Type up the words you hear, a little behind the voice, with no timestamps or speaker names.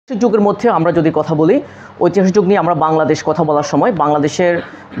যুগের মধ্যে আমরা যদি কথা বলি, ঐতিহাসিক যুগ নিয়ে আমরা বাংলাদেশ কথা বলার সময় বাংলাদেশের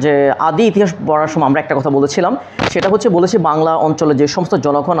যে আদি ইতিহাস পড়ার সময় আমরা একটা কথা বলেছিলাম, সেটা হচ্ছে বলেছি বাংলা অঞ্চলে যে সমস্ত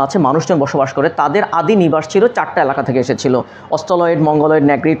জনগণ আছে, মানুষজন বসবাস করে, তাদের আদি নিবাস ছিল 4টা এলাকা থেকে এসেছিল: অস্ট্রালয়েড, মঙ্গলয়েড,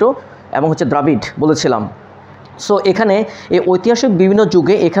 নেগ্রিটো এবং হচ্ছে দ্রাবিড বলেছিলাম। সো এখানে এই ঐতিহাসিক বিভিন্ন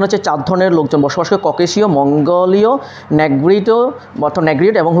যুগে এখানে হচ্ছে 4 ধরনের লোকজন বসবাস করে: ককেশীয়, মঙ্গোলীয়, নেগ্রিটো অর্থাৎ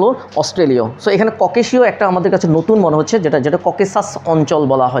নেগ্রিট এবং হলো অস্ট্রেলীয়। সো এখানে ককেশীয় একটা আমাদের কাছে নতুন মনে হচ্ছে, যেটা ককেসাস অঞ্চল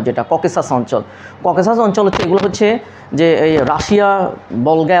বলা হয়, যেটা ককেসাস অঞ্চল। ককেসাস অঞ্চল হচ্ছে এগুলো হচ্ছে যে এই রাশিয়া,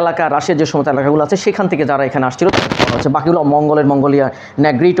 বলগা এলাকা, রাশিয়ার যে সমস্ত এলাকাগুলো আছে সেখান থেকে যারা এখানে আসছিল হচ্ছে। বাকিগুলো মঙ্গোলিয়া,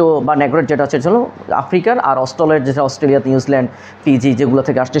 নেগ্রিটো বা নেগ্রেট যেটা আছে ছিল আফ্রিকার, আর অস্ট্রেলিয়ার যেটা অস্ট্রেলিয়া, নিউজিল্যান্ড, ফিজি যেগুলো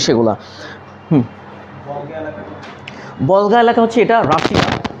থেকে আসছে সেগুলো। বলগা এলাকা হচ্ছে এটা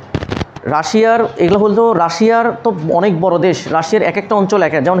রাশিয়ার এগুলো হলো রাশিয়ার তো অনেক বড় দেশ। রাশিয়ার এক একটা অঞ্চল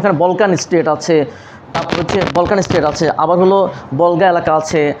এক, যেমন এখানে বলকান স্টেট আছে, তারপর হচ্ছে বলকান স্টেট আছে, আবার হলো বলগা এলাকা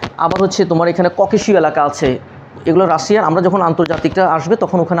আছে, আবার হচ্ছে তোমার এখানে ককেশীয় এলাকা আছে। এগুলো রাশিয়ার। আমরা যখন আন্তর্জাতিকটা আসবে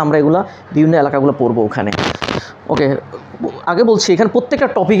তখন ওখানে আমরা এগুলো বিভিন্ন এলাকাগুলো পড়বো ওখানে। ওকে, আগে বলছি এখানে প্রত্যেকটা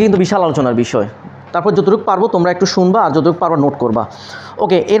টপিকে কিন্তু বিশাল আলোচনার বিষয়। তারপর যতটুকু পারবো তোমরা একটু শুনবা, আর যতটুকু পারবা নোট করবা।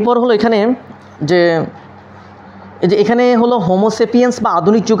 ওকে, এরপর হলো এখানে যে এখানে হলো হোমোসেপিয়েন্স বা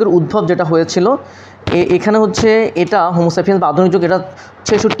আধুনিক যুগের উদ্ভব যেটা হয়েছিল। এখানে হচ্ছে এটা হোমোসেপিয়েন্স বা আধুনিক যুগ, এটা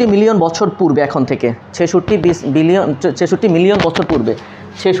 66 মিলিয়ন বছর পূর্বে, এখন থেকে 66 মিলিয়ন বছর পূর্বে,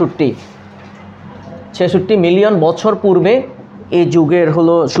 66 মিলিয়ন বছর পূর্বে এই যুগের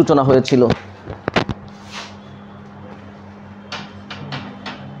হলো সূচনা হয়েছিল।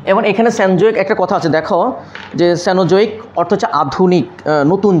 এবং এখানে সেনোজোয়িক একটা কথা আছে, দেখো যে সেনোজোয়িক অর্থ হচ্ছে আধুনিক,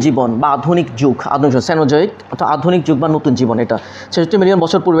 নতুন জীবন বা আধুনিক যুগ। সেনোজোয়িক অর্থাৎ আধুনিক যুগ বা নতুন জীবন, এটা 66 মিলিয়ন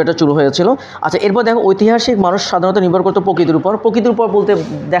বছর পূর্বে এটা শুরু হয়েছিল। আচ্ছা, এরপর দেখো ঐতিহাসিক মানুষ সাধারণত নির্ভর করতো প্রকৃতির উপর বলতে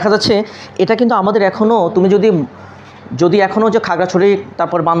দেখা যাচ্ছে এটা কিন্তু আমাদের এখনও, তুমি যদি এখনও যে খাগড়াছড়ি,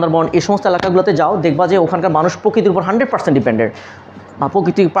 তারপর বান্দরবন, এই সমস্ত এলাকাগুলোতে যাও, দেখবা যে ওখানকার মানুষ প্রকৃতির উপর 100% ডিপেন্ডেন্ট।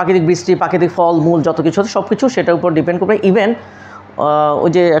 প্রাকৃতিক বৃষ্টি, প্রাকৃতিক ফল মূল যত কিছু আছে সব কিছু সেটার উপর ডিপেন্ড করবে। ইভেন ওই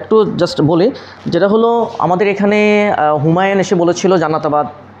যে একটু জাস্ট বলি, যেটা হলো আমাদের এখানে হুমায়ুন এসে বলেছিল জান্নাতাবাদ,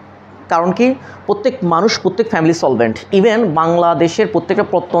 কারণ কি প্রত্যেক মানুষ, প্রত্যেক ফ্যামিলি সলভেন্ট। ইভেন বাংলাদেশের প্রত্যেকটা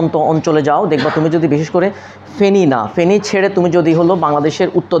প্রত্যন্ত অঞ্চলে যাও, দেখবা তুমি যদি বিশেষ করে ফেনী ছেড়ে তুমি যদি হলো বাংলাদেশের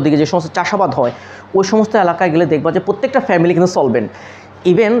উত্তর দিকে যে সমস্ত চাষাবাদ হয় ওই সমস্ত এলাকায় গেলে দেখবা যে প্রত্যেকটা ফ্যামিলি কিন্তু সলভেন্ট।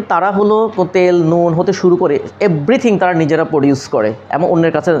 ইভেন তারা হলো তেল নুন হতে শুরু করে এভরিথিং তারা নিজেরা প্রডিউস করে এবং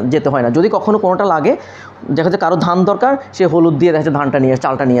অন্যের কাছে যেতে হয় না। যদি কখনো কোনোটা লাগে, দেখা যাচ্ছে কারো ধান দরকার, সে হলুদ দিয়ে দেখা যাচ্ছে ধানটা নিয়ে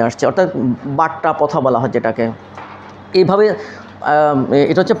চালটা নিয়ে আসছে, অর্থাৎ বাট্টা পথা বলা হয় যেটাকে। এইভাবে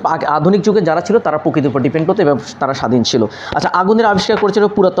এটা হচ্ছে আধুনিক যুগে যারা ছিল তারা প্রকৃতির উপর ডিপেন্ড করতো এবং তারা স্বাধীন ছিল। আচ্ছা, আগুনের আবিষ্কার করেছিল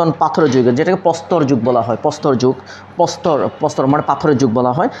পুরাতন পাথরের যুগে, যেটাকে প্রস্তর যুগ বলা হয়। প্রস্তর মানে পাথরের যুগ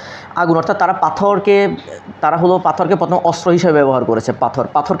বলা হয়। আগুন অর্থাৎ তারা পাথরকে প্রথম অস্ত্র হিসেবে ব্যবহার করেছে।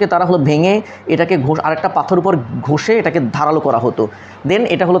 পাথরকে তারা হলো ভেঙে এটাকে আরেকটা পাথর উপর ঘষে এটাকে ধারালো করা হতো। দেন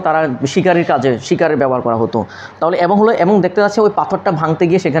এটা হলো তারা শিকারের ব্যবহার করা হতো। তাহলে এবং দেখতে যাচ্ছে ওই পাথরটা ভাঙতে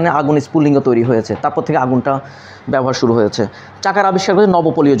গিয়ে সেখানে আগুন স্ফুলিঙ্গ তৈরি হয়েছে, তারপর থেকে আগুনটা ব্যবহার শুরু হয়েছে। চাকার আবিষ্কার করেছে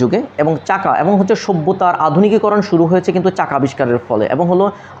নবপলীয় যুগে, এবং হচ্ছে সভ্যতার আধুনিকীকরণ শুরু হয়েছে কিন্তু চাকা আবিষ্কারের ফলে, এবং হলো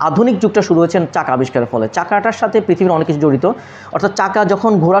আধুনিক যুগটা শুরু হয়েছে চাকা আবিষ্কারের ফলে। চাকাটার সাথে পৃথিবীর অনেক কিছু জড়িত, অর্থাৎ চাকা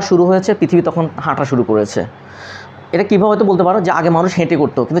যখন ঘোরা শুরু হয়েছে পৃথিবী তখন হাঁটা শুরু করেছে। এটা কীভাবে হয়তো বলতে পারো যে আগে মানুষ হেঁটে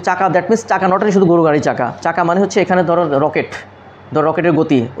করতো, কিন্তু চাকা, দ্যাট মিনস চাকা নটাই শুধু গরু গাড়ি চাকা মানে হচ্ছে এখানে ধরো রকেটের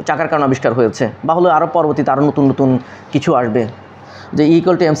গতি চাকার কারণে আবিষ্কার হয়েছে, বা হলো আরও পরবর্তীতে আরও নতুন কিছু আসবে, যে =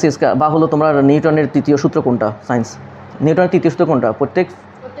 mc², বা হলো তোমরা নিউটনের তৃতীয় সূত্র কোনটা, নিউটনের তৃতীয় সূত্র কোনটা, প্রত্যেক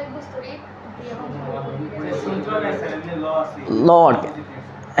ল,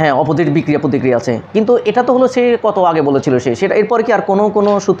 হ্যাঁ, অপোজিট বিক্রিয়া প্রতিক্রিয়া আছে। কিন্তু এটা তো হলো সে কত আগে বলেছিল সেটা। এরপরে কি আর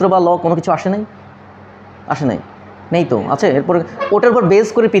কোনো সূত্র বা ল কোনো কিছু আসে নাই নেই তো আছে। এরপরে ওটার উপর বেস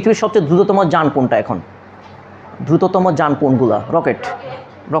করে পৃথিবীর সবচেয়ে দ্রুততম যান কোনটা এখন, দ্রুততম যান কোনগুলা, রকেট।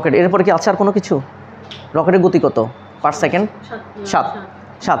 এরপরে কি আছে আর কোনো কিছু? রকেটের গতি কত per second?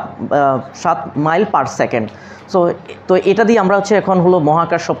 7 mile per second. তো এটা দিয়ে আমরা হচ্ছে এখন হলো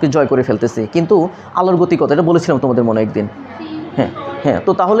মহাকাশ সব কিছু জয় করে ফেলতেছি। কিন্তু আলোর গতি কত, এটা বলেছিলাম তোমাদের মনে একদিন। হ্যাঁ,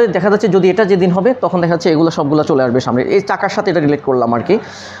 তো তাহলে দেখা যাচ্ছে যদি এটা যেদিন হবে তখন দেখা যাচ্ছে এগুলো সবগুলো চলে আসবে সামনে। এই চাকার সাথে এটা রিলেট করলাম আর কি।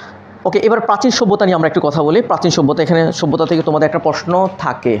 ওকে, এবার প্রাচীন সভ্যতা নিয়ে আমরা একটু কথা বলি। প্রাচীন সভ্যতা, এখানে সভ্যতা থেকে তোমাদের একটা প্রশ্ন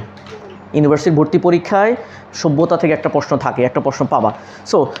থাকে ইউনিভার্সিটির ভর্তি পরীক্ষায়, সভ্যতা থেকে একটা প্রশ্ন থাকে, একটা প্রশ্ন পাবা।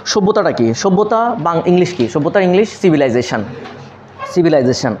 সো সভ্যতাটা কি? সভ্যতা ইংলিশ কি? সভ্যতার ইংলিশ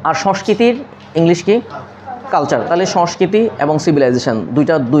সিভিলাইজেশন। আর সংস্কৃতির ইংলিশ কি? কালচার। তাহলে সংস্কৃতি এবং সিভিলাইজেশন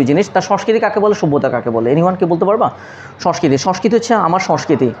দুই জিনিস। তার সংস্কৃতি কাকে বলে, সভ্যতা কাকে বলে? এনিওয়ান কে বলতে পারবা? সংস্কৃতি হচ্ছে আমার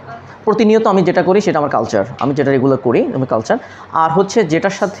সংস্কৃতি, প্রতিনিয়ত আমি যেটা করি সেটা আমার কালচার, আমি যেটা রেগুলার করি আমি কালচার। আর হচ্ছে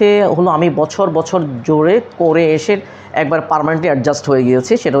যেটার সাথে হলো আমি বছর বছর জোরে করে এসে একবার পার্মানেন্টলি অ্যাডজাস্ট হয়ে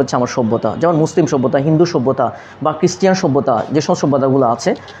গিয়েছি, সেটা হচ্ছে আমার সভ্যতা। যেমন মুসলিম সভ্যতা, হিন্দু সভ্যতা বা খ্রিস্টিয়ান সভ্যতা, যেসব সভ্যতাগুলো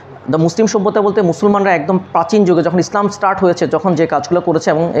আছে। দ্য মুসলিম সভ্যতা বলতে মুসলমানরা একদম প্রাচীন যুগে যখন ইসলাম স্টার্ট হয়েছে, যখন যে কাজগুলো করেছে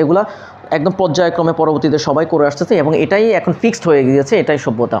এবং এগুলা একদম পর্যায়ক্রমে পরবর্তীতে সবাই করে আসতেছে এবং এটাই এখন ফিক্সড হয়ে গিয়েছে, এটাই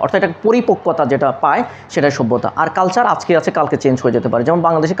সভ্যতা। অর্থাৎ এটা পরিপক্কতা যেটা পায় সেটাই সভ্যতা। আর কালচার আজকে আছে কালকে চেঞ্জ হয়ে যেতে পারে। যেমন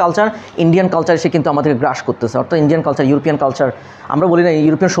বাংলাদেশের কালচার ইন্ডিয়ান কালচার এসে কিন্তু আমাদেরকে গ্রাস করতেছে, অর্থাৎ ইন্ডিয়ান কালচার, ইউরোপিয়ান কালচার। আমরা বলি না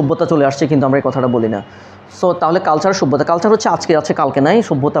ইউরোপিয়ান সভ্যতা চলে আসছে, কিন্তু আমরা এই কথাটা বলি না। সো তাহলে কালচার সভ্যতা, কালচার হচ্ছে আজকে আছে কালকে নাই,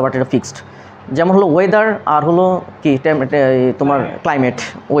 সভ্যতা বাট এটা ফিক্সড। যেমন হলো ওয়েদার আর হলো কি তোমার climate.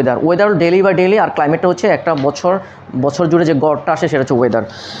 Weather daily by daily, আর ক্লাইমেটটা হচ্ছে একটা বছর জুড়ে যে গড়টা আসে সেটা হচ্ছে ওয়েদার।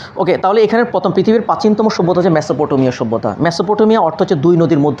 ওকে, তাহলে এখানে প্রথম পৃথিবীর প্রাচীনতম সভ্যতা হচ্ছে মেসোপটেমিয়া সভ্যতা। মেসোপটেমিয়া অর্থ হচ্ছে 2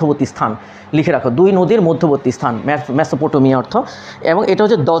 নদীর মধ্যবর্তী স্থান, লিখে রাখো 2 নদীর মধ্যবর্তী স্থান মেসোপটেমিয়া অর্থ। এবং এটা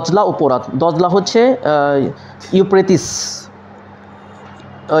হচ্ছে দজলা ও ফোরাত। দজলা হচ্ছে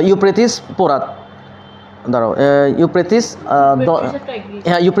ইউফ্রেটিস ফোরাত, দাঁড়াও, ইউফ্রেটিস,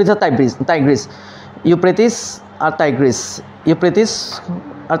 হ্যাঁ ইউফ্রেটিস আর টাইগ্রিস, ইউফ্রেটিস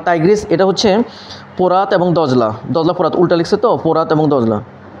আর টাইগ্রিস, এটা হচ্ছে ফোরাত এবং দজলা ফোরাত উল্টা লিখছে তো, ফোরাত এবং দজলা,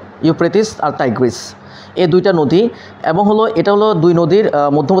 ইউফ্রেটিস আর টাইগ্রিস, এই 2টা নদী। এবং হলো এটা হলো 2 নদীর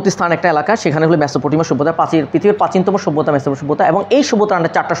মধ্যবর্তী স্থান একটা এলাকা, সেখানে হলো মেসোপটেমিয়া সভ্যতা, পৃথিবীর প্রাচীনতম সভ্যতা মেসোপটেমিয়া সভ্যতা। এবং এই সভ্যতার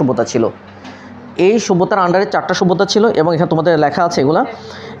আন্ডারে 4টা সভ্যতা ছিল, এই সভ্যতার আন্ডারে 4টা সভ্যতা ছিল এবং এখানে তোমাদের লেখা আছে এগুলা।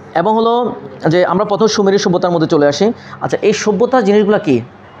 এবং হলো যে আমরা প্রথম সুমেরীয় সভ্যতার মধ্যে চলে আসি। আচ্ছা, এই সভ্যতার জিনিসগুলো কি?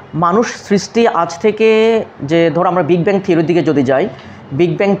 মানুষ সৃষ্টি আজ থেকে, যে ধরো আমরা বিগ ব্যাং থিওরির দিকে যদি যাই,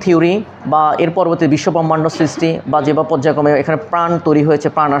 বিগ ব্যাং থিওরি বা এর পরবর্তী বিশ্বব্রহ্মাণ্ড সৃষ্টি বা যেভাবে পর্যায়ক্রমে এখানে প্রাণ তৈরি হয়েছে,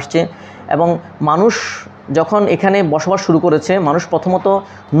 প্রাণ আসছে, এবং মানুষ যখন এখানে বসবাস শুরু করেছে, মানুষ প্রথমত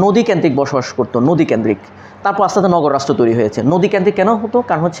নদীকেন্দ্রিক বসবাস করতো, নদীকেন্দ্রিক। তারপর আস্তে আস্তে নগর রাষ্ট্র তৈরি হয়েছে। নদীকেন্দ্রিক কেন হতো?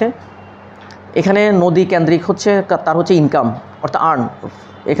 কারণ হচ্ছে এখানে নদী কেন্দ্রিক হচ্ছে তার হচ্ছে ইনকাম, অর্থাৎ আর্ন।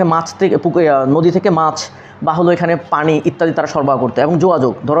 এখানে মাছ থেকে নদী থেকে মাছ বা হলো এখানে পানি ইত্যাদি তারা সরবরাহ করতো। এবং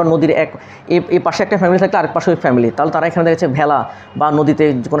যোগাযোগ, ধরো নদীর এই পাশে একটা ফ্যামিলি থাকলে আরেক পাশে ওই ফ্যামিলি, তাহলে তারা এখানে দেখেছে ভেলা বা নদীতে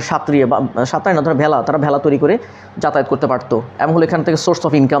কোনো সাঁতরিয়ে বা সাঁতারে না, ধরো তারা ভেলা তৈরি করে যাতায়াত করতে পারতো এবং হলো এখান থেকে সোর্স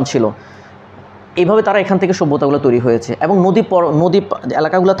অফ ইনকাম ছিল। এইভাবে তারা এখান থেকে সভ্যতাগুলো তৈরি হয়েছে। এবং নদী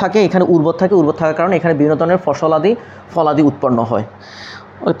এলাকাগুলো থাকে, এখানে উর্বর থাকার কারণে এখানে বিভিন্ন ধরনের ফলাদি উৎপন্ন হয়।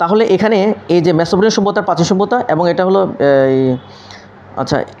 তাহলে এখানে এই যে মেসোপটেমিয়া সভ্যতার প্রাচীন সভ্যতা, এবং এটা হলো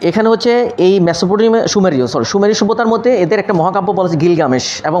আচ্ছা, এখানে হচ্ছে এই মেসোপটেমিয়া সুমেরীয় সভ্যতার মধ্যে এদের একটা মহাকাব্য বলা হচ্ছে গিলগামেশ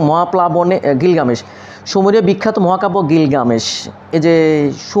এবং মহাপ্লাবনে গিলগামেশ। সুমেরীয় বিখ্যাত মহাকাব্য গিলগামেশ, এই যে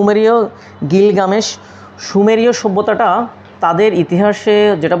সুমেরীয় সভ্যতাটা তাদের ইতিহাসে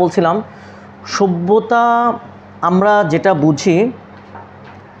যেটা বলছিলাম, সভ্যতা আমরা যেটা বুঝি,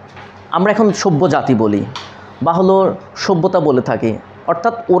 আমরা এখন সভ্য জাতি বলি বা হলো সভ্যতা বলে থাকি।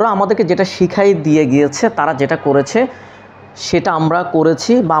 অর্থাৎ ওরা আমাদেরকে যেটা শিখাই দিয়ে গিয়েছে, তারা যেটা করেছে সেটা আমরা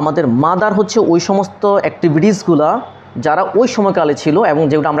করেছি, বা আমাদের মাদার হচ্ছে ওই সমস্ত অ্যাক্টিভিটিসগুলা যারা ওই সময়কালে ছিল এবং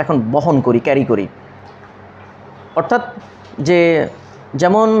যেগুলো আমরা এখন বহন করি, ক্যারি করি। অর্থাৎ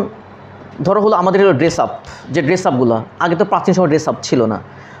যেমন ধরো হলো আমাদের হলো ড্রেস আপগুলো, আগে তো প্রাচীন সময় ড্রেস আপ ছিল না,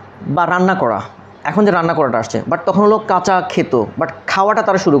 বা রান্না করা, এখন যে রান্না করাটা আসছে, বাট তখন হলো কাঁচা খেত, বাট খাওয়াটা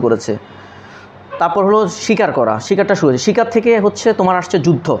তারা শুরু করেছে। তারপর হলো শিকারটা শুরু হয়েছে, শিকার থেকে হচ্ছে তোমার আসছে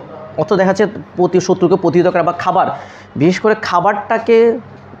যুদ্ধ, অর্থ দেখা যাচ্ছে শত্রুকে প্রতিহত করা, বা খাবার, বিশেষ করে খাবারটাকে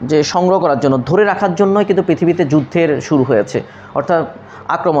যে সংগ্রহ করার জন্য, ধরে রাখার জন্যই কিন্তু পৃথিবীতে যুদ্ধের শুরু হয়েছে, অর্থাৎ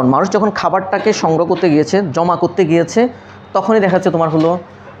আক্রমণ। মানুষ যখন খাবারটাকে সংগ্রহ করতে গিয়েছে, জমা করতে গিয়েছে, তখনই দেখা যাচ্ছে তোমার হলো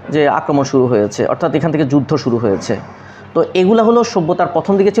যে আক্রমণ শুরু হয়েছে, অর্থাৎ এখান থেকে যুদ্ধ শুরু হয়েছে। তো এগুলো হলো সভ্যতার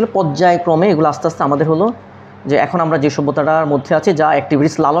প্রথম দিকে ছিল, পর্যায়ক্রমে এগুলো আস্তে আস্তে আমাদের হলো যে এখন আমরা যে সভ্যতাটার মধ্যে আছি, যা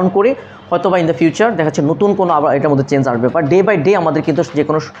অ্যাক্টিভিটিস লালন করি, হয়তো বা ইন দ্য ফিউচার দেখা যাচ্ছে নতুন কোনো আবার এটার মধ্যে চেঞ্জ আসবে, বাট ডে বাই ডে আমাদের কিন্তু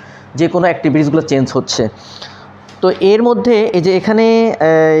যে কোনো অ্যাক্টিভিটিসগুলো চেঞ্জ হচ্ছে। তো এর মধ্যে এই যে এখানে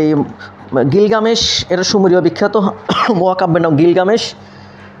গিলগামেশ, এটা সুমেরীয় বিখ্যাত মহাকাব্যের নাম গিলগামেশ,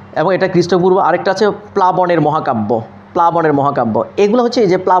 এবং এটা খ্রিস্টপূর্ব। আরেকটা আছে প্লাবনের মহাকাব্য। এগুলো হচ্ছে এই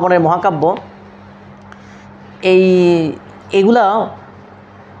যে প্লাবনের মহাকাব্য, এগুলা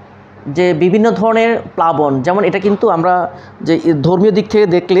যে বিভিন্ন ধরনের প্লাবন, যেমন এটা কিন্তু আমরা যে ধর্মীয় দিক থেকে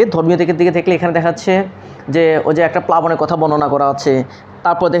দেখলে এখানে দেখাচ্ছে যে ওই যে একটা প্লাবনের কথা বর্ণনা করা আছে।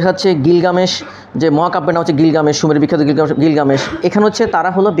 তারপর দেখা যাচ্ছে গিলগামেশ, যে মহাকাব্যের নাম হচ্ছে গিলগামেশ, সুমেরীয় বিখ্যাত গিলগামেশ। এখানে হচ্ছে তারা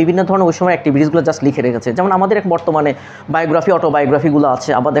হলো বিভিন্ন ধরনের ওই সময় অ্যাক্টিভিটিসগুলো জাস্ট লিখে রেখেছে, যেমন আমাদের এক বর্তমানে অটোবায়োগ্রাফিগুলো আছে,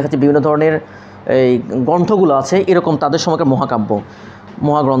 আবার দেখা যাচ্ছে বিভিন্ন ধরনের এই গ্রন্থগুলো আছে, এরকম তাদের সময়কার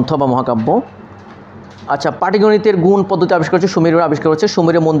মহাগ্রন্থ বা মহাকাব্য। আচ্ছা, পাটিগণিতের গুণ পদ্ধতি আবিষ্কার হচ্ছে সুমেরীয় আবিষ্কার হচ্ছে।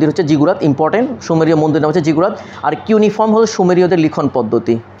 সুমেরীয় মন্দির হচ্ছে জিগুরাত, ইম্পর্টেন্ট, সুমেরীয় মন্দির নাম হচ্ছে জিগুরাত। আর কিউনিফর্ম হলো সুমেরীয়দের লিখন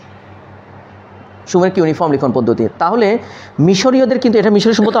পদ্ধতি। সুমেরিয়ার কিউনিফর্ম লিখন পদ্ধতি। তাহলে মিশরীয়দের কিন্তু এটা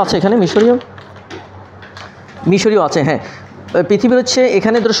মিশরীয় সভ্যতা আছে, এখানে মিশরীয় আছে। হ্যাঁ, পৃথিবীর হচ্ছে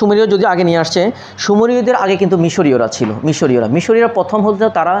এখানে ধরো সুমেরীয় যদি আগে নিয়ে আসছে, সুমেরীয়দের আগে কিন্তু মিশরীয়রা ছিল। মিশরীয়রা প্রথম হচ্ছে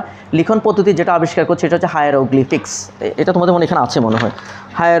তারা লিখন পদ্ধতি যেটা আবিষ্কার করছে এটা হচ্ছে হায়ারোগ্লিফিক্স। এটা তোমাদের মনে এখানে আছে মনে হয়,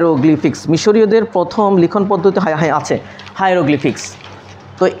 হায়ারোগ্লিফিক্স। মিশরীয়দের প্রথম লিখন পদ্ধতি আছে হায়ারোগ্লিফিক্স।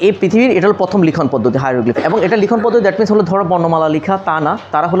 তো এই পৃথিবীর এটা হলো প্রথম লিখন পদ্ধতি হায়ারোগ্লিফ, এবং এটা লিখন পদ্ধতি দ্যাট মিনস হলো ধরো বর্ণমালা লেখা তা না,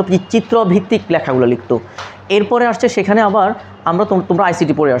 তারা হলো চিত্রভিত্তিক লেখাগুলো লিখতো। এরপরে আসছে সেখানে আবার তোমরা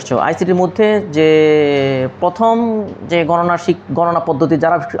আইসিটি পড়ে আসছো, আইসিটির মধ্যে যে প্রথম যে গণনা পদ্ধতি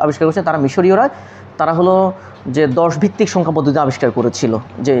যারা আবিষ্কার করেছে তারা মিশরীয়রা, তারা হলো যে 10 ভিত্তিক সংখ্যা পদ্ধতি আবিষ্কার করেছিল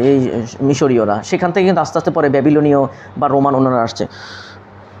যে এই মিশরীয়রা। সেখান থেকে কিন্তু আস্তে আস্তে পরে ব্যাবিলনীয় বা রোমান ওনারা আসছে।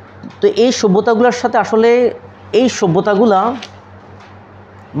 তো এই সভ্যতাগুলোর সাথে আসলে এই সভ্যতাগুলা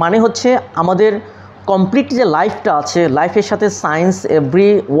মানে হচ্ছে আমাদের কমপ্লিট যে লাইফটা আছে, লাইফের সাথে সায়েন্স এভরি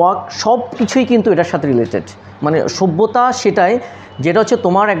ওয়ার্ক সব কিছুই কিন্তু এটার সাথে রিলেটেড। মানে সভ্যতা সেটাই যেটা হচ্ছে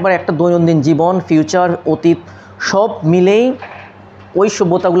তোমার একবার একটা দৈনন্দিন জীবন, ফিউচার, অতীত সব মিলেই ওই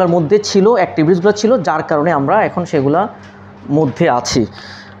সভ্যতাগুলোর মধ্যে ছিল, অ্যাক্টিভিটিসগুলো ছিল, যার কারণে আমরা এখন সেগুলা মধ্যে আছি।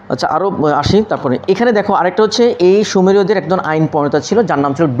 আচ্ছা, আরও আসি। তারপরে এখানে দেখো আরেকটা হচ্ছে এই সুমেরীয়দের একজন আইন প্রণেতা ছিল যার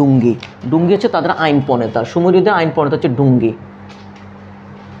নাম ছিল ডুঙ্গি। ডুঙ্গি হচ্ছে তাদের আইন প্রণেতা। সুমেরীয়দের আইন প্রণেতা হচ্ছে ডুঙ্গি।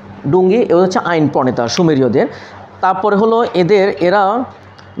 এ হচ্ছে আইন প্রণেতা সুমেরীয়দের। তারপরে হলো এরা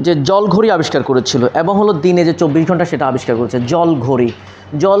যে জলঘড়ি আবিষ্কার করেছিল এবং হলো দিনে যে 24 ঘন্টা সেটা আবিষ্কার করেছে।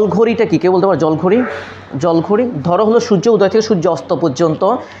 জলঘড়িটা কি কেউ বলতে পারো? জলঘড়ি ধরো হলো সূর্য উদয় থেকে সূর্য অস্ত পর্যন্ত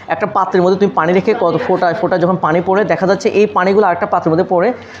একটা পাত্রের মধ্যে তুমি পানি রেখে কত ফোঁটা যখন পানি পড়ে দেখা যাচ্ছে এই পানিগুলো আরেকটা পাত্রের মধ্যে পড়ে।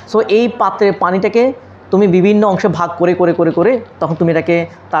 সো এই পাত্রের পানিটাকে তুমি বিভিন্ন অংশে ভাগ করে তখন তুমি এটাকে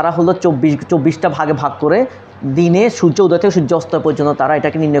তারা হলো 24টা ভাগে ভাগ করে দিনে সূর্য উদয় থেকে সূর্য অস্ত পর্যন্ত তারা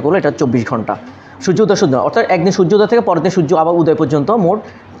এটাকে নির্ণয় করলো, এটা 24 ঘন্টা। সূর্য উদয় অর্থাৎ একদিন সূর্য উদয় থেকে পরের দিন সূর্য আবার উদয় পর্যন্ত মোট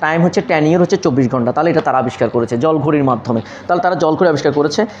টাইম হচ্ছে 10 ইয়ার হচ্ছে 24 ঘন্টা। তাহলে এটা তারা আবিষ্কার করেছে জলঘড়ির মাধ্যমে। তাহলে তারা জলঘড়ি আবিষ্কার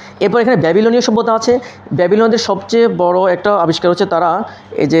করেছে। এরপর এখানে ব্যাবিলনীয় সভ্যতা আছে। ব্যাবিলনীয়দের সবচেয়ে বড় একটা আবিষ্কার হচ্ছে তারা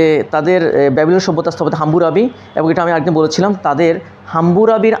এই যে তাদের ব্যাবিলনীয় সভ্যতা স্থপতি হাম্বুরাবি, এবং এটা আমি একদিন বলেছিলাম তাদের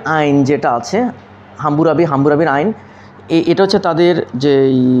হাম্বুরাবির আইন যেটা আছে, হাম্বুরাবির আইন, এটা হচ্ছে তাদের যে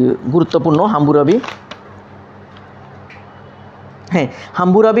গুরুত্বপূর্ণ হাম্বুরাবি। হ্যাঁ,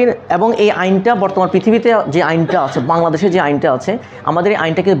 হাম্বুরাবির, এবং এই আইনটা বর্তমান পৃথিবীতে যে আইনটা আছে, বাংলাদেশে যে আইনটা আছে, আমাদের এই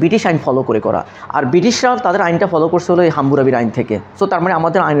আইনটা কিন্তু ব্রিটিশ আইন ফলো করে করা, আর ব্রিটিশরা তাদের আইনটা ফলো করছে হলো এই হাম্বুরাবির আইন থেকে। সো তার মানে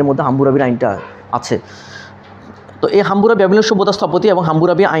আমাদের আইনের মধ্যে হাম্বুরাবির আইনটা আছে। তো এই হাম্বুরাবি ব্যাবিলনীয় সভ্যতা স্থপতি এবং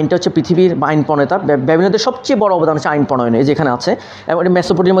হাম্বুরাবি আইনটা হচ্ছে পৃথিবীর আইন প্রণেতা। ব্যাবিলনীয়দের সবচেয়ে বড় অবদান হচ্ছে আইন প্রণয়নে, যেখানে আছে, এবং এটা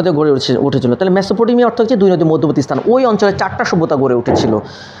মেসোপটেমিয়ার মধ্যে গড়ে উঠেছিল। তাহলে মেসোপটেমিয়া অর্থ হচ্ছে 2 নদীর মধ্যবর্তী স্থান। ওই অঞ্চলে 4টা সভ্যতা গড়ে উঠেছিল।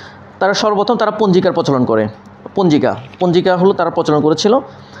 তারা সর্বপ্রথম তারা পঞ্জিকার প্রচলন করে, পঞ্জিকা হলো তারা প্রচলন করেছিল।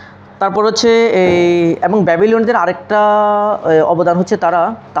 তারপর হচ্ছে এবং ব্যাবিলনীয়দের আরেকটা অবদান হচ্ছে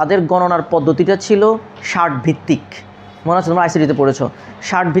তাদের গণনার পদ্ধতিটা ছিল 60 ভিত্তিক। মনে আছে তোমরা আইসিডিতে পড়েছো,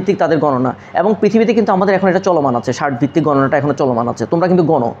 60 ভিত্তিক তাদের গণনা, এবং পৃথিবীতে কিন্তু আমাদের এখন এটা চলমান আছে। 60 ভিত্তিক গণনাটা এখনো চলমান আছে। তোমরা কিন্তু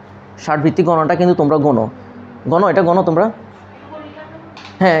গণো 60 ভিত্তিক গণনাটা, কিন্তু তোমরা গণো এটা গণো তোমরা।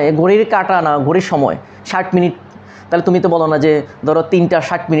 হ্যাঁ, ঘড়ির কাটা না, ঘড়ির সময় 60 মিনিট। তাহলে তুমি তো বলো না যে ধরো 3টা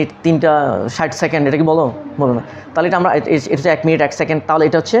 60 মিনিট 3টা 60 সেকেন্ড, এটা কি বলো না? তাহলে এটা আমরা এটা হচ্ছে 1 মিনিট 1 সেকেন্ড। তাহলে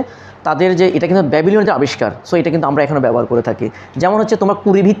এটা হচ্ছে তাদের যে এটা কিন্তু ব্যাবিলনীয়দের আবিষ্কার। সো এটা কিন্তু আমরা এখনও ব্যবহার করে থাকি। যেমন হচ্ছে তোমার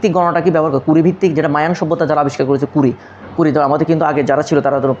কুড়ি ভিত্তিক গণনাটা কি ব্যবহার করো, কুড়ি ভিত্তিক, যেটা মায়ান সভ্যতা যারা আবিষ্কার করেছে কুড়ি ধরো আমাদের কিন্তু আগে যারা ছিল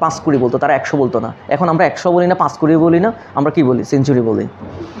তারা ধরো 5 কুড়ি বলতো, তারা 100 বলতো না। এখন আমরা 100 বলি না, 5 কুড়ি বলি না, আমরা কি বলি? সেঞ্চুরি বলি।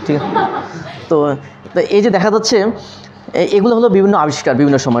 ঠিক আছে? তো এই যে দেখা যাচ্ছে এগুলো হলো বিভিন্ন আবিষ্কার,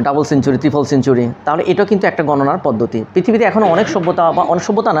 বিভিন্ন সময় ডাবল সেঞ্চুরি, ট্রিপল সেঞ্চুরি। তাহলে এটাও কিন্তু একটা গণনার পদ্ধতি। পৃথিবীতে এখনও অনেক সভ্যতা বা অনেক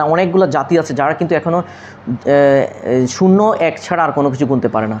সভ্যতা না, অনেকগুলো জাতি আছে যারা কিন্তু এখনও 0 1 ছাড়া আর কোনো কিছু গুনতে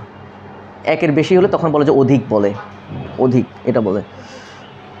পারে না। 1-এর বেশি হলে তখন বলে যে অধিক এটা বলে।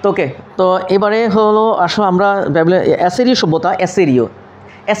 তো ওকে, তো এবারে হলো আসো আমরা অ্যাসিরীয় সভ্যতা।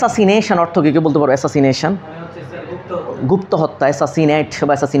 অ্যাসাসিনেশন অর্থ কি বলতে পারো? অ্যাসাসিনেশন গুপ্ত হত্যা, অ্যাসাসিনেট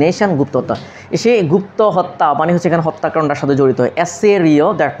বা অ্যাসাসিনেশন গুপ্ত হত্যা। সে গুপ্ত হত্যা মানে হচ্ছে এখানে হত্যাকাণ্ডের সাথে জড়িত হয়। অ্যাসিরীয়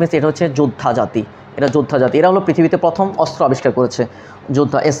দ্যাট মিনস এটা হচ্ছে যোদ্ধা জাতি। এরা হলো পৃথিবীতে প্রথম অস্ত্র আবিষ্কার করেছে,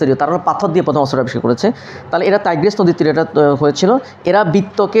 যোদ্ধা। অ্যাসিরীয় তারা হলো পাথর দিয়ে প্রথম অস্ত্র আবিষ্কার করেছে। তাহলে এরা টাইগ্রিস নদীর তীরে এটা হয়েছিল। এরা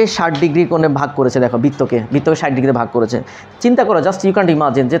বৃত্তকে 60 ডিগ্রি কোণে ভাগ করেছে। দেখো বৃত্তকে 60 ডিগ্রিতে ভাগ করেছে। চিন্তা করো, জাস্ট ইউ ক্যান্ট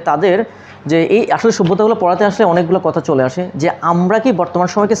ইমাজিন যে তাদের যে এই আসলে সভ্যতাগুলো পড়াতে আসলে অনেকগুলো কথা চলে আসে যে আমরা কি বর্তমান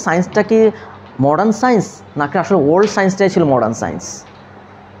সময়কে সায়েন্সটা কি মডার্ন সায়েন্স নাকি আসলে ওল্ড সায়েন্সটাই ছিল মডার্ন সায়েন্স।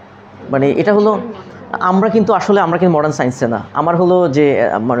 মানে এটা হলো আমরা কিন্তু মডার্ন সায়েন্সে না। আমার হলো যে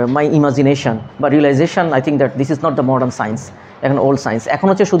মাই ইমাজিনেশন বা realisation, I think that this is not the modern science, এখন ওল্ড সায়েন্স। এখন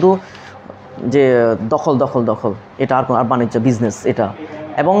হচ্ছে শুধু যে দখল এটা আর বাণিজ্য, বিজনেস এটা।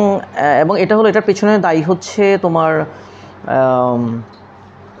 এবং এটা হলো এটার পেছনে দায়ী হচ্ছে তোমার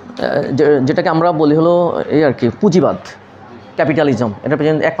যেটাকে আমরা বলি হলো এই আর কি পুঁজিবাদ, ক্যাপিটালিজম, এটা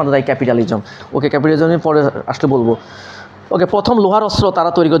একমাত্র দায়ী ক্যাপিটালিজম। ওকে, ক্যাপিটালিজমের পরে আসলে বলবো। ওকে, প্রথম লোহার অস্ত্র তারা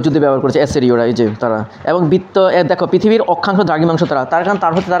তৈরি করে যুদ্ধে ব্যবহার করেছে অ্যাসিরীয়রা, এই যে তারা। এবং বৃত্ত, দেখো পৃথিবীর অক্ষাংশ দ্রাঘিমাংশ তারা, তার কারণ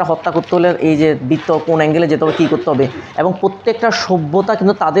তার হচ্ছে তারা হত্যা করতে হলে এই যে বৃত্ত কোন অ্যাঙ্গেলে যেতে হবে, কী করতে হবে, এবং প্রত্যেকটা সভ্যতা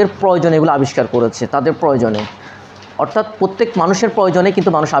কিন্তু তাদের প্রয়োজনে এগুলো আবিষ্কার করেছে, তাদের প্রয়োজনে, অর্থাৎ প্রত্যেক মানুষের প্রয়োজনে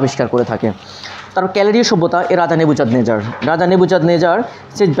কিন্তু মানুষ আবিষ্কার করে থাকে। তারপর ক্যালেডীয় সভ্যতা, এ রাজা নেবুচাঁদনেজার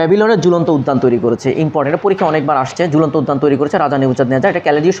সে ব্যাবিলনের ঝুলন্ত উদ্যান তৈরি করেছে। ইম্পর্টেন্ট, পরীক্ষা অনেকবার আসছে, ঝুলন্ত উদ্যান তৈরি করেছে রাজা নেবুচাঁদনেজার। এটা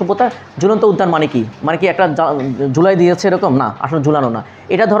ক্যালেডীয় সভ্যতা। ঝুলন্ত উদ্যান মানে কি একটা ঝুলাই দিয়েছে এরকম না, আসলে ঝুলানো না।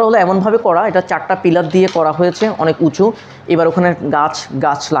 এটা ধরো হলো এমনভাবে করা, এটা 4টা পিলার দিয়ে করা হয়েছে, অনেক উঁচু। এবার ওখানে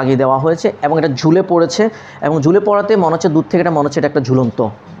গাছ লাগিয়ে দেওয়া হয়েছে এবং এটা ঝুলে পড়েছে, এবং ঝুলে পড়াতে মনে হচ্ছে দূর থেকে এটা মনে হচ্ছে এটা একটা ঝুলন্ত,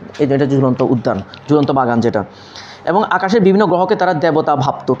 এটা ঝুলন্ত উদ্যান, ঝুলন্ত বাগান যেটা। এবং আকাশের বিভিন্ন গ্রহকে তারা দেবতা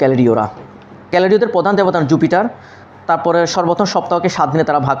ভাবত ক্যালেডীয়দের প্রধান দেবতা জুপিটার। তারপরে সর্বপ্রথম সপ্তাহকে 7 দিনে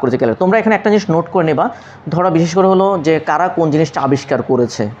তারা ভাগ করেছে ক্যালেডীয়। তোমরা এখানে একটা জিনিস নোট করে নেবা, ধরো বিশেষ করে হলো যে কারা কোন জিনিসটা আবিষ্কার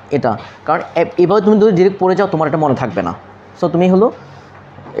করেছে এটা, কারণ এভাবে তুমি যদি ডিরেক্ট পড়ে যাও তোমার এটা মনে থাকবে না, সো তুমি হলো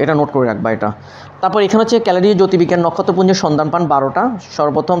এটা নোট করে রাখবা এটা। তারপর এখানে হচ্ছে ক্যালেডীয় জ্যোতির্বিজ্ঞান নক্ষত্রপুঞ্জের সন্ধান পান 12টা।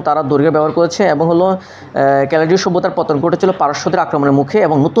 সর্বপ্রথম তারা দৈর্ঘ্য ব্যবহার করেছে, এবং হলো ক্যালেডীয় সভ্যতার পতন ঘটেছিল পারস্যদের আক্রমণের মুখে,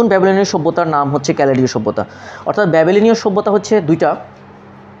 এবং নতুন ব্যাবিলনীয় সভ্যতার নাম হচ্ছে ক্যালেডীয় সভ্যতা। অর্থাৎ ব্যাবিলনীয় সভ্যতা হচ্ছে দুইটা,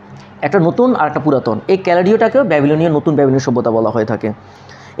 একটা নতুন আর একটা পুরাতন। এই ক্যালেডীয়টাকেও নতুন ব্যাবিলনীয় সভ্যতা বলা হয়ে থাকে।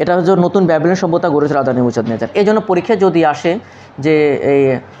 এটা হচ্ছে নতুন ব্যাবিলনীয় সভ্যতা গড়েছে রাজা নেবুচাঁদনেজার। এই জন্য পরীক্ষায় যদি আসে যে এই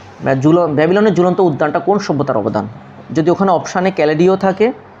ব্যাবিলনের ঝুলন্ত উদ্যানটা কোন সভ্যতার অবদান, যদি ওখানে অপশানে ক্যালেডীয় থাকে,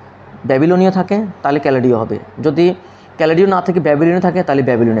 ব্যাবিলনীয় থাকে, তাহলে ক্যালেডীয় হবে। যদি ক্যালেডীয় না থাকে, ব্যাবিলনীয় থাকে, তাহলে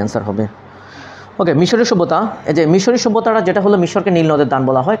ব্যাবিলনীয় অ্যান্সার হবে। ওকে, মিশরীয় সভ্যতা। এই যে মিশরীয় সভ্যতাটা যেটা হলো মিশরকে নীল নদের দান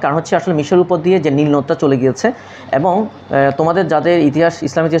বলা হয়, কারণ হচ্ছে আসলে মিশরের উপর দিয়ে যে নীল নদটা চলে গিয়েছে। এবং তোমাদের যাদের ইতিহাস,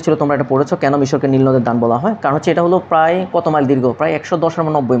 ইসলাম ইতিহাস ছিল, তোমরা এটা পড়েছো কেন মিশরকে নীল নদের দান বলা হয়। কারণ হচ্ছে এটা হলো প্রায় কত মাইল দীর্ঘ, প্রায় 110 আর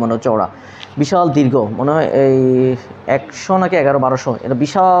 90 মনে হচ্ছে ওরা, বিশাল দীর্ঘ, মনে হয় এই 100 নাকি 11-1200, এটা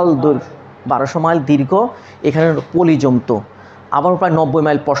বিশাল 1200 মাইল দীর্ঘ। এখানে পলি জমতো, আবার প্রায় 90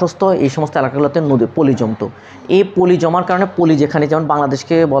 মাইল প্রশস্ত। এই সমস্ত এলাকাগুলোতে নদী পলি জমতো। এই পলি জমার কারণে পলি, যেখানে যেমন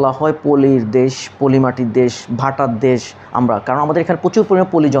বাংলাদেশকে বলা হয় পলির দেশ, পলিমাটির দেশ, ভাটার দেশ আমরা, কারণ আমাদের এখানে প্রচুর পরিমাণে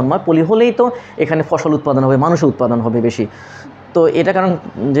পলি জন্মায়। পলি হলেই তো এখানে ফসল উৎপাদন হবে, মানুষের উৎপাদন হবে বেশি। তো এটা কারণ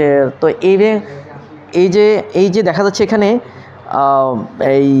যে, তো এই যে দেখা যাচ্ছে এখানে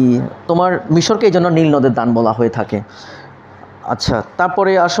এই তোমার মিশরকে এই জন্য নীল নদের দান বলা হয়ে থাকে। আচ্ছা,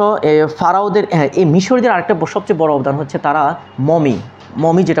 তারপরে আসো ফারাওদের। হ্যাঁ, এই মিশরীদের আরেকটা সবচেয়ে বড় অবদান হচ্ছে তারা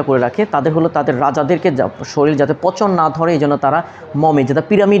মমি যেটা করে রাখে, তাদের হলো তাদের রাজাদেরকে শরীর যাতে পচন না ধরে, এই জন্য তারা মমি, যেটা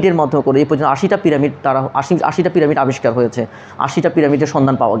পিরামিডের মধ্যে করে। এই পর্যন্ত 80টা পিরামিড, তারা 80টা পিরামিড আবিষ্কার হয়েছে, 80টা পিরামিডের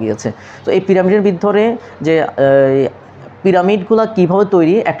সন্ধান পাওয়া গিয়েছে। তো এই পিরামিডের ভিতরে যে পিরামিডগুলো কীভাবে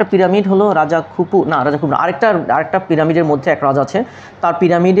তৈরি, একটা পিরামিড হলো রাজা খুপু না, আরেকটা পিরামিডের মধ্যে এক রাজা আছে, তার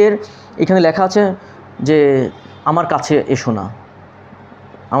পিরামিডের এখানে লেখা আছে যে আমার কাছে এসো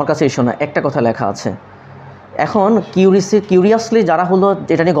না, একটা কথা লেখা আছে। এখন কিউরিয়াসলি যারা হলো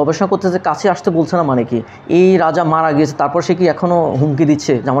এটা নিয়ে গবেষণা করতেছে, কাছে আসতে বলছে না মানে কি, এই রাজা মারা গিয়েছে, তারপর সে কি এখনও হুমকি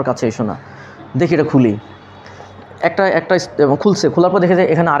দিচ্ছে যে আমার কাছে এসো না, দেখি এটা খুলি। একটা খুলছে, খোলার পর দেখে যে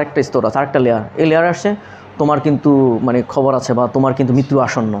এখানে আরেকটা স্তর আছে, আরেকটা লেয়ার। এই লেয়ার আসছে তোমার কিন্তু মানে খবর আছে, বা তোমার কিন্তু মৃত্যু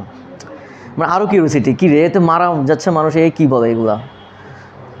আসন্ন। মানে আরও কিউরিয়াসিটি, কী রে এতে মারা যাচ্ছে মানুষ, এই কী বলে এগুলা।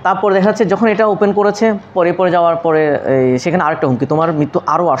 তারপর দেখা যাচ্ছে যখন এটা ওপেন করেছে, পরে যাওয়ার পরে সেখানে আরেকটা হুমকি, তোমার মৃত্যু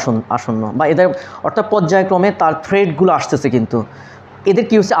আরও আসন্ন, বা এদের অর্থাৎ পর্যায়ক্রমে তার থ্রেডগুলো আসতেছে, কিন্তু এদের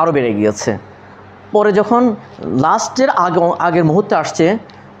কী হচ্ছে আরও বেড়ে গিয়েছে। পরে যখন লাস্টের আগের মুহূর্তে আসছে,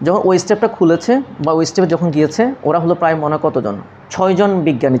 যখন ওই স্টেপটা খুলেছে বা ওই স্টেপে যখন গিয়েছে, ওরা হলো প্রায় মনে হয় কতজন, 6 জন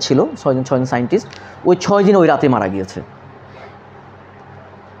বিজ্ঞানী ছিল, 6 জন সায়েন্টিস্ট। ওই 6 দিন ওই রাতে মারা গিয়েছে।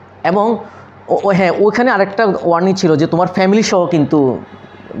 এবং হ্যাঁ, ওইখানে আরেকটা ওয়ার্নিং ছিল যে তোমার ফ্যামিলি সহ কিন্তু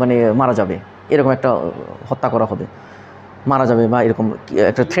মানে মারা যাবে, এরকম একটা হত্যা করা হবে, মারা যাবে, বা এরকম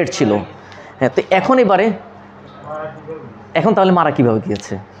একটা থ্রেট ছিল। হ্যাঁ, তো এখন তাহলে মারা কীভাবে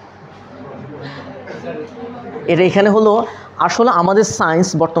গিয়েছে, এটা এখানে হলো আসলে আমাদের সায়েন্স,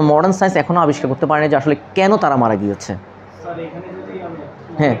 বর্তমান মডার্ন সায়েন্স এখনও আবিষ্কার করতে পারেনি যে আসলে কেন তারা মারা গিয়েছে।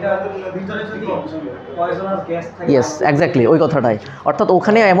 হ্যাঁ, ইয়েস, এক্স্যাক্টলি ওই কথাটাই। অর্থাৎ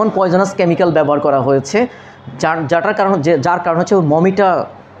ওখানে এমন পয়জনাস কেমিক্যাল ব্যবহার করা হয়েছে যার কারণ হচ্ছে মমিটা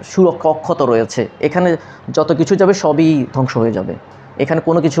অক্ষত রয়েছে। এখানে যত কিছু যাবে সবই ধ্বংস হয়ে যাবে, এখানে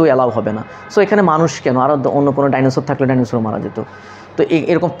কোনো কিছু অ্যালাউ হবে না। সো এখানে মানুষ কেন, আরও অন্য কোনো ডাইনোসর থাকলে ডাইনোসর মারা যেত। তো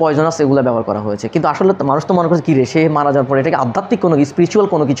এরকম পয়জনাস এগুলো ব্যবহার করা হয়েছে। কিন্তু আসলে মানুষ তো মনে করছে কী রে, সে মারা যাওয়ার পরে এটাকে আধ্যাত্মিক কোনো স্পিরিচুয়াল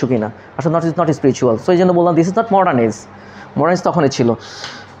কোনো কিছু কিনা, আসলে নট স্পিরিচুয়াল। সো এই জন্য বললাম this is not modern age তখনই ছিল।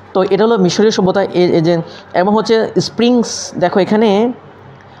 তো এটা হলো মিশরীয় সভ্যতা। এই যে এবং হচ্ছে স্প্রিংস, দেখো এখানে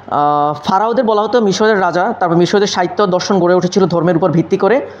ফারাওদের বলা হতো মিশরের রাজা, তারপর মিশরের সাহিত্য দর্শন গড়ে উঠেছিল ধর্মের উপর ভিত্তি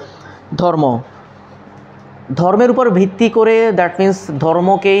করে। ধর্মের উপর ভিত্তি করে, দ্যাট মিন্স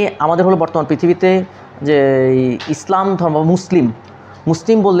ধর্মকেই আমাদের হলো বর্তমান পৃথিবীতে যে ইসলাম ধর্ম,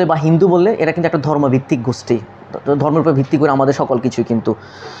 মুসলিম বললে বা হিন্দু বললে এরা কিন্তু একটা ধর্মভিত্তিক গোষ্ঠী, ধর্মের উপর ভিত্তি করে আমাদের সকল কিছুই কিন্তু,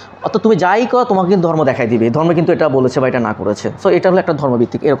 অর্থাৎ তুমি যাই করো তোমাকে কিন্তু ধর্ম দেখাই দিবে, ধর্ম কিন্তু এটা বলেছে বা এটা না করেছে। সো এটা হলো একটা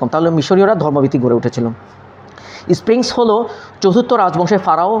ধর্মভিত্তিক এরকম। তাহলে মিশরীয়রা ধর্মভিত্তিক গড়ে উঠেছিল। স্প্রিংস হলো চতুর্থ রাজবংশের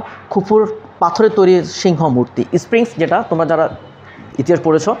ফারাও খুফুর পাথরের তৈরি সিংহ মূর্তি। স্প্রিংস যেটা তোমরা যারা ইতিহাস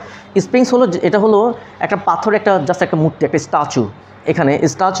পড়েছো, স্প্রিংস হলো এটা হলো একটা পাথর, একটা জাস্ট একটা মূর্তি, একটা স্ট্যাচু। এখানে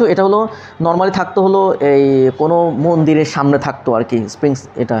স্ট্যাচু এটা হলো নর্মালি থাকতো হলো এই কোনো মন্দিরের সামনে থাকতো আর কি। স্প্রিংস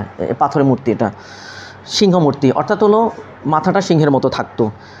এটা পাথরের মূর্তি, এটা সিংহ মূর্তি, অর্থাৎ হলো মাথাটা সিংহের মতো থাকতো।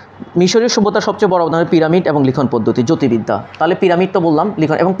 মিশরীয় সভ্যতার সবচেয়ে বড় অবদান পিরামিড এবং লিখন পদ্ধতি, জ্যোতির্বিদ্যা। তাহলে পিরামিড তো বললাম,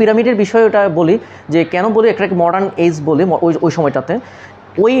 লিখন এবং পিরামিডের বিষয়টা বলি যে কেন বলি, একটা মডার্ন এজ বলি ওই সময়টাতে।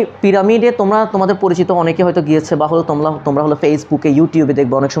 ওই পিরামিডে তোমাদের পরিচিত অনেকে হয়তো গিয়েছে বা হলো তোমরা হলো ফেসবুকে ইউটিউবে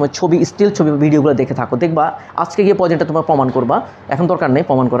দেখবা অনেক সময় ছবি, স্টিল ছবি ভিডিওগুলো দেখে থাকো, দেখবা আজকে গিয়ে পর্যন্ত তোমরা প্রমাণ করবা, এখন দরকার নেই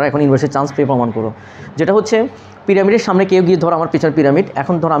প্রমাণ করা, এখন ইউনিভার্সিটি চান্স পেয়ে প্রমাণ করো। যেটা হচ্ছে পিরামিডের সামনে কেউ গিয়ে ধরো আমার পিছনে পিরামিড,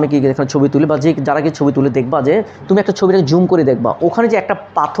 এখন ধরো আমি গিয়ে এখানে ছবি তুলি বা যারা গিয়ে ছবি তুলে দেখবা যে তুমি একটা ছবিটাকে জুম করে দেখবা ওখানে যে একটা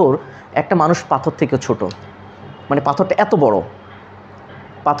পাথর, একটা মানুষ পাথর থেকে ছোট, মানে পাথরটা এত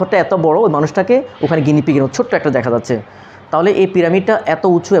বড় ওই মানুষটাকে ওখানে গিনিপিগের ছোট্ট একটা দেখা যাচ্ছে। তাহলে এই পিরামিডটা এত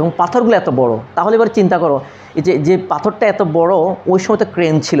উঁচু এবং পাথরগুলো এত বড়, তাহলে এবার চিন্তা করো এই যে পাথরটা এত বড়, ওই সময় তো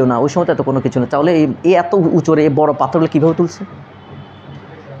ক্রেন ছিল না, ওই সময় তো এত কোনো কিছু না, তাহলে এই এত উঁচু এই বড় পাথরগুলো কীভাবে তুলছে?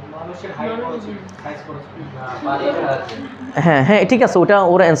 হ্যাঁ হ্যাঁ ঠিক আছে,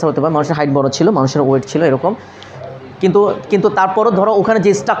 ওরা অ্যান্সার হতে পারে, মানুষের হাইট বড় ছিল, মানুষের ওয়েট ছিল এরকম, কিন্তু তারপরও ধরো ওখানে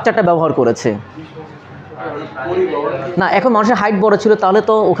যে স্ট্রাকচারটা ব্যবহার করেছে না, এখন মানুষের হাইট বড় ছিল, তাহলে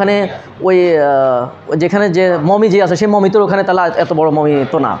তো ওখানে ওই যেখানে যে মমি যে আছে সেই মমি তো ওখানে তাহলে এত বড় মমি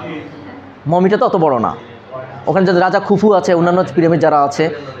তো না, মমিটা তো অত বড় না। ওখানে যে রাজা খুফু আছে, অন্যান্য পিরামিড যারা আছে,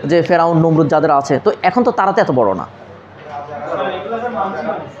 যে ফেরাউন নমরুদ যাদের আছে, তো এখন তো তারা তো এত বড় না।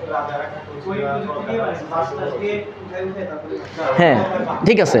 হ্যাঁ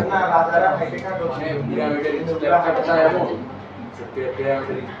ঠিক আছে,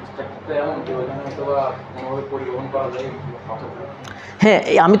 হ্যাঁ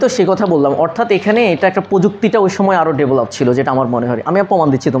আমি তো সে কথা বললাম, অর্থাৎ এখানে এটা একটা প্রযুক্তিটা ওই সময় আরও ডেভেলপ ছিল, যেটা আমার মনে হয়। আমি প্রমাণ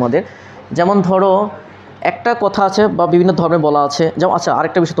দিচ্ছি তোমাদের, যেমন ধরো একটা কথা আছে বা বিভিন্ন ধর্মে বলা আছে, যেমন আচ্ছা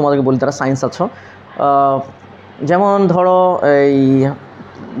আরেকটা বিষয় তোমাদেরকে বলি, তারা সায়েন্স আছো, যেমন ধরো এই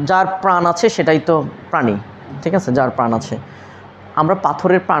যার প্রাণ আছে সেটাই তো প্রাণী, ঠিক আছে, যার প্রাণ আছে, আমরা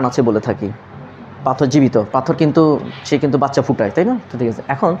পাথরের প্রাণ আছে বলে থাকি, পাথর জীবিত, পাথর কিন্তু সে কিন্তু বাচ্চা ফুটায়, তাই না? তো ঠিক আছে,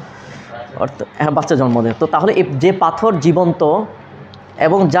 এখন হ্যাঁ বাচ্চা জন্ম দেয়, তো তাহলে যে পাথর জীবন্ত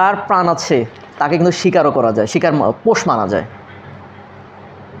এবং যার প্রাণ আছে তাকে কিন্তু শিকারও করা যায়, পোষ মানা যায়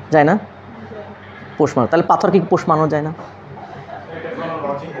না? পোষ মানা, তাহলে পাথর কি পোষ মানানো যায় না?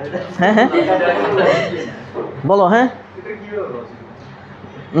 হ্যাঁ হ্যাঁ বলো, হ্যাঁ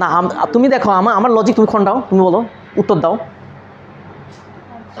না তুমি দেখো আমার লজিক তুমি খন্ডাও, তুমি বলো, উত্তর দাও।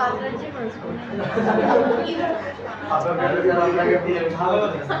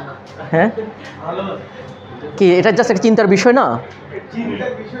 হ্যাঁ কি এটা জাস্ট একটা চিন্তার বিষয় না?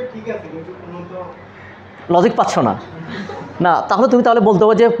 লজিক পাচ্ছ না? না তাহলে তুমি বলতে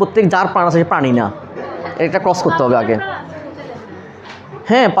হবে যে প্রত্যেক যার প্রাণ আছে সে প্রাণী না, এটা ক্রস করতে হবে আগে।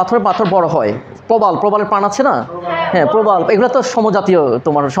 হ্যাঁ পাথর বড় হয়, প্রবালের প্রাণ আছে না? হ্যাঁ প্রবাল, এগুলো তো সমজাতীয়,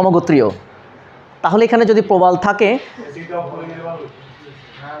 তোমার সমগোত্রীয়, তাহলে এখানে যদি প্রবাল থাকে,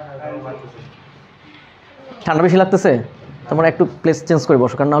 ঠান্ডা বেশি লাগতেছে, তোমরা একটু প্লেস চেঞ্জ করে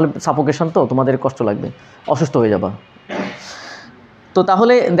বসো, কারণ নাহলে সাফোকেশন তো তোমাদের কষ্ট লাগবে, অসুস্থ হয়ে যাবা। তো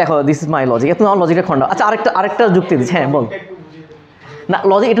তাহলে দেখো, দিস ইজ মাই লজিক, তুমি আমার লজিকের খন্ড। আচ্ছা আরেকটা যুক্তি দিচ্ছি, হ্যাঁ বল। না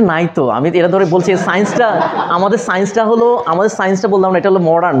লজিক এটা নাই তো, আমি এটা ধরে বলছি আমাদের সায়েন্সটা বললাম না, এটা হলো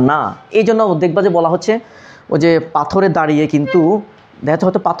মডার্ন না, এই জন্য দেখবা যে বলা হচ্ছে ওই যে পাথরে দাঁড়িয়ে কিন্তু দেখা যাচ্ছে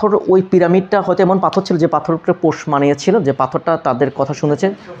হয়তো পাথর, ওই পিরামিডটা হয়তো এমন পাথর ছিল যে পাথরটা পোষ মানিয়েছিল, যে পাথরটা তাদের কথা শুনেছে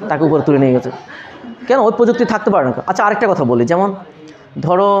তাকে উপরে তুলে নিয়ে গেছে, কেন ওই প্রযুক্তি থাকতে পারে না? আচ্ছা আরেকটা কথা বলি, যেমন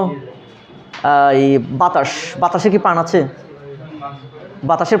ধরো এই বাতাসে কি প্রাণ আছে?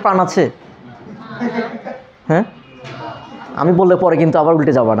 বাতাসের প্রাণ আছে? হ্যাঁ আমি বললে পরে কিন্তু আবার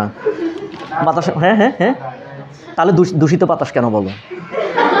উল্টে যাবা না, বাতাস, হ্যাঁ হ্যাঁ হ্যাঁ তাহলে দূষিত বাতাস কেন বলো?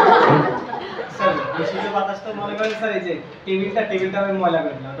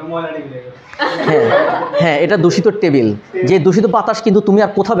 হ্যাঁ এটা দূষিত টেবিল, যে দূষিত বাতাস কিন্তু তুমি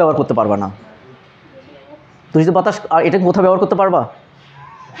আর কোথাও ব্যবহার করতে পারবা না, দূষিত বাতাস আর এটা কোথাও ব্যবহার করতে পারবা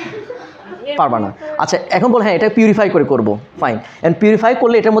না। আচ্ছা এখন বল, হ্যাঁ এটা পিউরিফাই করে করবো, ফাইন, এন্ড পিউরিফাই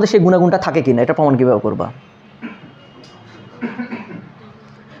করলে এটার মধ্যে সেই গুণাগুণটা থাকে কিনা, এটা প্রমাণ কীভাবে করবা?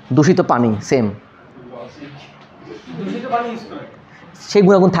 দূষিত পানি সেম, দূষিত পানি ইউজ করে সেই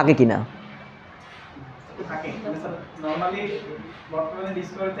গুণাগুণ থাকে কি না? থাকে। নরমালি বর্তমানে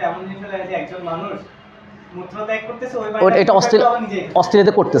ডিসকভারিতে এমন জিনিস হলো যে একজন মানুষ মূত্রত্যাগ করতেছে, ওই পানিটা এটা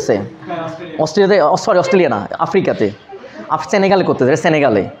অস্ট্রেলিয়াতে করতেছে, হ্যাঁ, অস্ট্রেলিয়াতে, সরি অস্ট্রেলিয়া না, আফ্রিকাতে, সেনেগালে করতেছে,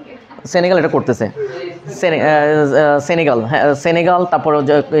 সেনেগাল এটা করতেছে, সেনেগাল, হ্যাঁ সেনেগাল, তারপর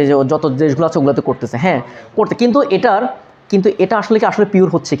যত দেশগুলো আছে ওগুলোতে করতেছে, হ্যাঁ করতে, কিন্তু এটা আসলে কি আসলে পিওর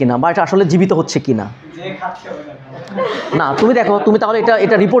হচ্ছে কিনা, বা এটা আসলে জীবিত হচ্ছে কিনা যে খাচ্ছে না, তুমি দেখো, তুমি তাহলে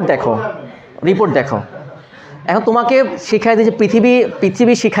এটা রিপোর্ট দেখো। এখন তোমাকে শিখাই দিচ্ছে,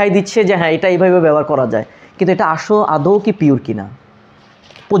 পৃথিবী শিখাই দিচ্ছে যে হ্যাঁ এটা এইভাবে ব্যবহার করা যায়, কিন্তু এটা আদৌ কি পিওর কিনা?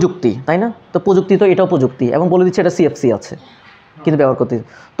 প্রযুক্তি, তাই না? তো প্রযুক্তি, তো এটাও প্রযুক্তি, এবং বলে দিচ্ছে এটা সিএফসি আছে, কিন্তু ব্যবহার করতে,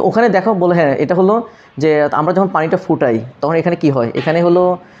 তো ওখানে দেখো বলে হ্যাঁ এটা হলো যে আমরা যখন পানিটা ফুটাই তখন এখানে কি হয়, এখানে হলো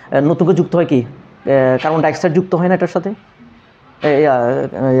নতুন করে যুক্ত হয় কি, কার্বন ডাইঅক্সাইড যুক্ত হয় না এটার সাথে,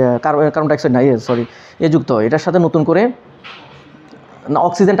 কার্বন ডাইঅক্সাইড না, সরি, যুক্ত হয় এটার সাথে নতুন করে, না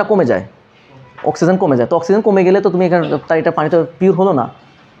অক্সিজেনটা কমে যায়, তো অক্সিজেন কমে গেলে তো তুমি এখানে, তাই এটা পানি তো পিওর হলো না।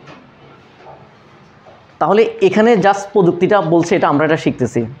 তাহলে এখানে জাস্ট প্রযুক্তিটা বলছে, এটা আমরা এটা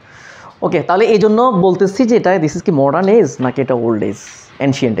শিখতেছি, ওকে। তাহলে এই জন্য বলতেছি যে এটা দিস ইজ কি মডার্ন এজ নাকি এটা ওল্ড এজ,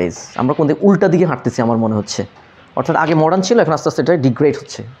 এনশিয়েন্ট এজ, আমরা কোন দিকে উল্টা দিকে হাঁটতেছি আমার মনে হচ্ছে, অর্থাৎ আগে মডার্ন ছিল, এখন আস্তে আস্তে এটা ডিগ্রেড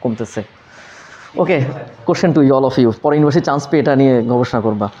হচ্ছে, কমতেছে। ওকে, question to all of you, পরে ইউনিভার্সিটি চান্স পেয়ে এটা নিয়ে গবেষণা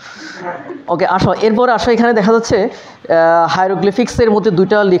করবা। ওকে, এরপরে এখানে দেখা যাচ্ছে হাইরোগ্লিফিক্সের মধ্যে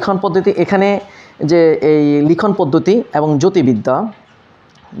দুইটা লিখন পদ্ধতি, এখানে যে এই লিখন পদ্ধতি এবং জ্যোতির্বিদ্যা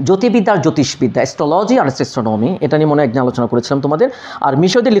আর জ্যোতিষবিদ্যা, অ্যাস্ট্রোলজি আর অ্যাস্ট্রোনমি, এটা নিয়ে মনে একদিন আলোচনা করেছিলাম তোমাদের। আর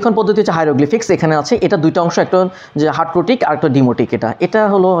মিশরীয় লিখন পদ্ধতি হচ্ছে হাইরোগ্লিফিক্স, এখানে আছে, এটা দুইটা অংশ, একটা যে হার্ট্রোটিক আর একটা ডিমোটিক, এটা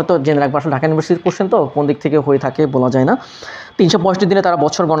হলো হয়তো জেনে রাখবো, আসলে ঢাকা ইউনিভার্সিটির কোশ্চেন তো কোন দিক থেকে হয়ে থাকে বলা যায় না। 365 দিনে তারা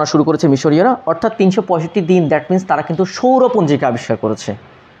বছর গণনা শুরু করেছে মিশরীয়রা, অর্থাৎ 365 দিন, দ্যাট মিনস তারা কিন্তু সৌরপঞ্জিকা আবিষ্কার করেছে,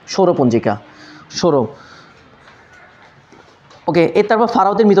 সৌরপঞ্জিকা। ওকে, তারপর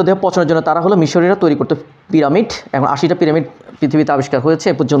ফারাওদের মৃতদেহ পচনের জন্য তারা হলো মিশরীয়রা তৈরি করতে পিরামিড, এবং 80টা পিরামিড পৃথিবীতে আবিষ্কার হয়েছে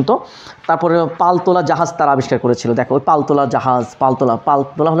এ পর্যন্ত। তারপরে পালতোলা জাহাজ তারা আবিষ্কার করেছিল, দেখো ওই পালতোলা জাহাজ, পালতোলা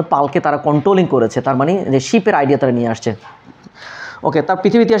হলে পালকে তারা কন্ট্রোলিং করেছে, তার মানে যে শিপের আইডিয়া তারা নিয়ে আসছে। ওকে, তার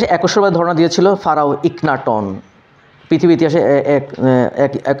পৃথিবী ইতিহাসে একশ্বরবাদ ধারণা দিয়েছিল ফারাও ইকনাটন, পৃথিবী ইতিহাসে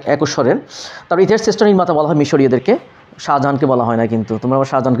একশ্বরের। তারপর ইতিহাস শ্রেষ্ঠ নির্মাতা বলা হয় মিশরীয়দেরকে, শাহজাহানকে বলা হয় না, কিন্তু তোমরা আবার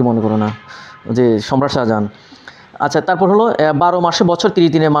শাহজাহানকে মনে করো না, যে সম্রাট শাহজাহান। আচ্ছা, তারপর হলো 12 মাসে বছর 30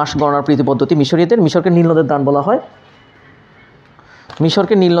 দিনে মাস গণনার প্রীতি পদ্ধতি মিশরীয়দের, মিশরকে নীল নদের দান বলা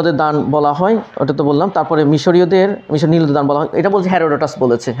হয়, ওটা তো বললাম। তারপরে মিশর নীল নদের দান বলা হয়, এটা বলছে হেরোডোটাস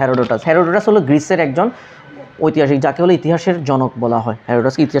বলেছে, হেরোডোটাস হলো গ্রিসের একজন ঐতিহাসিক, যাকে হলো ইতিহাসের জনক বলা হয়,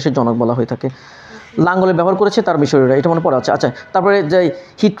 হেরোডোটাসকে ইতিহাসের জনক বলা হয়ে থাকে। লাঙ্গলের ব্যবহার করেছে তার মিশরীয়রা, এটা মনে পড়া আছে। আচ্ছা, তারপরে যে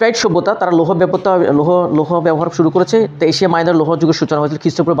হিট্রাইট সভ্যতা, তারা লোহ ব্যবহার শুরু করেছে, তো এশিয়া মাইনর লোহ যুগের সূচনা হয়েছিল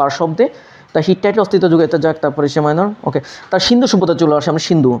খ্রিস্টপূর্ব 12 অব্দে, তা হিট্রাইটের অস্তিত্ব যুগে এটা যাক, তারপরে এশিয়া মাইনর। ওকে, তার সিন্ধু সভ্যতা চলে আসে, আমরা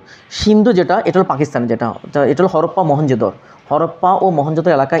সিন্ধু যেটা, এটা হলো পাকিস্তানে, এটা হলো হরপ্পা ও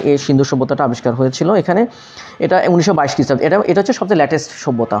মহেঞ্জোদড়ো এলাকায় এই সিন্ধু সভ্যতাটা আবিষ্কার হয়েছিল এখানে, এটা 1922 খ্রিস্টাব্দে, এটা হচ্ছে সবচেয়ে লেটেস্ট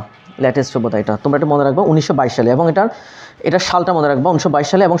সভ্যতা, এটা তোমরা এটা মনে রাখবা, 1922 সালে, এবং এটা সালটা মনে রাখবা, 1922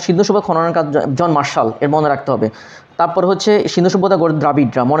 সালে, এবং সিন্ধু সভ্যতা খননের কাজ জন মার্শাল, এর মনে রাখতে হবে। তারপর হচ্ছে সিন্ধু সভ্যতা গড়ে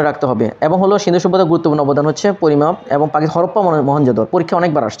দ্রাবিড়রা, মনে রাখতে হবে, এবং হলো সিন্ধু সভ্যতা গুরুত্বপূর্ণ অবদান হচ্ছে পরিমাপ, এবং হরপ্পা মহেঞ্জোদড়ো, পরীক্ষা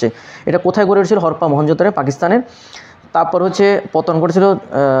অনেকবার আসছে, এটা কোথায় গড়ে উঠেছিল, হরপ্পা মহেঞ্জোদড়ো পাকিস্তানের। তারপর হচ্ছে পতন করেছিল,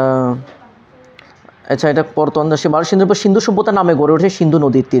 আচ্ছা এটা পতন সিন্ধু সভ্যতার নামে গড়ে ওঠে সিন্ধু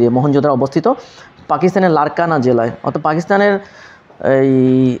নদীর তীরে, মহেঞ্জোদড়ো অবস্থিত পাকিস্তানের লারকানা জেলায়, অর্থাৎ পাকিস্তানের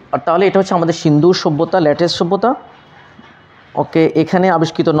তাহলে এটা হচ্ছে আমাদের সিন্ধু সভ্যতা, লেটেস্ট সভ্যতা। ওকে, এখানে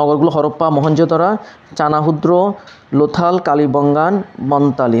আবিষ্কৃত নগরগুলো হরপ্পা, মহেঞ্জোদড়ো, চানাহুদ্র, লোথাল, কালিবঙ্গান,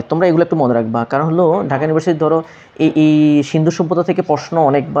 মন্তালি, তোমরা এগুলো একটু মনে রাখবা, কারণ হলো ঢাকা ইউনিভার্সিটি ধরো এই সিন্ধু সভ্যতা থেকে প্রশ্ন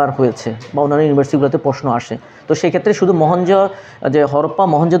অনেকবার হয়েছে, বা অন্যান্য ইউনিভার্সিটিগুলোতে প্রশ্ন আসে, তো সেই ক্ষেত্রে শুধু হরপ্পা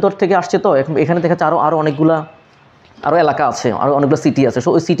মহেঞ্জোদড়ো থেকে আসছে, তো এখানে দেখা যাচ্ছে আরও অনেকগুলা এলাকা আছে, আরও অনেকগুলো সিটি আছে, সো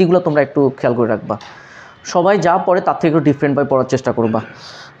ওই সিটিগুলো তোমরা একটু খেয়াল করে রাখবা, সবাই যা পড়ে তার থেকে একটু ডিফারেন্টভাবে পড়ার চেষ্টা করবা।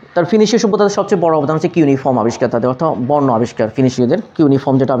 তার ফিনিশীয় সভ্যতার সবচেয়ে বড় অবদান হচ্ছে কিউনিফর্ম আবিষ্কার, তাদের অর্থাৎ বর্ণ আবিষ্কার, ফিনিশীয়দের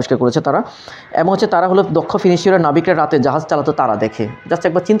কিউনিফর্ম যেটা আবিষ্কার করেছে তারা, এবং হচ্ছে তারা হলো দক্ষ ফিনিশীয়রা, নাবিকরা রাতে জাহাজ চালাতো তারা দেখে, জাস্ট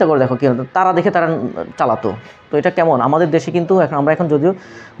একবার চিন্তা করে দেখো কি তারা দেখে তারা চালাতো, তো এটা কেমন আমাদের দেশে কিন্তু আমরা এখন যদিও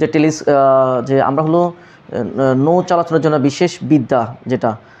যে আমরা হলো নৌ চলাচলের জন্য বিশেষ বিদ্যা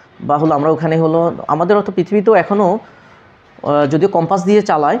যেটা, বা হলো আমরা ওখানে হলো আমাদের অর্থ পৃথিবীতেও এখনও যদিও কম্পাস দিয়ে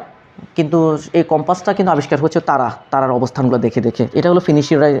চালায়, কিন্তু এই কম্পাসটা কিন্তু আবিষ্কার হচ্ছে তারার অবস্থানগুলো দেখে, এটা হলো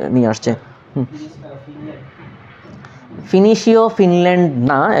ফিনিশীয়রা নিয়ে আসছে। ফিনল্যান্ড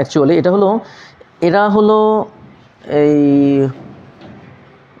না অ্যাকচুয়ালি, এরা হলো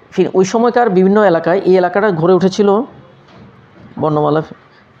ওই সময়কার বিভিন্ন এলাকায়, এই এলাকাটা গড়ে উঠেছিল বর্ণমালা,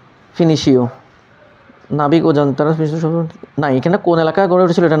 ফিনিশীয় নাবিক ও তারা নাই, এখানে কোন এলাকা গড়ে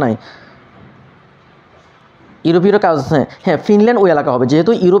উঠেছিল এটা নাই। ইউরোপীয়রা কাগজ, হ্যাঁ হ্যাঁ ফিনল্যান্ড ওই এলাকা হবে,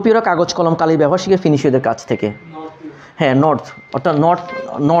 যেহেতু ইউরোপীয়রা কাগজ কলম কালির ব্যবহার শিখে ফিনিশীয়দের কাছ থেকে। হ্যাঁ নর্থ, অর্থাৎ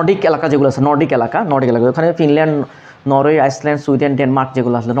নর্ডিক এলাকা যেগুলো আছে, নর্ডিক এলাকা ওখানে Finland, Norway, Iceland, Sweden, Denmark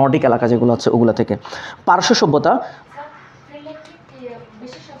যেগুলো আছে, নর্ডিক এলাকা যেগুলো আছে ওগুলো থেকে। পারস্য সভ্যতা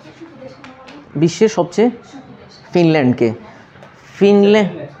বিশ্বের সবচেয়ে ফিনল্যান্ডকে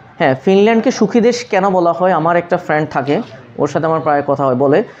হ্যাঁ ফিনল্যান্ডকে সুখী দেশ কেন বলা হয়, আমার একটা ফ্রেন্ড থাকে, ওর সাথে আমার প্রায় কথা হয়,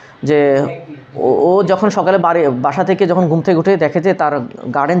 বলে যে ও যখন সকালে বাসা থেকে যখন ঘুম থেকে উঠে দেখে যে তার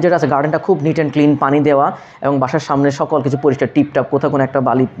গার্ডেন যেটা আছে, গার্ডেনটা খুব নিট অ্যান্ড ক্লিন, পানি দেওয়া এবং বাসার সামনে সকল কিছু পরিষ্কার, টিপটাপ, কোথাও কোনো একটা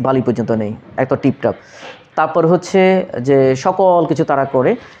বালি পর্যন্ত নেই, একটা টিপটাপ। তারপর হচ্ছে যে সকল কিছু তারা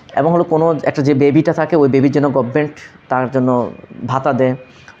করে, এবং হলো কোনো একটা যে বেবিটা থাকে ওই বেবির জন্য গভর্নমেন্ট তার জন্য ভাতা দেয়,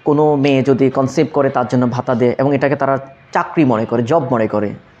 কোনো মেয়ে যদি কনসেপ্ট করে তার জন্য ভাতা দেয়, এবং এটাকে তারা চাকরি মনে করে, জব মনে করে।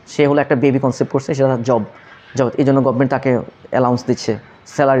 সে হলো একটা বেবি কনসেপ্ট করছে, সেটা জব, এই জন্য গভর্নমেন্ট তাকে অ্যালাউন্স দিচ্ছে,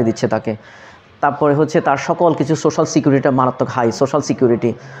 স্যালারি দিচ্ছে তাকে। তারপরে হচ্ছে তার সকল কিছু সোশ্যাল সিকিউরিটিটা মারাত্মক হাই সোশ্যাল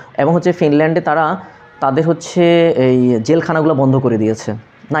সিকিউরিটি, এবং হচ্ছে ফিনল্যান্ডে তাদের হচ্ছে এই জেলখানাগুলো বন্ধ করে দিয়েছে,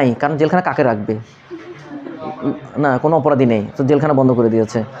 নাই কারণ জেলখানা কাকে রাখবে, না কোনো অপরাধী নেই, তো জেলখানা বন্ধ করে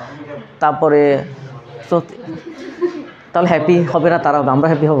দিয়েছে। তারপরে তো তাহলে হ্যাপি হবে না তারা, আমরা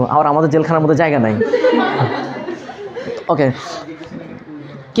হ্যাপি হবো, আর আমাদের জেলখানার মধ্যে জায়গা নাই। ওকে,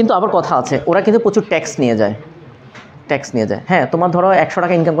 কিন্তু আবার কথা আছে, ওরা কিন্তু প্রচুর ট্যাক্স নিয়ে যায়। হ্যাঁ, তোমার ধরো 100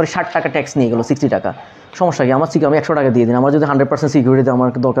 টাকা ইনকাম করে 60 টাকা ট্যাক্স নিয়ে গেলো, 60 টাকা, সমস্যা কি, আমি 100 টাকা দিয়ে দিন, আমার যদি 100% সিকিউরিটি আমার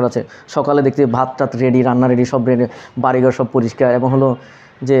দরকার আছে, সকালে দেখতে ভাত টাত রেডি, রান্না রেডি, সব রেডি, বাড়িঘর সব পরিষ্কার, এবং হলো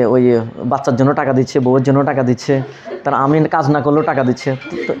যে ওই বাচ্চার জন্য টাকা দিচ্ছে, বউয়ের জন্য টাকা দিচ্ছে, তারা আমি কাজ না করলেও টাকা দিচ্ছে।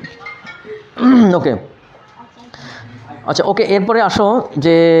 ওকে আচ্ছা, ওকে, এরপরে আসো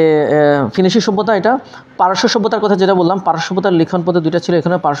যে ফিনিশি সভ্যতা, এটা পারস্য সভ্যতার কথা যেটা বললাম, পারস্য সভ্যতার লিখন পদ্ধতি দুইটা ছিল।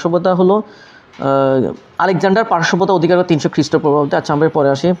 এখানে পারস্য সভ্যতা হলো আলেকজান্ডার পারস্য সভ্যতা অধিকার 300 খ্রিস্টপূর্বাব্দে। আচ্ছা, আমরা পরে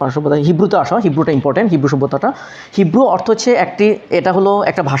আসি পারস্য সভ্যতা। হিব্রুতে আসো, হিব্রুটা ইম্পর্টেন্ট, হিব্রু সভ্যতাটা। হিব্রু অর্থ হচ্ছে এটা হলো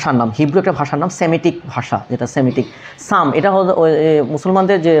একটা ভাষার নাম, হিব্রু একটা ভাষার নাম, সেমিটিক ভাষা, যেটা সেমিটিক। সাম, এটা হলো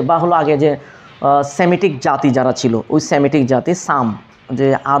মুসলমানদের যে বা হলো আগে যে সেমিটিক জাতি যারা ছিল, ওই সেমিটিক জাতি সাম, যে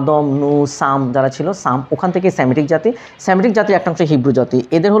আদম, নূহ, সাম যারা ছিল, সাম, ওখান থেকে সেমিটিক জাতি একটা অংশ হিব্রু জাতি।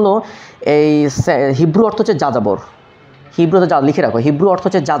 এদের হলো এই হিব্রু অর্থ হচ্ছে যাযাবর, হিব্রুতে লিখে রাখো, হিব্রু অর্থ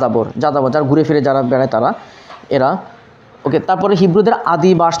হচ্ছে যাযাবর, যারা ঘুরে ফিরে যারা বেড়ায় তারা, এরা। ওকে, তারপরে হিব্রুদের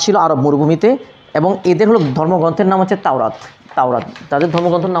আদি বাস ছিল আরব মরুভূমিতে, এবং এদের হলো ধর্মগ্রন্থের নাম হচ্ছে তাওরাত, তাদের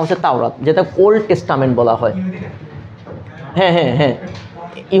ধর্মগ্রন্থের নাম হচ্ছে তাওরাত, যেটা ওল্ড টেস্টামেন্ট বলা হয়। হ্যাঁ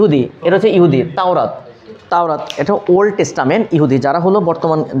ইহুদি, এটা হচ্ছে ইহুদি, তাওরাত, এটা ওল্ড টেস্টামেন্ট, ইহুদি যারা হলো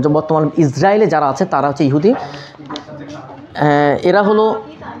বর্তমান ইসরায়েলে যারা আছে তারা হচ্ছে ইহুদি। এরা হলো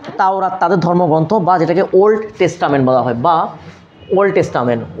তাওরাত, তাদের ধর্মগ্রন্থ, বা যেটাকে ওল্ড টেস্টামেন্ট বলা হয়, বা old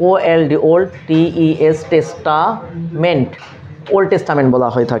testament, OLD, old TES, testament, old testament বলা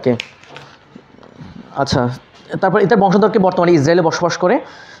হয়ে থাকে। আচ্ছা, তারপর এদের বংশধরকে বর্তমানে ইসরায়েলে বসবাস করে,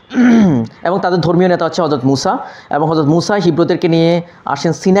 এবং তাদের ধর্মীয় নেতা হচ্ছে হযরত মূসা, এবং হযরত মূসা হিব্রুদেরকে নিয়ে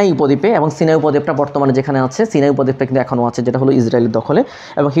আসেন সিনাই উপদ্বীপে, এবং সিনাই উপদ্বীপটা বর্তমানে যেখানে আছে, সিনাই উপদ্বীপটা কিন্তু এখনও আছে, যেটা হলো ইসরায়েলের দখলে,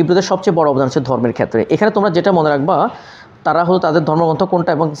 এবং হিব্রুদের সবচেয়ে বড় অবদান হচ্ছে ধর্মের ক্ষেত্রে। এখানে তোমরা যেটা মনে রাখবা, তারা হলো তাদের ধর্মগ্রন্থ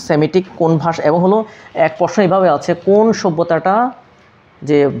কোনটা এবং সেমিটিক কোন ভাষা, এবং হলো এক প্রশ্ন এইভাবে আছে, কোন সভ্যতাটা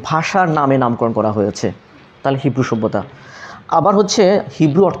যে ভাষার নামে নামকরণ করা হয়েছে, তাহলে হিব্রু সভ্যতা। আবার হচ্ছে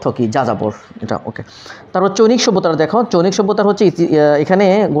হিব্রু অর্থ কি, যাযাবর, এটা। ওকে, তারপর চৈনিক সভ্যতাটা দেখো, চৈনিক সভ্যতার হচ্ছে এখানে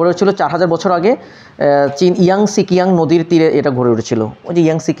গড়ে উঠেছিল 4000 বছর আগে, চীন ইয়াংসিকিয়াং নদীর তীরে এটা গড়ে উঠেছিল, ওই যে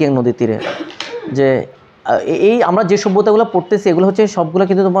ইয়াংসিকিয়াং নদীর তীরে। যে এই আমরা যে সভ্যতাগুলো পড়তেছি এগুলো হচ্ছে সবগুলো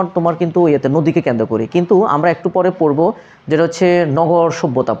কিন্তু তোমার কিন্তু ইয়েতে নদীকে কেন্দ্র করে, কিন্তু আমরা একটু পরে পড়বো যেটা হচ্ছে নগর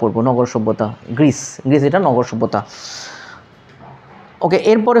সভ্যতা পড়বো, নগর সভ্যতা, গ্রিস এটা নগর সভ্যতা। ওকে,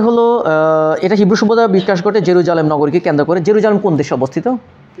 এরপরে হলো এটা হিব্রু সভ্যতা বিকাশ ঘটে জেরুজালেম নগরীকে কেন্দ্র করে। জেরুজালেম কোন দেশে অবস্থিত?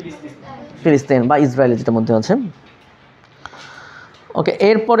 ফিলিস্তিন বা ইসরায়েলের যেটার মধ্যে আছে। ওকে,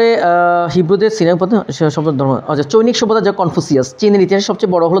 এরপরে হিব্রুদের সিনাই সভ্য ধর্ম। আচ্ছা, চৈনিক সভ্যতা যা কনফুসিয়াস, চীনের ইতিহাসে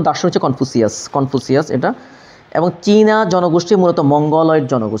সবচেয়ে বড় হলো দার্শনিক হচ্ছে কনফুসিয়াস এটা। এবং চীনা জনগোষ্ঠী মূলত মঙ্গলয়েড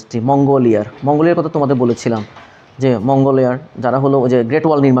জনগোষ্ঠী, মঙ্গোলিয়ার কথা তোমাদের বলেছিলাম, যে মঙ্গোলিয়ার যারা হলো ওই যে গ্রেট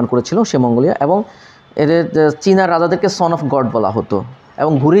ওয়াল নির্মাণ করেছিল সে মঙ্গোলিয়া, এবং এদের চীনা রাজাদেরকে সন অফ গড বলা হতো,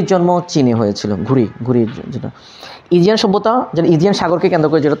 এবং ঘুড়ির জন্ম চীনে হয়েছিল, ঘুড়ির যেটা। ইজিয়ান সভ্যতা, যেটা ইজিয়ান সাগরকে কেন্দ্র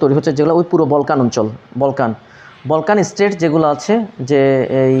করে যেটা তৈরি হচ্ছে, যেগুলো ওই পুরো বলকান অঞ্চল, বলকান স্টেট যেগুলো আছে, যে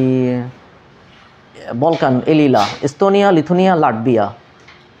এই বলকান, এলিলা, এস্তোনিয়া, লিথুনিয়া, লাটভিয়া,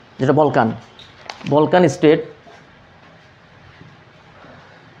 যেটা Balkan state,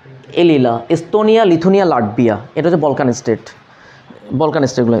 এলিলা, Estonia, Lithuania, Latvia, এটা হচ্ছে বলকান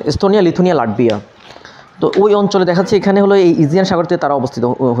স্টেটগুলো, এস্তোনিয়া, লিথুনিয়া, লাটভিয়া। তো ওই অঞ্চলে দেখা যাচ্ছে এখানে হলো এই ইজিয়ান সাগরতে তারা অবস্থিত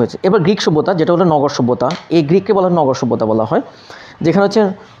হয়েছে। এবার গ্রিক সভ্যতা, যেটা হলো নগর সভ্যতা, এই গ্রিককে বলা হয় নগর সভ্যতা বলা হয়, যেখানে হচ্ছে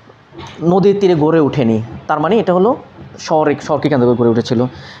নদীর তীরে গড়ে ওঠেনি, তার মানে এটা হলো শহরকে কেন্দ্র করে গড়ে উঠেছিল।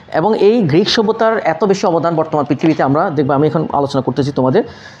 এবং এই গ্রিক সভ্যতার এত বেশি অবদান বর্তমান পৃথিবীতে আমরা দেখবো, আমি এখন আলোচনা করতেছি তোমাদের,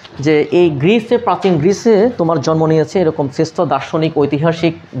 যে এই প্রাচীন গ্রিসে তোমার জন্ম নিয়েছে এরকম শ্রেষ্ঠ দার্শনিক,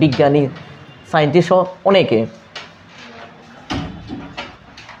 ঐতিহাসিক, বিজ্ঞানী, সায়েন্টিস্ট অনেকে।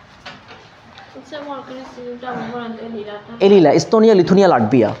 এলিলা, এস্তোনিয়া, লিথুনিয়া,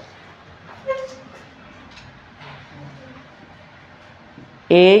 লাটভিয়া।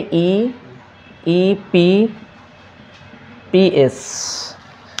 AEPS,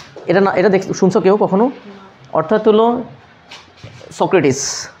 এটা না, এটা শুনছো কেউ কখনো? অর্থাৎ হলো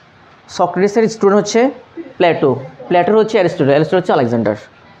সক্রেটিসের স্টুডেন্ট হচ্ছে প্লেটোর হচ্ছে অ্যারিস্টটল হচ্ছে আলেকজান্ডার।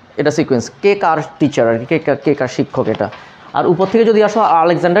 এটা সিকোয়েন্স, কে কার টিচার আর কি, কে কার শিক্ষক এটা। আর উপর থেকে যদি আসো,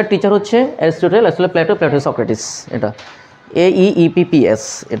 আলেকজান্ডার টিচার হচ্ছে অ্যারিস্টটল প্লেটো সক্রেটিস। এটা AEPS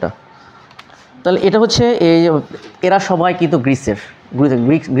এটা। তাহলে এটা হচ্ছে এরা সবাই কিন্তু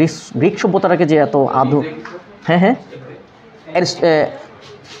গ্রিক সভ্যতাটাকে যে এত হ্যাঁ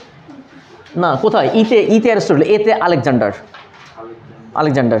না, কোথায়? ইতে অ্যারিস্টটল, এতে আলেকজান্ডার,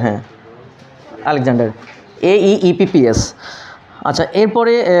 হ্যাঁ আলেকজান্ডার, AEPS। আচ্ছা,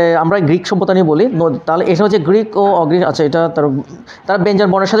 এরপরে আমরা গ্রিক সভ্যতা নিয়ে বলি। তাহলে এটা হচ্ছে গ্রিক ও অগ্রিক। আচ্ছা, এটা তারা ব্যঞ্জন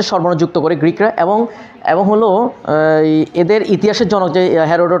বর্ণের সাথে স্বরবর্ণ যুক্ত করে গ্রিকরা, এবং হলো এদের ইতিহাসের জনক যে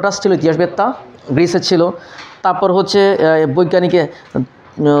হেরোডোটাস ছিল, ইতিহাসবেত্তা, গ্রিসের ছিল। তারপর হচ্ছে বৈজ্ঞানিক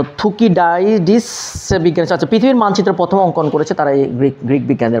থুকিডাইডিস বিজ্ঞানী। আচ্ছা, পৃথিবীর মানচিত্র প্রথম অঙ্কন করেছে তারা, এই গ্রিক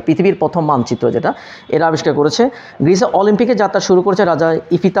বিজ্ঞানীরা। পৃথিবীর প্রথম মানচিত্র যেটা এরা আবিষ্কার করেছে। গ্রিসে অলিম্পিকে যাত্রা শুরু করেছে রাজা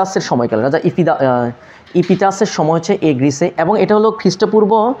ইফিতাসের সময়কালে। ইপিটাসের সময় হচ্ছে এই গ্রিসে, এবং এটা হলো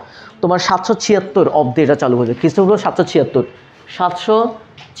খ্রিস্টপূর্ব তোমার 776 অব্দে এটা চালু হয়েছে। খ্রিস্টপূর্ব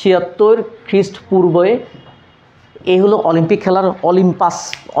 776 খ্রিস্টপূর্বে এই হলো অলিম্পিক খেলার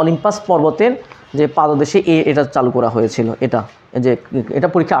অলিম্পাস পর্বতের যে পাদদেশে এটা চালু করা হয়েছিল। এটা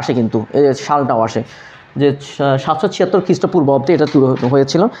পরীক্ষা আসে, কিন্তু সালটাও আসে যে 776 খ্রিস্টপূর্ব অব্দে এটা শুরু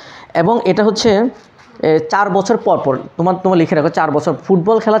হয়েছিল। এবং এটা হচ্ছে 4 বছর পর তোমার লিখে রাখো, 4 বছর।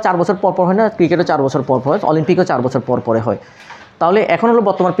 ফুটবল খেলা 4 বছর পর হয় না, ক্রিকেটও 4 বছর পর হয়, অলিম্পিকও 4 বছর পরে হয়। তাহলে এখন হলো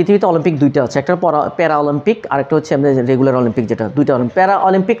বর্তমান পৃথিবীতে অলিম্পিক দুইটা আছে, একটা প্যারা অলিম্পিক, আর একটা হচ্ছে আমাদের রেগুলার অলিম্পিক, যেটা দুইটা প্যারা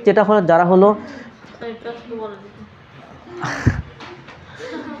অলিম্পিক, যেটা হলো যারা হলো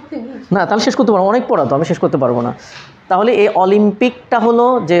না, তাহলে শেষ করতে পারবো, অনেক পড়া তো, আমি শেষ করতে পারবো না। তাহলে এই অলিম্পিকটা হলো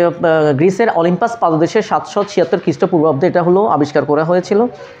যে গ্রিসের অলিম্পাস পাদদেশে 776 খ্রিস্টপূর্বাব্দে এটা হলো আবিষ্কার করা হয়েছিল।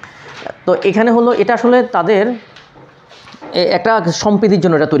 তো এখানে হলো এটা আসলে তাদের একটা সম্প্রীতির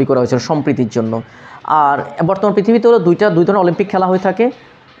জন্য এটা তৈরি করা হয়েছিল, সম্প্রীতির জন্য। আর বর্তমান পৃথিবীতে হলো দুই ধরনের অলিম্পিক খেলা হয়ে থাকে,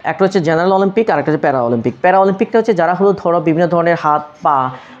 একটা হচ্ছে জেনারেল অলিম্পিক আর একটা হচ্ছে প্যারা অলিম্পিক। প্যারা অলিম্পিকটা হচ্ছে যারা হলো ধরো বিভিন্ন ধরনের হাত পা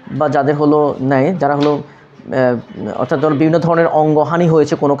বা যাদের হলো নেয়, যারা হলো অর্থাৎ ধরো বিভিন্ন ধরনের অঙ্গহানি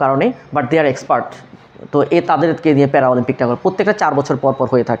হয়েছে কোনো কারণে, বাট দে আর এক্সপার্ট, তো তাদেরকে নিয়ে প্যারা অলিম্পিকটা করে প্রত্যেকটা 4 বছর পর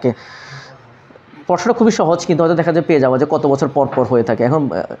হয়ে থাকে। প্রশ্নটা খুবই সহজ, কিন্তু হয়তো দেখা যায় পেয়ে যাওয়া যে কত বছর পর হয়ে থাকে। এখন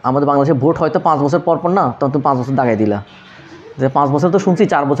আমাদের বাংলাদেশে ভোট হয়তো 5 বছর পর না, তখন তুমি 5 বছর দাগাই দিলা যে 5 বছর তো শুনছি,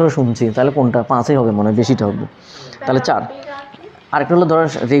 4 বছরও শুনছি, তাহলে কোনটা? 5ই হবে মনে হয়, বেশিটা হবে, তাহলে 4। আরেকটা হলো ধরো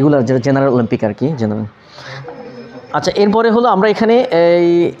রেগুলার, যেটা জেনারেল অলিম্পিক আর কি, জেনারেল। আচ্ছা, এরপরে হলো আমরা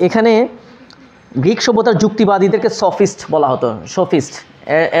এখানে গ্রিক সভ্যতার যুক্তিবাদীদেরকে সফিস্ট বলা হতো। সফিস্ট,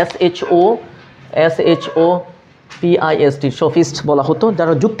 SHOPIST, সফিস্ট বলা হতো,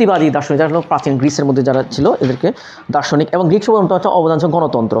 যারা যুক্তিবাদী দার্শনিক, যারা হলো প্রাচীন গ্রিসের মধ্যে যারা ছিল, এদেরকে দার্শনিক। এবং গ্রিক সভ্যতা হচ্ছে অবদান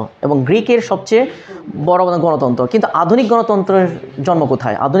গণতন্ত্র, এবং গ্রিকের সবচেয়ে বড় অবদান গণতন্ত্র। কিন্তু আধুনিক গণতন্ত্রের জন্ম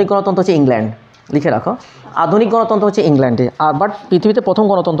কোথায়? আধুনিক গণতন্ত্র হচ্ছে ইংল্যান্ড, লিখে রাখো, আধুনিক গণতন্ত্র হচ্ছে ইংল্যান্ডে। আর বাট পৃথিবীতে প্রথম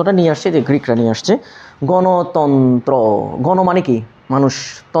গণতন্ত্রটা নিয়ে আসছে যে গ্রিকরা নিয়ে আসছে। গণতন্ত্র, গণ মানে কি? মানুষ,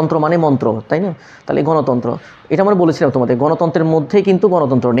 তন্ত্র মানে মন্ত্র, তাই না? তাহলে গণতন্ত্র, এটা আমরা বলেছিলাম তোমাদের, গণতন্ত্রের মধ্যে কিন্তু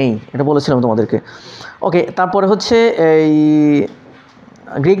গণতন্ত্র নেই, এটা বলেছিলাম তোমাদেরকে। ওকে, তারপরে হচ্ছে এই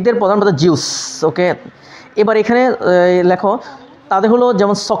গ্রিকদের প্রধান জিউস। ওকে, এবার এখানে লেখো তাদের হলো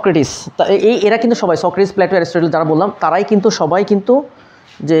যেমন সক্রেটিস, এরা কিন্তু সবাই, সক্রেটিস, প্লেটো, অ্যারিস্টটল যারা বললাম, তারাই কিন্তু সবাই কিন্তু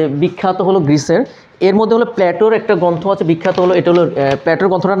যে বিখ্যাত হলো গ্রিসের। এর মধ্যে হলো প্লেটোর একটা গ্রন্থ আছে বিখ্যাত, হলো এটা হলো প্লেটোর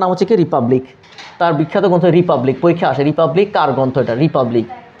গ্রন্থটার নাম হচ্ছে কি রিপাবলিক। তার বিখ্যাত গ্রন্থ রিপাবলিক, পরীক্ষা আসে, রিপাবলিক কার গ্রন্থ? এটা রিপাবলিক,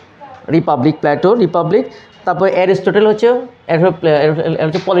 প্লেটোর রিপাবলিক। তারপরে অ্যারিস্টটল হচ্ছে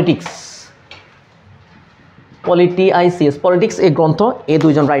পলিটিক্স এই গ্রন্থ, এই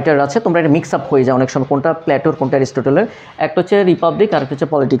দুইজন রাইটার আছে। তোমরা এটা মিক্স আপ হয়ে যায় অনেক সময়, কোনটা প্লেটোর কোনটা অ্যারিস্টটলের। একটা হচ্ছে রিপাবলিক আর একটা হচ্ছে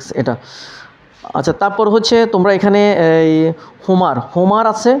পলিটিক্স, এটা। আচ্ছা, তারপর হচ্ছে তোমরা এখানে এই হোমার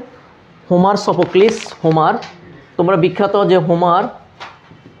আছে, সোফোক্লিস, তোমরা বিখ্যাত যে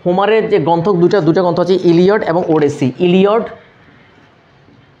হোমারের যে গ্রন্থ দুটা গ্রন্থ আছে, ইলিয়ড এবং ওডেসি।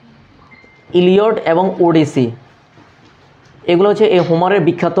 ইলিয়ড এবং ওডিসি, এগুলো হচ্ছে এই হোমারের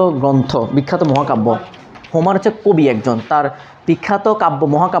বিখ্যাত গ্রন্থ, বিখ্যাত মহাকাব্য। হোমার হচ্ছে কবি একজন, তার বিখ্যাত কাব্য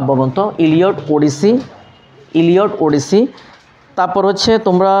মহাকাব্য গ্রন্থ ইলিয়ড ওডিসি। তারপর হচ্ছে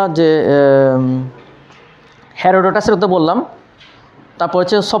তোমরা যে হেরোডোটাসের কথা বললাম। তারপর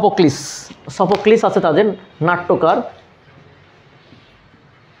হচ্ছে সফোক্লিস আছে তাদের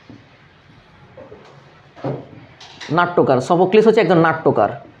নাট্যকার। সফোক্লিস হচ্ছে একজন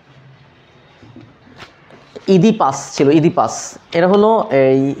নাট্যকার। ইদিপাস এরা হলো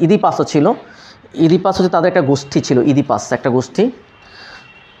ইদিপাসও ছিল। ইদিপাস হচ্ছে তাদের একটা গোষ্ঠী ছিল, ইদিপাস একটা গোষ্ঠী।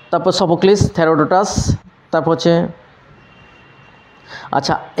 তারপর সফোক্লিস, হেরোডোটাস, তারপর হচ্ছে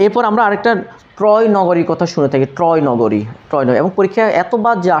আচ্ছা এরপর আমরা আরেকটা ট্রয় নগরীর কথা শুনে থাকি। ট্রয় নগরী এবং পরীক্ষায়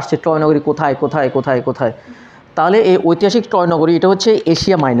এতবার যে আসছে ট্রয় নগরী কোথায় কোথায় কোথায় কোথায়, তাহলে এই ঐতিহাসিক ট্রয় নগরী এটা হচ্ছে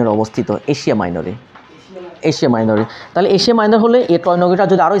এশিয়া মাইনরে অবস্থিত। এশিয়া মাইনরে তাহলে এশিয়া মাইনর হলে এই ট্রয় নগরীটা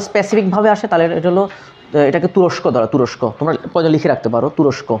যদি আরও স্পেসিফিকভাবে আসে তাহলে এটা হলো এটাকে তুরস্ক দ্বারা, তুরস্ক তোমরা পর্যন্ত লিখে রাখতে পারো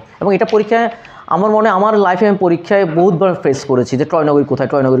তুরস্ক। এবং এটা পরীক্ষায় আমার লাইফে আমি পরীক্ষায় বহুতবার ফেস করেছি যে ট্রয় নগরী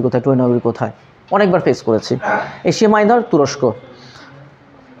কোথায়, অনেকবার ফেস করেছি। এশিয়া মাইনর, তুরস্ক।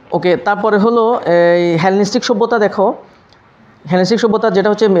 ওকে, তারপরে হলো এই হেলেনিস্টিক সভ্যতা। দেখো হেলেনিস্টিক সভ্যতা যেটা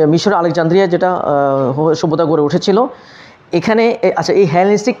হচ্ছে মিশর আলেকজান্দ্রিয়া যেটা সভ্যতা গড়ে উঠেছিল এখানে। আচ্ছা এই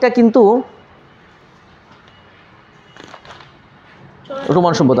হেলেনিস্টিকটা কিন্তু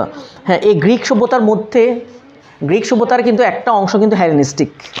রোমান সভ্যতা, হ্যাঁ এই গ্রিক সভ্যতার কিন্তু একটা অংশ কিন্তু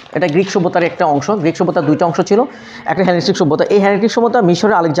হেলেনিস্টিক। এটা গ্রিক সভ্যতার একটা অংশ। গ্রিক সভ্যতার দুইটা অংশ ছিল, একটা হেলেনিস্টিক সভ্যতা। এই হেলেনিস্টিক সভ্যতা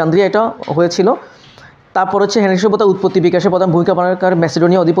মিশরের আলেকজান্দ্রিয়া এটা হয়েছিল। তারপর হচ্ছে হেলেনিস্টিক সভ্যতার উৎপত্তি বিকাশে প্রধান ভূমিকা পালনকারী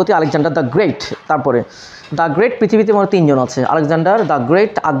ম্যাসিডোনিয়া অধিপতি আলেকজান্ডার দ্য গ্রেট। তারপরে দ্য গ্রেট পৃথিবীতে মানে তিনজন আছে, Alexander the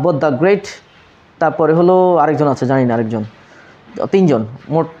great, Akbar the great, তারপরে হলো আরেকজন আছে জানি না আরেকজন, তিনজন,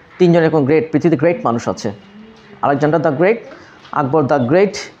 মোট তিনজন এরকম গ্রেট, পৃথিবীতে গ্রেট মানুষ আছে। Alexander the great, Akbar the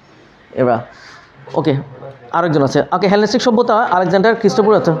great, এবার ওকে আরেকজন আছে। ওকে হেলেনিস্টিক সভ্যতা আলেকজান্ডার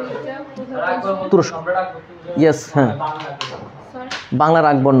খ্রিস্টপূর্ব তুরস্ক, ইয়েস হ্যাঁ বাংলার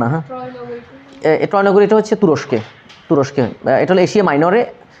আকবর না, হ্যাঁ ট্রয় নগরী এটা হচ্ছে তুরস্কে। এটা হলো এশিয়া মাইনরে,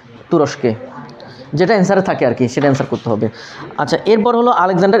 তুরস্কে। যেটা অ্যান্সারে থাকে আর কি সেটা অ্যান্সার করতে হবে। আচ্ছা এরপর হলো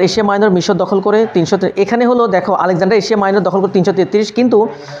আলেকজান্ডার এশিয়া মাইনর মিশর দখল করে 300, এখানে হলো দেখো আলেকজান্ডার এশিয়া মাইনর দখল করে 333, কিন্তু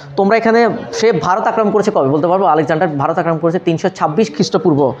তোমরা এখানে সে ভারত আক্রমণ করেছে কবে বলতে পারবো? আলেকজান্ডার ভারত আক্রমণ করেছে 326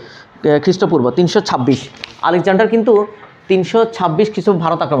 খ্রিস্টপূর্ব 326। আলেকজান্ডার কিন্তু 326 খ্রিস্টপূর্ব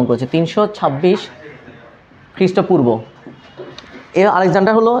ভারত আক্রমণ করেছে, 326 খ্রিস্টপূর্ব। এ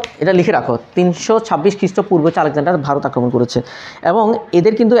আলেকজান্ডার হলো, এটা লিখে রাখো, 326 খ্রিস্টপূর্ব হচ্ছে আলেকজান্ডার ভারত আক্রমণ করেছে। এবং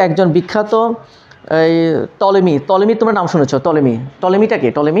এদের কিন্তু একজন বিখ্যাত এই টলেমি তোমরা নাম শুনেছ, টলেমিটা কে?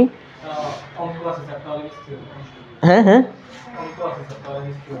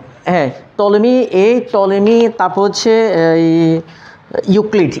 হ্যাঁ টলেমি। তারপর হচ্ছে এই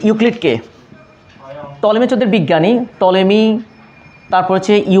ইউক্লিড কে? টলেমি হচ্ছে ওদের বিজ্ঞানী, টলেমি। তারপর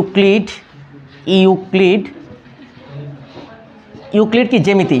হচ্ছে ইউক্লিড কি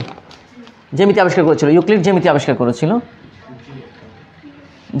জ্যামিতি আবিষ্কার করেছিল। ইউক্লিড জ্যামিতি আবিষ্কার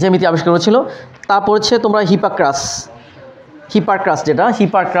করেছিল। তারপর হচ্ছে তোমরা হিপারক্রাস যেটা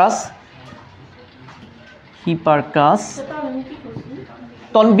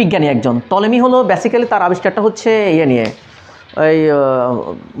টলেমি বিজ্ঞানী একজন। টলেমি হলো বেসিক্যালি তার আবিষ্কারটা হচ্ছে ইয়ে নিয়ে, এই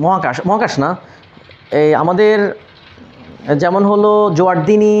মহাকাশ না, এই আমাদের যেমন হলো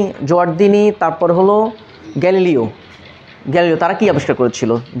জোয়ার্দিনি, তারপর হলো গ্যালিলিও, তারা কি আবিষ্কার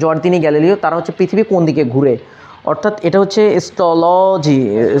করেছিল? জোয়ার্দিনি, গ্যালিলিও, তারা হচ্ছে পৃথিবী কোন দিকে ঘুরে, অর্থাৎ এটা হচ্ছে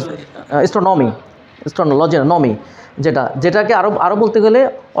অ্যাস্ট্রোনমি, যেটাকে আরও বলতে গেলে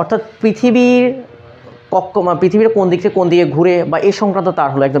অর্থাৎ পৃথিবীর কোন দিক থেকে কোন দিকে ঘুরে বা এই সংক্রান্ত তার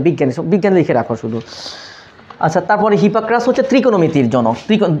হলো একদম বিজ্ঞানী লিখে রাখো শুধু। আচ্ছা তারপরে হিপাক্রাস হচ্ছে ত্রিকোণমিতির জনক,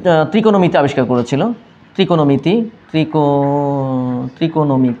 ত্রিকোণমিতি আবিষ্কার করেছিল। ত্রিকোণমিতি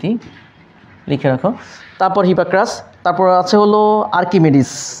লিখে রাখো। তারপর হিপাক্রাস, তারপর আছে হলো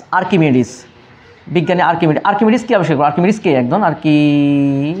আর্কিমিডিস বিজ্ঞানী। আর্কিমিডিস কি আবিষ্কার করো? আর্কিমিডিস কে? একজন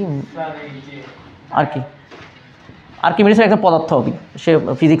আর্কিমিডিসের একজন পদার্থবিদ, সে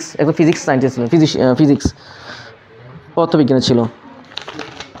ফিজিক্স সায়েন্টিস্ট ছিল, ফিজিক্স পদার্থবিজ্ঞানী ছিল।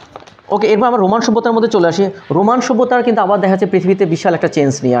 ওকে, এরপর আমরা রোমান সভ্যতার মধ্যে চলে আসি। রোমান সভ্যতার কিন্তু আবার দেখা যাচ্ছে পৃথিবীতে বিশাল একটা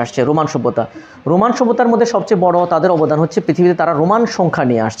চেঞ্জ নিয়ে আসছে। রোমান সভ্যতার মধ্যে সবচেয়ে বড় তাদের অবদান হচ্ছে পৃথিবীতে তারা রোমান সংখ্যা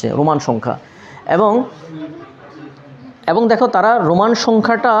নিয়ে আসছে, রোমান সংখ্যা। এবং দেখো তারা রোমান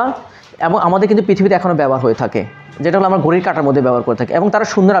সংখ্যাটা এবং আমাদের কিন্তু পৃথিবীতে এখনও ব্যবহার হয়ে থাকে, যেটা হলো আমরা ঘড়ির কাঁটার মধ্যে ব্যবহার করে থাকি। এবং তারা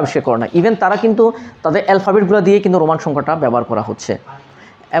শূন্যের আবিষ্কার করে না, ইভেন তারা কিন্তু তাদের অ্যালফাবেটগুলো দিয়ে কিন্তু রোমান সংখ্যাটা ব্যবহার করা হচ্ছে।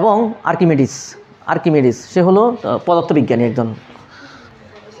 এবং আর্কিমিডিস সে হলো পদার্থবিজ্ঞানী একজন,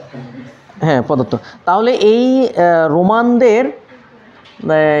 হ্যাঁ পদার্থ। তাহলে এই রোমানদের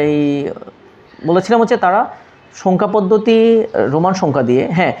এই বলেছিলাম হচ্ছে তারা সংখ্যা পদ্ধতি রোমান সংখ্যা দিয়ে,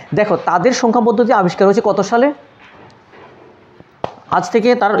 হ্যাঁ দেখো তাদের সংখ্যা পদ্ধতি আবিষ্কার হয়েছে কত সালে, আজ থেকে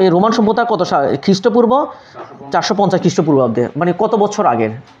তার এই রোমান সভ্যতা কত সাল, খ্রিস্টপূর্ব 450 খ্রিস্টপূর্বাব্দে, মানে কত বছর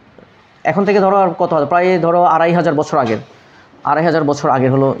আগের, এখন থেকে ধরো আর কত, প্রায় ধরো 2500 বছর আগের, 2500 বছর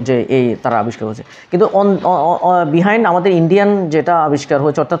আগের হলো যে এই তারা আবিষ্কার হয়েছে। কিন্তু বিহাইন্ড আমাদের ইন্ডিয়ান যেটা আবিষ্কার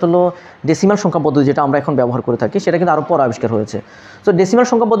হয়েছে অর্থাৎ হলো ডেসিমাল সংখ্যা পদ্ধতি যেটা আমরা এখন ব্যবহার করে থাকি, সেটা কিন্তু আরও পর আবিষ্কার হয়েছে। তো ডেসিমাল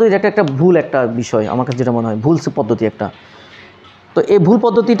সংখ্যা পদ্ধতি একটা ভুল একটা বিষয় আমার কাছে যেটা মনে হয়, ভুল পদ্ধতি একটা। তো এই ভুল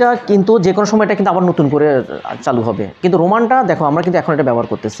পদ্ধতিটা কিন্তু যে কোনো সময় এটা কিন্তু আবার নতুন করে চালু হবে। কিন্তু রোমানটা দেখো আমরা কিন্তু এখন এটা ব্যবহার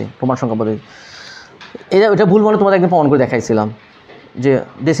করতেছি, রোমান সংখ্যা পদ্ধতি। এটা ভুল মানে তোমাদের একদিন প্রমাণ করে দেখাইছিলাম যে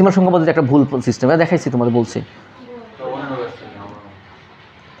ডেসিমাল সংখ্যা পদ্ধতি একটা ভুল সিস্টেম, এটা দেখাইছি তোমাদের, বলছি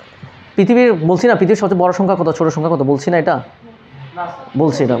পৃথিবীর, বলছি না পৃথিবীর সবচেয়ে বড় সংখ্যা কত, ছোট সংখ্যা কত, বলছি না এটা,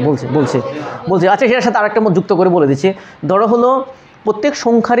 বলছি এটা বলছি। আচ্ছা সেটার সাথে আরেকটা যুক্ত করে বলে দিচ্ছি। ধরো হলো প্রত্যেক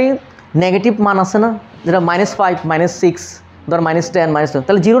সংখ্যারই নেগেটিভ মান আছে না, যেটা -5 -6, ধর -10 -10,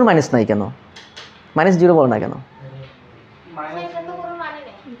 তাহলে জিরোর মাইনাস নাই কেন, -0 বলো না কেন,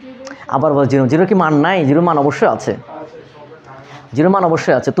 আবার বল জিরোর কি মান নাই, জিরোর মান অবশ্যই আছে, জিরোর মান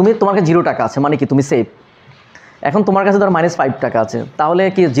অবশ্যই আছে। তোমার কাছে 0 টাকা আছে মানে কি তুমি সেফ, এখন তোমার কাছে ধর -5 টাকা আছে, তাহলে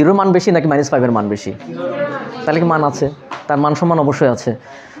কি জিরোর মান বেশি নাকি -5-এর মান বেশি, তাহলে কি মান আছে, তার মান সম্মান অবশ্যই আছে।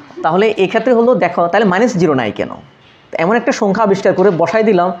 তাহলে এক্ষেত্রে হলো দেখো তাহলে -0 নাই কেন, এমন একটা সংখ্যা আবিষ্কার করে বসাই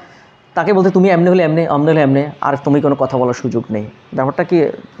দিলাম, তাকে বলতে তুমি এমনি হলে এমনি, অমনি হলে এমনি, আর তুমি কোনো কথা বলার সুযোগ নেই। ব্যাপারটা কি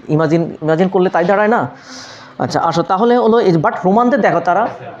ইমাজিন করলে তাই দাঁড়ায় না? আচ্ছা আসো তাহলে হলো এই, বাট রোমানদের দেখো তারা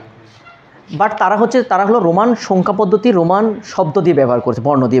হলো রোমান সংখ্যা পদ্ধতি, রোমান শব্দ দিয়ে ব্যবহার করেছে,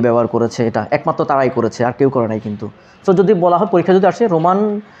 বর্ণ দিয়ে ব্যবহার করেছে, এটা একমাত্র তারাই করেছে, আর কেউ করে নাই কিন্তু। তো যদি বলা হয় পরীক্ষা যদি আসে রোমান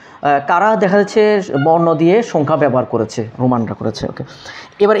কারা দেখা যাচ্ছে বর্ণ দিয়ে সংখ্যা ব্যবহার করেছে, রোমানরা করেছে। ওকে,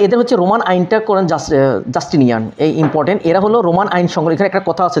 এবার এদের হচ্ছে রোমান আইনটা করেন জাস্টিনিয়ান, এই ইম্পর্টেন্ট। এরা হলো রোমান আইন সংগ্রহ, এখানে একটা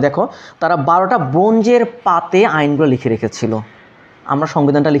কথা আছে দেখো, তারা 12টা ব্রোঞ্জের পাতে আইনগুলো লিখে রেখেছিল। আমরা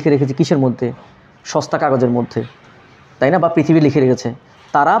সংবিধানটা লিখে রেখেছি কিসের মধ্যে, সস্তা কাগজের মধ্যে, তাই না, বা পৃথিবী লিখে রেখেছে,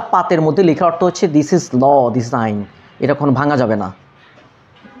 তারা পাতের মধ্যে লেখা অর্থ হচ্ছে this is law, this is আইন, এটা কখনো ভাঙা যাবে না।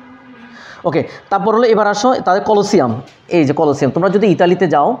 ওকে, তারপর হলো এবার আসো তাদের কলোসিয়াম, এই যে কলোসিয়াম, তোমরা যদি ইতালিতে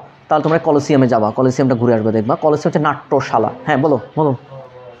যাও তাহলে তোমরা কলোসিয়ামে যাবা, কলোসিয়ামটা ঘুরে আসবে দেখবা, কলোসিয়াম হচ্ছে নাট্যশালা। হ্যাঁ বলো।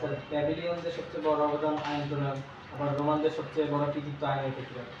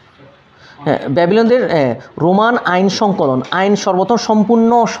 হ্যাঁ ব্যাবিলনদের রোমান আইন সংকলন, আইন সর্বপ্রথম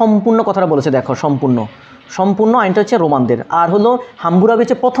সম্পূর্ণ কথাটা বলেছে দেখো, সম্পূর্ণ আইনটা হচ্ছে রোমানদের। আর হলো হাম্বুরাবি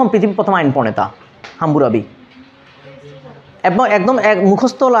হচ্ছে পৃথিবীর প্রথম আইন প্রণেতা, হাম্বুরাবি একদম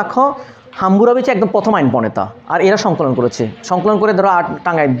মুখস্থ লাখো, হাম্বুরাবি হচ্ছে একদম প্রথম আইন প্রণেতা, আর এরা সংকলন করে ধরো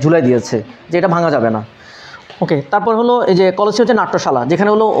টাঙ্গায় ঝুলাই দিয়েছে যে এটা ভাঙা যাবে না। ওকে, তারপর হলো এই যে কলোসিয়াম হচ্ছে নাট্যশালা, যেখানে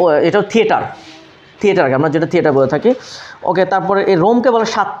হলো এটা থিয়েটার আমরা যেটা থিয়েটার বলে থাকি। ওকে, তারপরে এই রোমকে বলা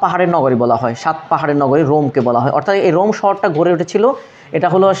 7 পাহাড়ের নগরী বলা হয়, 7 পাহাড়ের নগরী রোমকে বলা হয়, অর্থাৎ এই রোম শহরটা গড়ে উঠেছিল, এটা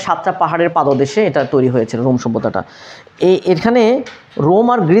হলো 7টা পাহাড়ের পাদদেশে এটা তৈরি হয়েছিল রোম সভ্যতাটা। এখানে রোম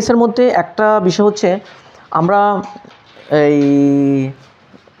আর গ্রিসের মধ্যে একটা বিষয় হচ্ছে, আমরা এই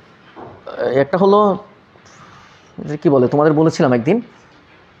একটা হলো কি বলে তোমাদের বলেছিলাম একদিন,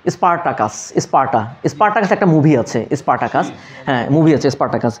 স্পার্টাকাস একটা মুভি আছে, স্পার্টাকাস, হ্যাঁ মুভি আছে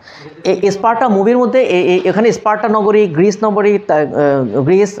স্পার্টাকাস। এই স্পার্টা মুভির মধ্যে এখানে স্পার্টা নগরী,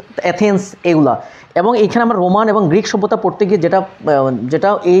 গ্রিস অ্যাথেন্স এগুলা, এবং এখানে আমরা রোমান এবং গ্রিক সভ্যতা পড়তে গিয়ে যেটা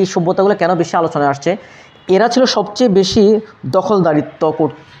এই সভ্যতাগুলো কেন বেশি আলোচনায় আসছে, এরা ছিল সবচেয়ে বেশি দখলদারিত্ব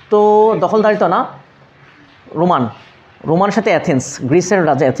না, রোমানের সাথে অ্যাথেন্স, গ্রিসের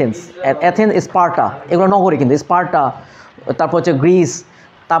রাজা অ্যাথেন্স স্পার্টা, এগুলো নগরী কিন্তু, স্পার্টা, তারপর হচ্ছে গ্রিস,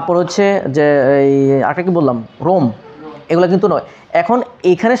 তারপর হচ্ছে যে এই আরেকটা কি বললাম, রোম, এগুলো কিন্তু নয়। এখন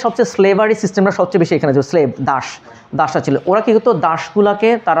এইখানে সবচেয়ে স্লেভারি সিস্টেমটা সবচেয়ে বেশি এখানে যে দাসটা ছিল, ওরা কী করতো, দাসগুলাকে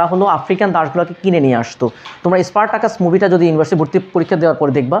তারা হলো আফ্রিকান দাসগুলোকে কিনে নিয়ে আসতো। তোমরা স্পার্টাকাস মুভিটা যদি ইউনিভার্সিটি ভর্তি পরীক্ষা দেওয়ার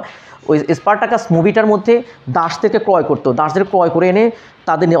পরে দেখবা, ওই স্পার্টাকাস মুভিটার মধ্যে দাসদেরকে দাসদের ক্রয় করে এনে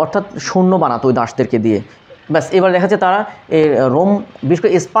তাদের অর্থাৎ সৈন্য বানাতো ওই দাসদেরকে দিয়ে। ব্যাস, এবার দেখা যাচ্ছে তারা রোম, বিশেষ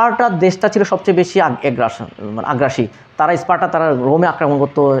করে স্পার্টা দেশটা ছিল সবচেয়ে বেশি আগ্রাসী, তারা রোমে আক্রমণ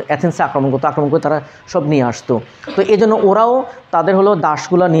করতো, অ্যাথেন্সে আক্রমণ করে তারা সব নিয়ে আসতো। তো এই জন্য ওরাও তাদের হলো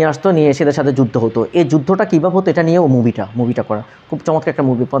দাসগুলো নিয়ে আসতো, নিয়ে এসে এদের সাথে যুদ্ধ হতো। এই যুদ্ধটা কীভাবে হতো এটা নিয়ে মুভিটা করা খুব চমৎকার একটা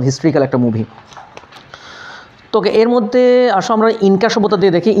মুভি, হিস্ট্রিক্যাল একটা মুভি। তো এর মধ্যে আসলে আমরা ইনকা সভ্যতা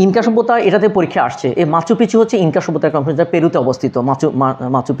দিয়ে দেখি, ইনকা সভ্যতা এটাতে পরীক্ষা আসছে। এই মাচু পিচু হচ্ছে ইনকা সভ্যতার কনফারেন্স, যা পেরুতে অবস্থিত,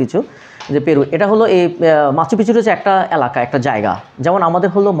 মাচু পিচু যে পেরু, এটা হলো এই মাচু পিচুর হচ্ছে একটা এলাকা, একটা জায়গা, যেমন আমাদের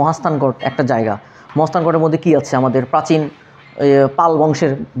হলো মহাস্থানগড় একটা জায়গা। মহাস্থানগড়ের মধ্যে কী আছে, আমাদের প্রাচীন পাল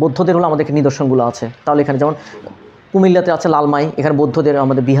বংশের বৌদ্ধদের হলো আমাদের নিদর্শনগুলো আছে। তাহলে এখানে যেমন কুমিল্লাতে আছে লালমাই, এখানে বৌদ্ধদের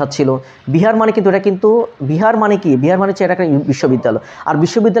আমাদের বিহার ছিল। বিহার মানে কিন্তু এটা কিন্তু বিহার মানে কি, বিহার মানে হচ্ছে এটা একটা বিশ্ববিদ্যালয়। আর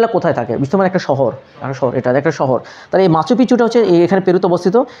বিশ্ববিদ্যালয় কোথায় থাকে? বিশ্ব মানে একটা শহর, এটা একটা শহর। তাহলে এই মাচু পিচুটা হচ্ছে এখানে পেরুতে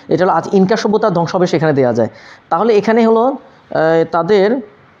অবস্থিত। এটা হলো আজ ইনকা সভ্যতার ধ্বংসাবশেষ এখানে দেওয়া যায়। তাহলে এখানে হলো তাদের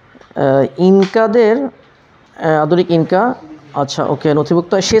ইনকাদের আধুনিক ইনকা, আচ্ছা ওকে,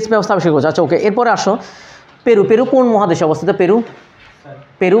 নথিভুক্ত সেচ ব্যবস্থা আবিষ্কার করছে। আচ্ছা ওকে, এরপরে আসো পেরু। পেরু কোন মহাদেশে অবস্থিত?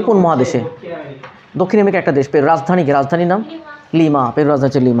 পেরু কোন মহাদেশে? দক্ষিণ আমেরিকা একটা দেশ। পেরু রাজধানীর নাম লিমা। পেরু রাজধানী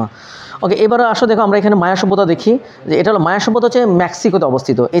হচ্ছে লিমা। ওকে, এবারে আসো দেখো আমরা এখানে মায়া সভ্যতা দেখি, যে এটা হলো মায়া সভ্যতা হচ্ছে মেক্সিকোতে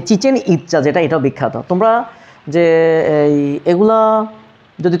অবস্থিত। এই চিচেন ইৎজা যেটা, এটাও বিখ্যাত। তোমরা যে এই এগুলা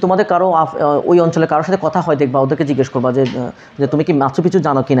যদি তোমাদের কারো ওই অঞ্চলে কারোর সাথে কথা হয় দেখবা, ওদেরকে জিজ্ঞেস করবা যে তুমি কি মাচু পিচু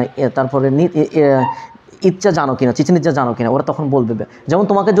জানো কিনা, তারপরে ইচ্ছা জানো কিনা, চিচেন ইৎজা জানো কিনা, ওরা তখন বলবে। যেমন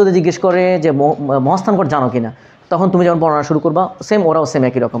তোমাকে যদি জিজ্ঞেস করে যে মহাস্থানগড় জানো কিনা, তখন তুমি যেমন বর্ণনা শুরু করবা, সেম ওরাও সেম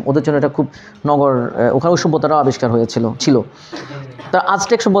একই রকম। ওদের জন্য এটা খুব নগর, ওখানে সভ্যতাটাও আবিষ্কার ছিল। তা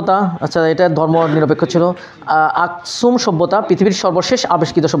আজটেক সভ্যতা, আচ্ছা এটা ধর্ম নিরপেক্ষ ছিল। আকসুম সভ্যতা পৃথিবীর সর্বশেষ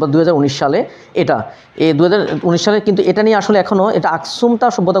আবিষ্কৃত সভ্যতা 2019 সালে। এই 2019 সালে, কিন্তু এটা নিয়ে আসলে এখনও এটা আকসুমটা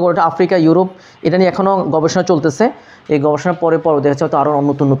সভ্যতা করে, এটা আফ্রিকা, ইউরোপ, এটা নিয়ে এখনও গবেষণা চলতেছে। এই গবেষণার পরে দেখা যাচ্ছে হয়তো আরও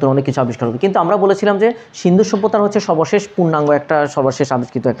নতুন অনেক কিছু আবিষ্কার হবে। কিন্তু আমরা বলেছিলাম যে সিন্ধু সভ্যতার হচ্ছে সর্বশেষ পূর্ণাঙ্গ একটা, সর্বশেষ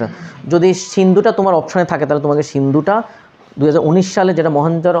আবিষ্কৃত একটা। যদি সিন্ধুটা তোমার অপশনে থাকে, তাহলে তোমাকে সিন্ধুটা 2019 সালে যেটা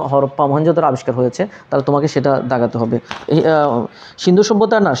মহেঞ্জোদারো আবিষ্কার হয়েছে, তাহলে তোমাকে সেটা দাগাতে হবে। সিন্ধু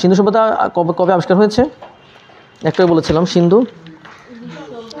সভ্যতা কবে আবিষ্কার হয়েছে? একটাই বলেছিলাম, সিন্ধু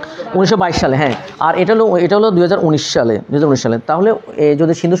 1922 সালে। হ্যাঁ, আর এটা হলো 2019 সালে। তাহলে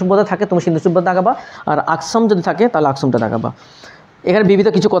যদি সিন্ধু সভ্যতা থাকে, তুমি সিন্ধু সভ্যতা দাগাবা, আর আকসাম যদি থাকে তাহলে আকসামটা দাগাবা। এখানে বিবিধ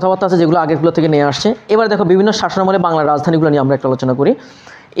কিছু কথাবার্তা আছে যেগুলো আগেরগুলো থেকে নিয়ে আসছে। এবার দেখো বিভিন্ন শাসনামলে বাংলার রাজধানীগুলো নিয়ে আমরা একটা আলোচনা করি।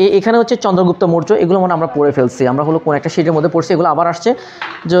 এখানে হচ্ছে চন্দ্রগুপ্ত মৌর্য, এগুলো মানে আমরা পড়ে ফেলছি, আমরা হলো কোন একটা সিটের মধ্যে পড়ছি, এগুলো আবার আসছে।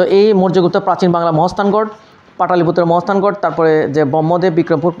 যে এই মৌর্যগুপ্ত প্রাচীন বাংলা মহাস্থানগড়, পাটালিপুত্রের মহাস্থানগড়, তারপরে যে ব্রহ্মদেব,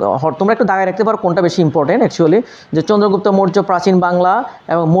 বিক্রমপুর। তোমরা একটু দাগায় রাখতে পারো কোনটা বেশি ইম্পর্টেন্ট অ্যাকচুয়ালি, যে চন্দ্রগুপ্ত মৌর্য প্রাচীন বাংলা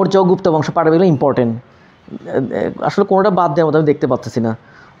এবং মৌর্য গুপ্ত বংশ পাটালিগুলো ইম্পর্টেন্ট। আসলে কোনোটা বাদ দেওয়ার মতো আমি দেখতে পাচ্ছি না।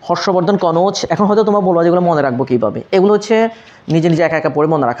 হর্ষবর্ধন, কনৌজ, এখন হয়তো তোমরা বলবো যেগুলো মনে রাখবো কীভাবে, এগুলো হচ্ছে নিজে একা পড়ে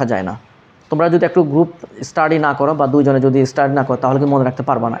মনে রাখা যায় না। তোমরা যদি একটু গ্রুপ স্টাডি না করো বা দুইজনে যদি স্টাডি না করো, তাহলে কিন্তু মনে রাখতে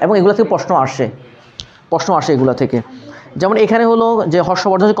পারবা না। এবং এগুলো থেকে প্রশ্ন আসে এগুলো থেকে। যেমন এখানে হলো যে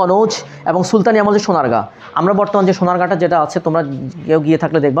হর্ষবর্ধন, কনৌজ এবং সুলতানি আমল যে সোনারগাঁ। আমরা বর্তমান যে সোনারগাঁটা যেটা আছে, তোমরা কেউ গিয়ে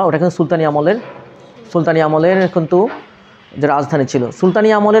থাকলে দেখবা, ওটা কিন্তু সুলতানি আমলের কিন্তু যে রাজধানী ছিল। সুলতানি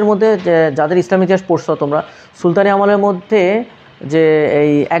আমলের মধ্যে যে যাদের ইসলাম ইতিহাস পড়ছো তোমরা, সুলতানি আমলের মধ্যে যে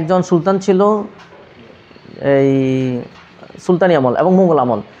এই একজন সুলতান ছিল, এই সুলতানি আমল এবং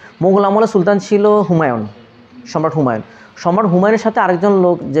মোগল আমলে সুলতান ছিল সম্রাট হুমায়ুনের সাথে আরেকজন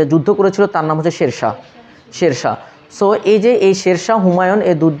লোক যে যুদ্ধ করেছিল, তার নাম হচ্ছে শেরশাহ। সো এই শেরশাহ হুমায়ুন,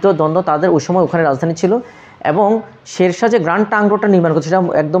 এই দ্বন্দ্ব তাদের ওই সময় ওখানে রাজধানী ছিল। এবং শেরশাহ যে গ্র্যান্ড ট্রাঙ্ক রোডটা নির্মাণ করছে, সেটা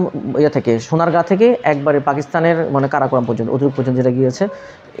একদম থেকে সোনারগাঁ থেকে একবারে পাকিস্তানের মানে কারাকোরাম পর্যন্ত, অতিরিক্ত পর্যন্ত যেটা গিয়েছে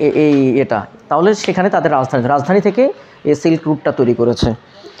এটা। তাহলে সেখানে তাদের রাজধানী থেকে এই সিল্ক রুটটা তৈরি করেছে।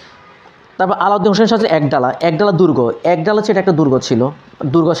 তারপর আলাউদ্দিন হোসেন শাহ একডালা দুর্গ, হচ্ছে এটা একটা দুর্গ ছিল।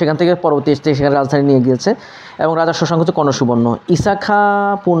 সেখান থেকে পরবর্তী সেখানে রাজধানী নিয়ে গিয়েছে। এবং রাজা শশাঙ্ক হচ্ছে কর্ণসুবর্ণ। ইসাখা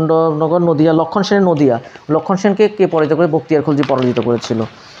পুণ্ডনগর, লক্ষণ সেনকে কে পরাজিত করে? বখতিয়ার খলজি পরাজিত করেছিল।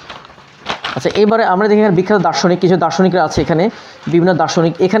 আচ্ছা, এবারে আমরা দেখি এখানে বিখ্যাত দার্শনিক, কিছু দার্শনিকরা আছে এখানে, বিভিন্ন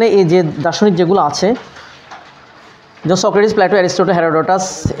দার্শনিক। এখানে এই যে দার্শনিক যেগুলো আছে, যেমন সক্রেটিস, প্লেটো, অ্যারিস্টটল, হেরোডোটাস,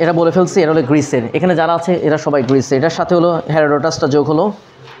 এরা বলে ফেলছি, এরা হলো গ্রিসের। এখানে যারা আছে এরা সবাই গ্রিসের। এটার সাথে হলো হেরোডোটাসটা যোগ হলো।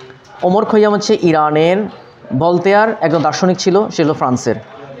 ওমর খৈয়াম হচ্ছে ইরানের। ভলতেয়ার একজন দার্শনিক ছিল, সে হলো ফ্রান্সের।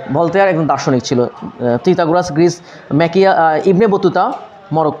 ভলতেয়ার একজন দার্শনিক ছিল। Pythagoras Greece. Ibn Battuta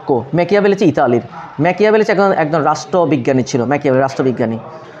Morocco. Machiavelli হচ্ছে ইতালির। ম্যাকিয়াভেলি একজন রাষ্ট্রবিজ্ঞানী ছিল।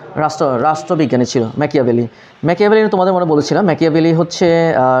 রাষ্ট্রবিজ্ঞানী ছিল ম্যাকিয়াভেলি। তোমাদের মনে বলেছিলাম, ম্যাকিয়াভেলি হচ্ছে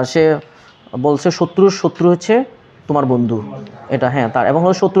সে বলছে শত্রু হচ্ছে তোমার বন্ধু, এটা। হ্যাঁ, তার এবং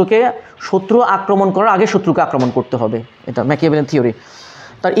হলো শত্রু আক্রমণ করার আগে শত্রুকে আক্রমণ করতে হবে, এটা ম্যাকিয়াভেলির থিওরি।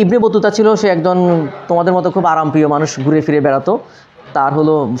 তার ইবনে বতুতা ছিল, সে একজন তোমাদের মতো খুব আরামপ্রিয় মানুষ, ঘুরে ফিরে বেড়াতো। তার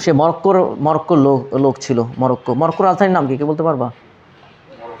হলো সে মরক্কোর লোক ছিল। মরক্কোর রাজধানীর নাম কি কে বলতে পারবা?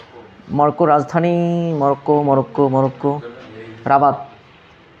 মরক্কোর রাজধানী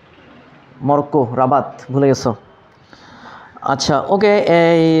মরক্কো রাবাত, ভুলে গেছো? আচ্ছা ওকে।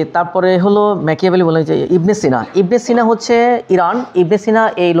 তারপরে হলো ম্যাকিয়াভেলি বলে যে ইবনে সিনা হচ্ছে ইরান। ইবনে সিনা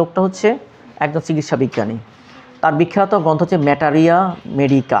এই লোকটা হচ্ছে একজন চিকিৎসা বিজ্ঞানী। তার বিখ্যাত গ্রন্থ হচ্ছে ম্যাটারিয়া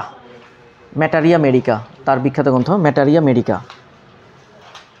মেডিকা। তার বিখ্যাত গ্রন্থ ম্যাটারিয়া মেডিকা।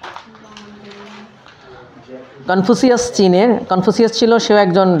 কনফুসিয়াস ছিল, সেও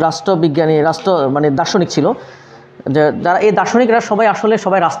একজন রাষ্ট্রবিজ্ঞানী, মানে দার্শনিক ছিল। যারা এই দার্শনিকরা সবাই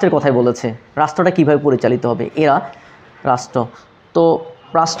রাষ্ট্রের কথাই বলেছে, রাষ্ট্রটা কীভাবে পরিচালিত হবে। এরা রাষ্ট্র। তো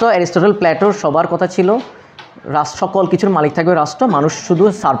রাষ্ট্র অ্যারিস্টটল প্ল্যাটোর সবার কথা ছিল রাষ্ট্র সকল কিছুর মালিক থাকবে রাষ্ট্র, মানুষ শুধু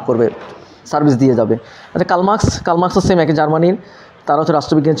সার্ভ করবে, সার্ভিস দিয়ে যাবে। আচ্ছা কার্ল মার্কসও সেম একই জার্মানির, তারা হচ্ছে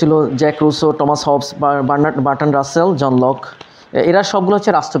রাষ্ট্রবিজ্ঞান ছিল, Jack Russo, Thomas Hobbes, Bertrand Rasel, John Locke, এরা সবগুলো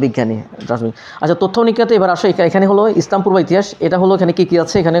হচ্ছে রাষ্ট্রবিজ্ঞানী। আচ্ছা তথ্য নিকাতে এবার আসো, এখানে হলো ইসলাম পূর্ব ইতিহাস, এটা হলো এখানে কী কী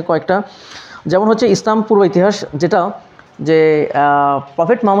আছে, এখানে কয়েকটা, যেমন হচ্ছে ইসলাম পূর্ব ইতিহাস যেটা যে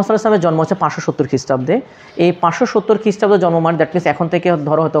প্রফেট মোহাম্মদ সাল্লাল্লাহু আলাইহি ওয়াসাল্লামের জন্ম হচ্ছে 570 খ্রিস্টাব্দে। এই 570 খ্রিস্টাব্দে জন্ম মানে দ্যাট মিনস এখন থেকে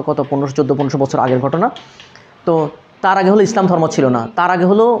ধরো হয়তো কত 1500 বছর আগের ঘটনা। তো তার আগে হলো ইসলাম ধর্ম ছিল না, তার আগে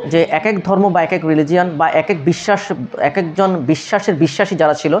হলো যে এক এক ধর্ম বা এক এক রিলিজিয়ান বা এক এক বিশ্বাস, এক একজন বিশ্বাসী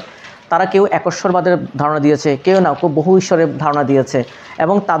যারা ছিল তারা কেউ একশ্বরবাদের ধারণা দিয়েছে, কেউ না কেউ বহু ঈশ্বরের ধারণা দিয়েছে,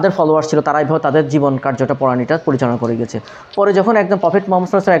 এবং তাদের ফলোয়ার ছিল, তারা এইভাবে তাদের জীবন কার্যটা পড়ানিটা পরিচালনা করে গেছে। পরে যখন একজন প্রফেট মোহাম্মদ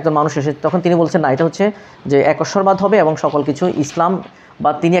সাল্লাল্লাহু আলাইহি ওয়াসাল্লাম একজন মানুষ এসে, তখন তিনি বলছেন না, এটা হচ্ছে যে একশ্বরবাদ হবে এবং সকল কিছু ইসলাম,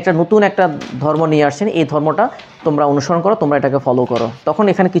 বা তিনি একটা নতুন একটা ধর্ম নিয়ে আসছেন, এই ধর্মটা তোমরা অনুসরণ করো, তোমরা এটাকে ফলো করো। তখন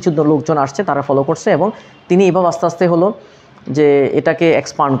এখানে কিছু লোকজন আসছে, তারা ফলো করছে, এবং তিনি এভাবে আস্তে আস্তে হলো যে এটাকে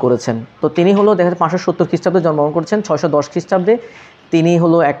এক্সপান্ড করেছেন। তো তিনি হলো দেখা যাচ্ছে 570 খ্রিস্টাব্দে জন্মগ্রহণ করেছেন। 610 খ্রিস্টাব্দে তিনি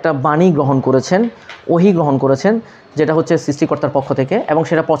হলো একটা বাণী গ্রহণ করেছেন, ওহী গ্রহণ করেছেন, যেটা হচ্ছে সৃষ্টিকর্তার পক্ষ থেকে, এবং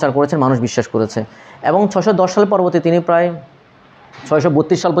সেটা প্রচার করেছেন, মানুষ বিশ্বাস করেছে। এবং 610 সাল পরবর্তী তিনি প্রায়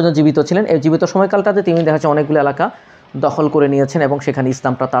 632 সাল পর্যন্ত জীবিত ছিলেন। এই জীবিত সময়কালটাতে তিনি দেখা যাচ্ছে অনেকগুলো এলাকা দখল করে নিয়েছেন, এবং সেখানে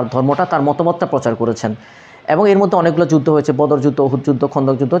ইসলামটা, তার ধর্মটা, তার মতবাদটা প্রচার করেছেন। এবং এর মধ্যে অনেকগুলো যুদ্ধ হয়েছে, বদর যুদ্ধ, উহুদ যুদ্ধ,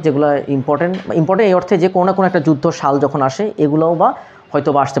 খন্দক যুদ্ধ, যেগুলো ইম্পর্টেন্ট এই অর্থে যে কোনো না কোনো একটা যুদ্ধ সাল যখন আসে, এগুলোও বা হয়তো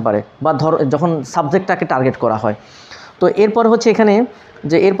বা আসতে পারে, বা যখন সাবজেক্টটাকে টার্গেট করা হয়। তো এরপর হচ্ছে এখানে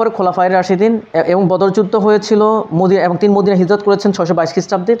যে এরপরে খোলাফায়ে রাশিদিন এবং বদর যুদ্ধ হয়েছিল মদিনা, এবং তিনি মদিনা হিজরত করেছেন 622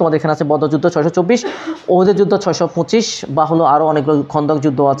 খ্রিস্টাব্দে। তোমাদের এখানে আছে বদর যুদ্ধ 624, ওহুদের যুদ্ধ 625, বা হলো আরও অনেকগুলো খন্দক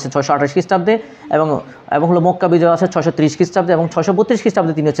যুদ্ধ আছে 628 খ্রিস্টাব্দে, এবং হলো মক্কা বিজয় আছে 630 খ্রিস্টাব্দে, এবং 632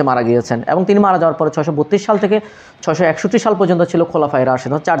 খ্রিস্টাব্দে তিনি হচ্ছে মারা গিয়েছেন। এবং তিনি মারা যাওয়ার পরে 632 সাল থেকে 661 সাল পর্যন্ত ছিল খোলাফায়ে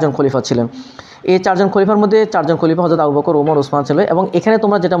রাশিদ, 4জন খলিফা ছিলেন। এই 4জন খলিফার মধ্যে 4জন খলিফা হযরত আবু বকর, ওমর, ওসমান ছিল। এবং এখানে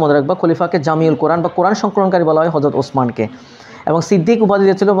তোমরা যেটা মনে রাখবা, খলিফাকে জামিউল কোরআন বা কোরআন সংকলনকারী বলা হয় হযরত ওসমানকে, এবং সিদ্দিক উপাধি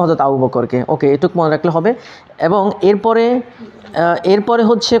দিয়েছিল হযরত আবু বকরকে। ওকে, এটুকু মনে রাখলে হবে। এবং এরপরে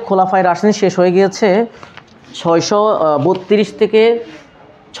হচ্ছে খোলাফায়ে রাশিদিন শেষ হয়ে গিয়েছে 632 থেকে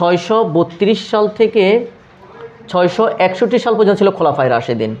 632 সাল থেকে 661 সাল পর্যন্ত ছিল খোলাফায়ে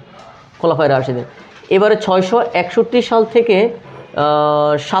রাশিদিন। এবারে 661 সাল থেকে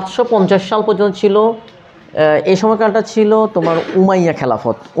 750 সাল পর্যন্ত ছিল, এই সময়কালটা ছিল তোমার উমাইয়া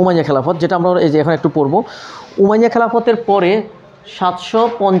খেলাফত, যেটা আমরা এই যে এখন একটু পড়বো। উমাইয়া খেলাফতের পরে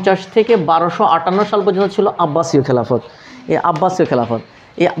 750 থেকে 1258 সাল পর্যন্ত ছিল আব্বাসীয় খেলাফত। এই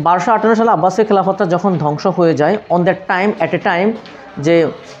 1258 সালে আব্বাসীয় খেলাফতটা যখন ধ্বংস হয়ে যায়, অ্যাট এ টাইম যে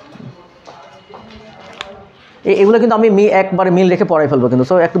এগুলো কিন্তু আমি একবারে মিল রেখে পড়াই ফেলবো, কিন্তু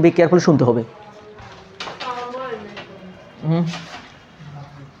সো একটু বি কেয়ারফুলি শুনতে হবে।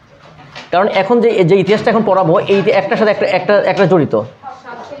 কারণ এখন যে ইতিহাসটা এখন পড়াবো, এই একটার সাথে একটা জড়িত।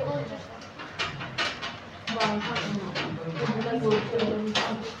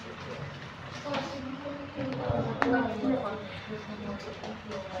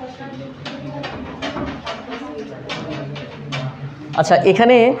 আচ্ছা,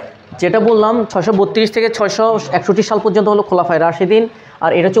 এখানে যেটা বললাম 632 থেকে 661 সাল পর্যন্ত হলো খোলাফায়ে রাশিদিন,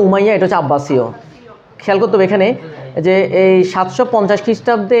 আর এটা হচ্ছে উমাইয়া, এটা হচ্ছে আব্বাসীয়। খেয়াল করতে হবে এখানে যে এই 750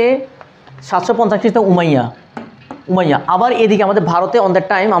 খ্রিস্টাব্দে উমাইয়া। আবার এদিকে আমাদের ভারতে অন দ্য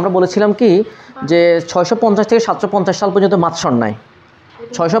টাইম আমরা বলেছিলাম কি যে 650 থেকে 750 সাল পর্যন্ত মাৎসন্যায়,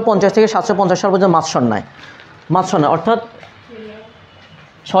 650 থেকে 750 সাল পর্যন্ত মাৎসন্যায়, অর্থাৎ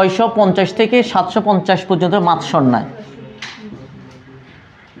 650 থেকে 750 পর্যন্ত মাৎসন্যায়।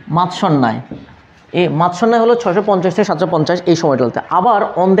 এই মাৎসন্যায় হলো 650 থেকে 750 এই সময়টাতে। আবার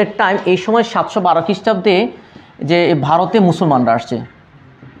অন দ্যাট টাইম এই সময় 712 খ্রিস্টাব্দে যে ভারতে মুসলমানরা আসছে,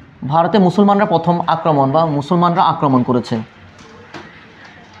 ভারতে মুসলমানরা প্রথম আক্রমণ বা মুসলমানরা আক্রমণ করেছে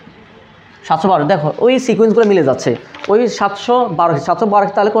 712। দেখো ওই সিকোয়েন্সগুলো মিলে যাচ্ছে, ওই 712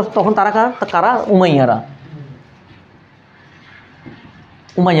 তাহলে তখন তারা কারা? উমাইয়ারা।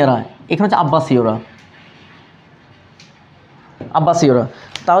 এখানে হচ্ছে আব্বাসীয়রা।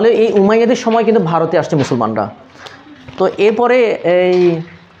 তাহলে এই উমাইয়াদের সময় কিন্তু ভারতে আসছে মুসলমানরা। তো এরপরে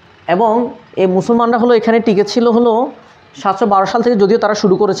এই মুসলমানরা হলো এখানে টিকেছিল হলো 712 সাল থেকে, যদিও তারা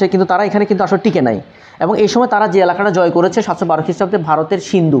শুরু করেছে, কিন্তু তারা এখানে কিন্তু আসলে টিকে নাই। এবং এই সময় তারা যে এলাকাটা জয় করেছে 712 খ্রিস্টাব্দে ভারতের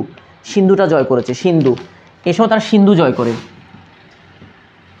সিন্ধুটা জয় করেছে। এই সময় তারা সিন্ধু জয় করে।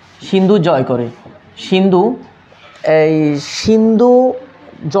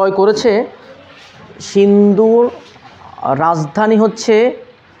 সিন্ধুর রাজধানী হচ্ছে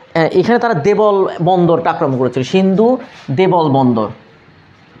এখানে তারা দেবল বন্দরটা আক্রমণ করেছিল, সিন্ধু দেবল বন্দর।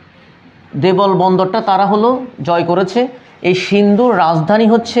 দেবল বন্দরটা তারা হলো জয় করেছে। এই সিন্ধুর রাজধানী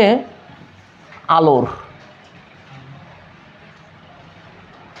হচ্ছে আলোর।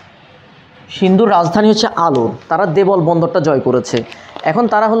 সিন্ধুর রাজধানী হচ্ছে আলোর। তারা দেবল বন্দরটা জয় করেছে। এখন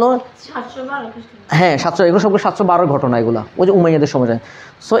তারা হলো হ্যাঁ 700, এগুলো সবগুলো 712 ঘটনা, এগুলো ওই যে উমাইয়াদের সময়।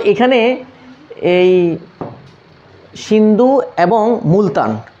 সো এখানে এই সিন্ধু এবং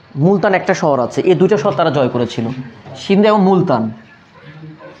মুলতান, মুলতান একটা শহর আছে, এই দুইটা শহর তারা জয় করেছিল, সিন্ধু এবং মুলতান।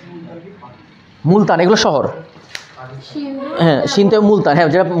 মুলতান এগুলো শহর, হ্যাঁ সিন্ধু এবং মুলতান, হ্যাঁ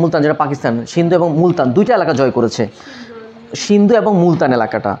যেটা মুলতান যেটা পাকিস্তান, সিন্ধু এবং মুলতান দুইটা এলাকা জয় করেছে, সিন্ধু এবং মুলতান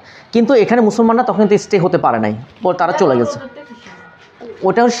এলাকাটা। কিন্তু এখানে মুসলমানরা তখন কিন্তু স্টে হতে পারে নাই, তারা চলে গেছে।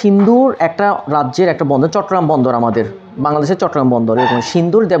 ওটাও সিন্ধুর একটা রাজ্যের একটা বন্দর, চট্টগ্রাম বন্দর, আমাদের বাংলাদেশের চট্টগ্রাম বন্দর, এরকম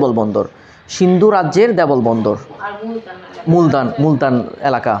সিন্ধুর দেবল বন্দর, সিন্ধু রাজ্যের দেবল বন্দর, মুলতান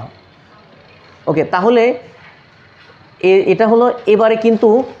এলাকা। ওকে, তাহলে এটা হলো এবারে কিন্তু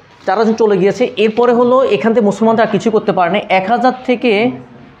তারা যখন চলে গিয়েছে, এরপরে হলো এখান থেকে মুসলমানরা কিছু করতে পারে না। 1000 থেকে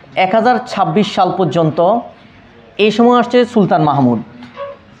 1026 সাল পর্যন্ত এই সময় আসছে সুলতান মাহমুদ।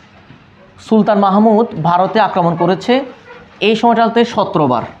 সুলতান মাহমুদ ভারতে আক্রমণ করেছে এই সময়টাতে 17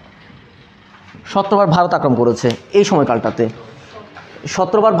 বার ভারত আক্রমণ করেছে। এই সময়কালটাতে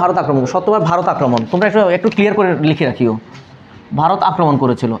 17 বার ভারত আক্রমণ, 17 বার ভারত আক্রমণ। তোমরা একটু ক্লিয়ার করে লিখে রাখিও, ভারত আক্রমণ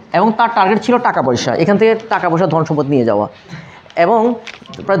করেছিল এবং তার টার্গেট ছিল টাকা পয়সা, এখান থেকে টাকা পয়সা ধন সম্পদ নিয়ে যাওয়া, এবং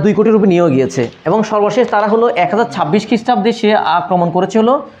প্রায় 2 কোটি রুপি নিয়েও গিয়েছে। এবং সর্বশেষ তারা হলো 1026 খ্রিস্টাব্দে সে আক্রমণ করেছিল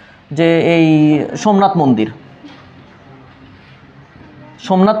যে এই সোমনাথ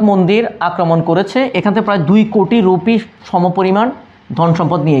মন্দির আক্রমণ করেছে। এখান থেকে প্রায় 2 কোটি রুপি সমপরিমাণ ধন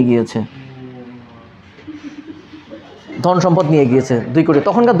সম্পদ নিয়ে গিয়েছে, 2 কোটি,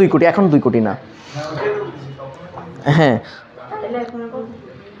 তখনকার 2 কোটি, এখন 2 কোটি না। হ্যাঁ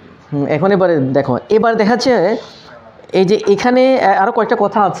এখন এবারে দেখো, এবার দেখাচ্ছে এই যে এখানে আরও কয়েকটা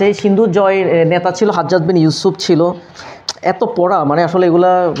কথা আছে। সিন্ধু জয়ের নেতা ছিল হাজ্জাজ বিন ইউসুফ ছিল। এত পড়া মানে আসলে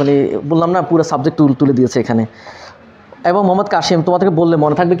এগুলা মানে বললাম না, পুরো সাবজেক্ট তুলে দিয়েছে এখানে। এবং মোহাম্মদ কাসিম, তোমাদেরকে বললে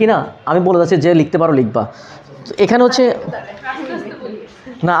মনে থাকবে কি না, আমি বলে যাচ্ছি, যে লিখতে পারো লিখবা। এখানে হচ্ছে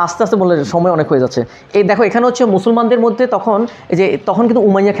না, আস্তে আস্তে বললে সময় অনেক হয়ে যাচ্ছে। এই দেখো এখানে হচ্ছে মুসলমানদের মধ্যে তখন কিন্তু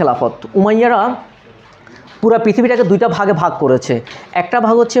উমাইয়া খেলাফত, উমাইয়ারা পুরো পৃথিবীটাকে 2টা ভাগে ভাগ করেছে। একটা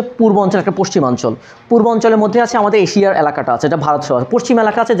ভাগ হচ্ছে পূর্বাঞ্চল, একটা পশ্চিমাঞ্চল। পূর্বাঞ্চলের মধ্যে আছে আমাদের এশিয়ার এলাকাটা আছে, যেটা ভারত সহ। পশ্চিম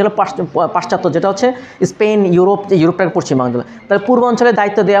এলাকা আছে যেটা পাশ্চাত্য, যেটা হচ্ছে স্পেন, ইউরোপটাকে পশ্চিমাঞ্চল। তাহলে পূর্বাঞ্চলের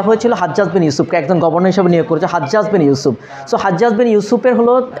দায়িত্ব দেওয়া হয়েছিল হাজ্জাজ বিন ইউসুফকে, একজন গভর্নর হিসেবে নিয়োগ করেছে হাজ্জাজ বিন ইউসুফ। সো হাজ্জাজ বিন ইউসুফের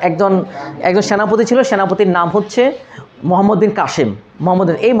হলো একজন সেনাপতি ছিল, সেনাপতির নাম হচ্ছে মোহাম্মদ বিন কাসিম।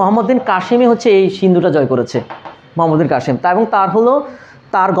 এই মোহাম্মদ বিন কাসিমই হচ্ছে এই সিন্ধুটা জয় করেছে, মোহাম্মদ বিন কাসিম। এবং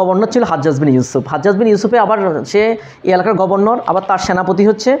তার গভর্নর ছিল হাজ্জাজ বিন ইউসুফ। হাজ্জাজ বিন ইউসুফে আবার সে এই এলাকার গভর্নর, আবার তার সেনাপতি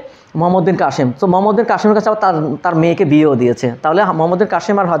হচ্ছে মোহাম্মদ বিন কাসিম। তো মোহাম্মদ বিন কাসিমের কাছে আবার তার মেয়েকে বিয়েও দিয়েছে। তাহলে মোহাম্মদ বিন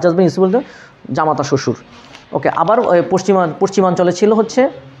কাসিম আর হাজ্জাজ বিন ইউসুফ বলতে জামাতা শ্বশুর। ওকে, আবার পশ্চিমাঞ্চলে ছিল হচ্ছে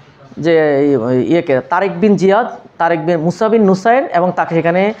যে তারেক বিন জিয়াদ, মুসা বিন নুসাইর, এবং তাকে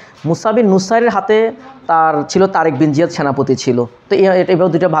সেখানে মুসা বিন নুসাইরের হাতে তার ছিল তারেক বিন জিয়াদ সেনাপতি ছিল। তো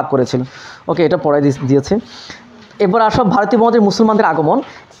এভাবে 2টা ভাগ করেছিল। ওকে, এটা পড়াই দিয়েছে। এবার আসব ভারতীয় মহাদেশের মুসলমানদের আগমন।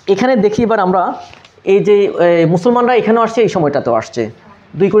 এখানে দেখি এবার আমরা এই যে মুসলমানরা এখানে আসছে, এই সময়টাতেও আসছে,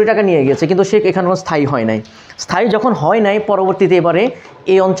 2 কোটি টাকা নিয়ে গেছে, কিন্তু সে এখানে স্থায়ী হয় নাই। স্থায়ী যখন হয় নাই, পরবর্তীতে এবারে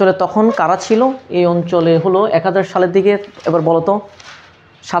এই অঞ্চলে তখন কারা ছিল, এই অঞ্চলে হলো 1000 সালের দিকে, এবার বলো তো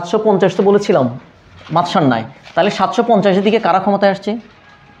 750 তো বলেছিলাম মাতসান নাই, তাহলে 750-এর দিকে কারা ক্ষমতায় আসছে?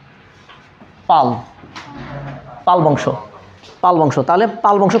 পাল বংশ। তাহলে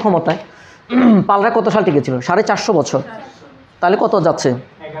পাল বংশ ক্ষমতায়। পালরা কত সাল টিকেছিল? 450 বছর। তাহলে কত যাচ্ছে?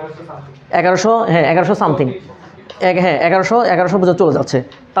 1100, হ্যাঁ 1100 সামথিং, হ্যাঁ 1100 বছর চলে যাচ্ছে।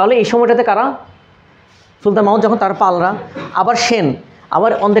 তাহলে এই সময়টাতে কারা? সুলতান মাহমুদ, যখন তার পালরা। আবার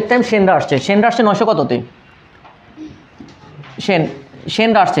আবার অন দ্যাট টাইম সেনরা আসছে 900 কততে?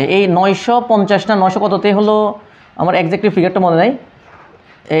 সেনরা আসছে এই 950 না 900 কততে হলো, আমার এক্স্যাক্টলি ফিগারটা মনে নাই,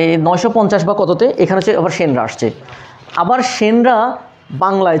 এই 950 বা কততে এখানে হচ্ছে আবার সেনরা আসছে। আবার সেনরা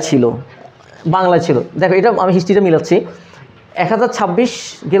বাংলায় ছিল। দেখো এটা আমি হিস্ট্রিটা মিলাচ্ছি। 1026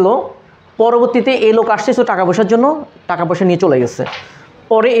 গেল, পরবর্তীতে এই লোক আসছে তো টাকা পয়সার জন্য, টাকা পয়সা নিয়ে চলে গেছে।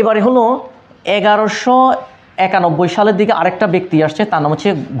 পরে এবারে হলো 1191 সালের দিকে আরেকটা ব্যক্তি আসছে, তার নাম হচ্ছে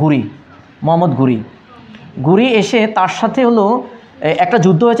মোহাম্মদ ঘুরি এসে তার সাথে হলো একটা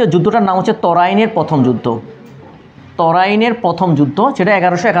যুদ্ধ হয়েছে। যুদ্ধটার নাম হচ্ছে তরাইনের প্রথম যুদ্ধ, সেটা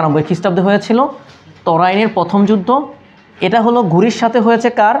 1191 খ্রিস্টাব্দে হয়েছিল। তরাইনের প্রথম যুদ্ধ, এটা হলো ঘুরির সাথে হয়েছে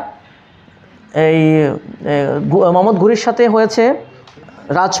কার? এই মোহাম্মদ ঘুরির সাথে হয়েছে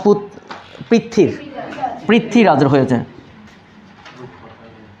রাজপুত পৃথ্বীরাজের হয়েছে,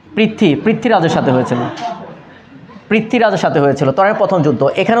 পৃথ্বীরাজের সাথে হয়েছিল। পৃথ্বীরাজের সাথে হয়েছিল তরাইনের প্রথম যুদ্ধ।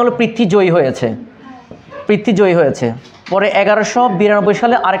 এখানে হলো পৃথ্বী জয়ী হয়েছে, পৃথ্বী জয়ী হয়েছে। পরে 1192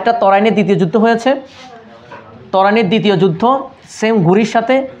 সালে আরেকটা তরাইনের দ্বিতীয় যুদ্ধ হয়েছে, তরাইনের দ্বিতীয় যুদ্ধ সেম ঘুরির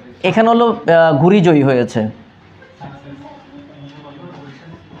সাথে, এখানে হলো ঘুরি জয়ী হয়েছে,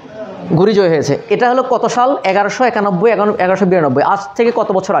 ঘুরি জয়ী হয়েছে। এটা হলো কত সাল? 1191, 1192, আজ থেকে কত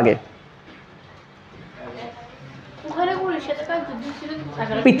বছর আগে?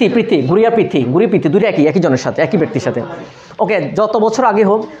 পৃথ্বী ঘুরি আর পৃথ্বী দুটো একই জনের সাথে, একই ব্যক্তির সাথে। ওকে, যত বছর আগে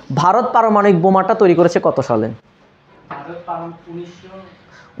হোক, ভারত পারমাণবিক বোমাটা তৈরি করেছে কত সালে?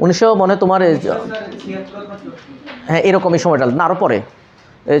 1900 মানে তোমার হ্যাঁ এরকম এই সময়টা না, আরও পরে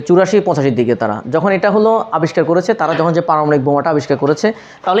 84-85 দিকে তারা যখন এটা হলো আবিষ্কার করেছে, তারা যখন যে পারমাণবিক বোমাটা আবিষ্কার করেছে,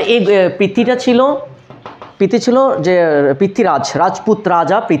 তাহলে এই পৃথ্বী ছিল যে রাজপুত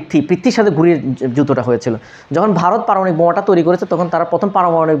রাজা পৃথ্বীর সাথে ঘুরির যুদ্ধটা হয়েছিল। যখন ভারত পারমাণবিক বোমাটা তৈরি করেছে, তখন তারা প্রথম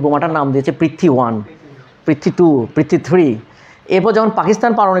পারমাণবিক বোমাটার নাম দিয়েছে পৃথ্বী 1, পৃথ্বী 2, পৃথ্বী 3। এরপর যখন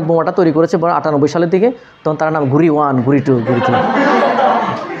পাকিস্তান পারমাণবিক বোমাটা তৈরি করেছে 98 সালের দিকে, তখন তার নাম ঘুরি 1, ঘুরি 2, ঘুরি 3।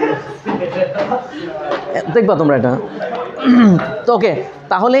 দেখবা তোমরা এটা। তো ওকে,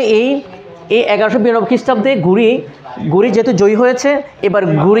 তাহলে এই 1192 খ্রিস্টাব্দে ঘুরি যেহেতু জয়ী হয়েছে, এবার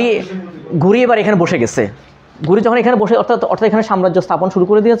ঘুরি এবার এখানে বসে গেছে। ঘুরি যখন এখানে বসে অর্থাৎ এখানে সাম্রাজ্য স্থাপন শুরু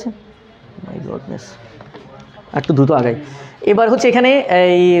করে দিয়েছে। মাই গডনেস, একটু দ্রুত আগাই। এবার হচ্ছে এখানে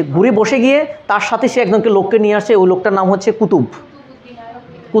এই ঘুরি বসে গিয়ে তার সাথে সে একজনকে লোককে নিয়ে আসছে, ওই লোকটার নাম হচ্ছে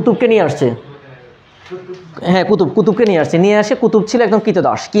কুতুবকে নিয়ে আসছে। হ্যাঁ কুতুবকে নিয়ে আসে। কুতুব ছিল একদম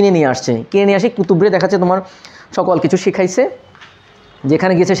কৃতদাস, কিনে নিয়ে আসে কুতুবরে দেখাচ্ছে তোমার সকল কিছু শিখাইছে,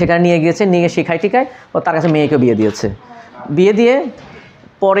 যেখানে গিয়েছে সেখানে নিয়ে গিয়ে শেখায় টিকায়, ও তার কাছে মেয়েকে বিয়ে দিয়ে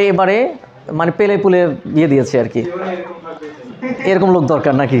পরে এবারে মানে পেলে পুলে বিয়ে দিয়েছে আর কি। এরকম লোক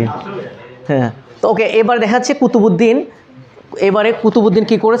দরকার নাকি? হ্যাঁ। তো ওকে, এবার দেখাচ্ছে কুতুবুদ্দিন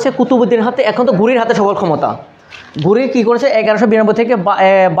কি করেছে? কুতুবুদ্দিন হাতে এখন তো ঘুরির হাতে সকল ক্ষমতা। ঘুরি কি করেছে? 1192 থেকে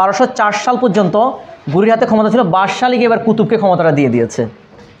 1204 সাল পর্যন্ত ঘুরির হাতে ক্ষমতা ছিল। 22 সালে গিয়ে এবার কুতুবকে ক্ষমতাটা দিয়ে দিয়েছে।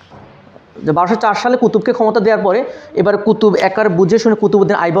 যে 1204 সালে কুতুবকে ক্ষমতা দেওয়ার পরে এবার কুতুব একবার বুঝে শুনে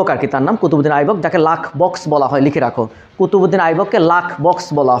কুতুবুদ্দিন আইবক আর কি তার নাম, কুতুবুদ্দিন আইবক, যাকে লাখ বক্স বলা হয়, লিখে রাখো। কুতুবুদ্দিন আইবককে লাখ বক্স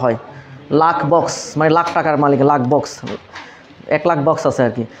বলা হয়। লাখ বক্স মানে লাখ টাকার মালিক, লাখ বক্স, 1 লাখ বক্স আছে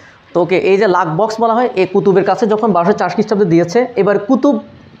আর কি। তো ওকে, এই যে লাখ বক্স বলা হয়, এই কুতুবের কাছে যখন 1204 খ্রিস্টাব্দে দিয়েছে, এবার কুতুব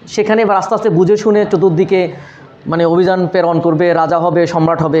সেখানে এবার আস্তে আস্তে বুঝে শুনে চতুর্দিকে মানে অভিযান প্রেরণ করবে, রাজা হবে,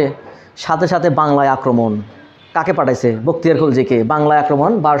 সম্রাট হবে। সাথে সাথে বাংলায় আক্রমণ। কাকে পাঠাইছে? বখতিয়ার খলজিকে। বাংলায়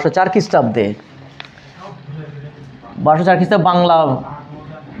আক্রমণ 1204 খ্রিস্টাব্দে। 1204 খ্রিস্টাব্দে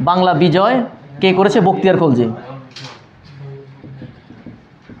বাংলা বিজয় কে করেছে? বখতিয়ার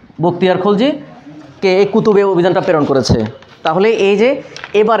খলজি কে এই কুতুবে অভিযানটা প্রেরণ করেছে। তাহলে এই যে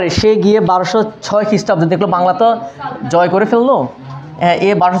এবারে সে গিয়ে 1206 খ্রিস্টাব্দে দেখলো বাংলা তো জয় করে ফেললো।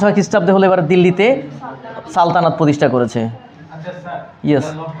 1206 খ্রিস্টাব্দে হলো এবার দিল্লিতে সালতানাত প্রতিষ্ঠা করেছে। ইয়েস,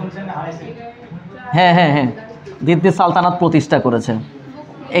 হ্যাঁ, দিল্লিতে সালতানাত প্রতিষ্ঠা করেছে।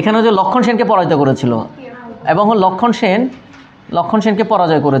 এখানে যে লক্ষণ সেনকে পরাজিত করেছিল, এবং লক্ষণ সেনকে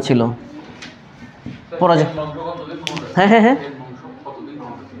পরাজয় করেছিল। হ্যাঁ,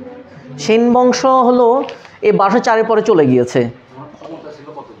 সেন বংশ হলো এই 1204 পরে চলে গিয়েছে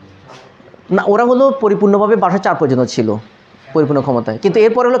না, ওরা হলো পরিপূর্ণভাবে 1204 পর্যন্ত ছিল পরিপূর্ণ ক্ষমতায়, কিন্তু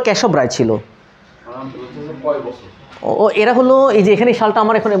এরপরে হলো কেশব রায় ছিল। ও এরা হলো এই যে এখানে সালটা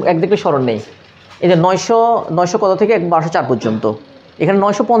আমার এখন একদিকে স্মরণ নেই, এই যে 900 কত থেকে 1204 পর্যন্ত, এখানে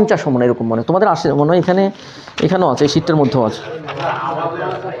 950 মনে এরকম মনে তোমাদের আসে মনে হয়, এখানেও আছে, এই শীটটার মধ্যেও আছে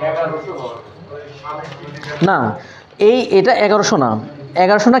না। এটা 1100 না,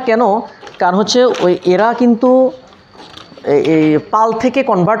 1100 না। কেন? কারণ হচ্ছে ওই এরা কিন্তু এই পাল থেকে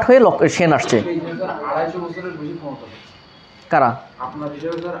কনভার্ট হয়ে সেন আসছে। কারা?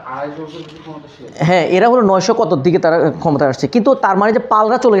 হ্যাঁ, এরা হলো 900 কতর দিকে তারা ক্ষমতা আসছে, কিন্তু তার মানে যে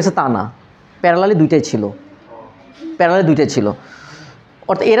পালরা চলে গেছে তা না, প্যারালালি দুইটাই ছিল।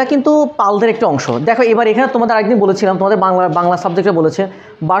 অর্থাৎ এরা কিন্তু পালদের একটা অংশ। দেখো এবার এখানে তোমাদের আরেকদিন বলেছিলাম, তোমাদের বাংলা সাবজেক্টে বলেছে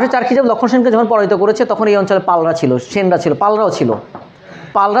 1204 খ্রিস্টাব্দে লক্ষণ সেনকে যখন পরাজিত করেছে, তখন এই অঞ্চলে পালরা ছিল, সেনরা ছিল, পালরাও ছিল।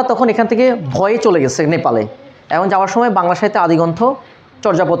 পালরা তখন এখান থেকে ভয়ে চলে গেছে নেপালে, এবং যাওয়ার সময় বাংলা সাহিত্যে আদিগ্রন্থ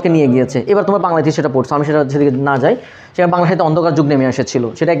চর্যাপদকে নিয়ে গিয়েছে। এবার তোমার বাংলাতে সেটা পড়ছো, আমি সেদিকে না যাই। সেখানে বাংলা সাহিত্যে অন্ধকার যুগ নেমে এসেছিল,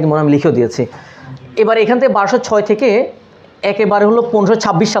 সেটা একদিন মনে আমি লিখেও দিয়েছি। এবার এখান থেকে 1206 থেকে একেবারে হলো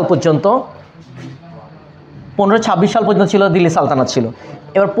 1526 সাল পর্যন্ত, 1526 সাল পর্যন্ত ছিল দিল্লি সালতানাত ছিল।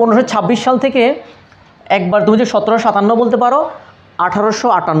 এবার 1526 সাল থেকে একবার তুমি যে 1757 বলতে পারো,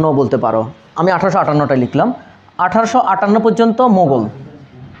 1858 বলতে পারো, আমি 1858টাই লিখলাম। 1858 পর্যন্ত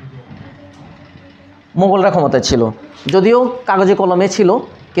মোগলরা ক্ষমতায় ছিল, যদিও কাগজে কলমে ছিল,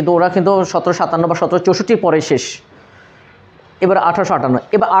 কিন্তু ওরা কিন্তু 1757 বা 1764 পরে শেষ। এবার 1858,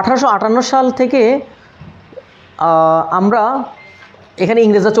 এবার 1858 সাল থেকে আমরা এখানে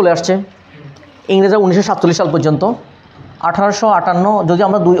ইংরেজরা চলে আসছে, ইংরেজরা 1947 সাল পর্যন্ত, 1858, যদি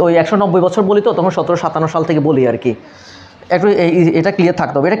আমরা ওই 190 বছর বলি তো তখন 1757 সাল থেকে বলি আর কি, একটু এটা ক্লিয়ার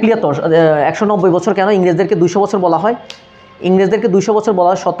থাকতে হবে। এটা ক্লিয়ার তো 190 বছর কেন, ইংরেজদেরকে 200 বছর বলা হয়, ইংরেজদেরকে 200 বছর বলা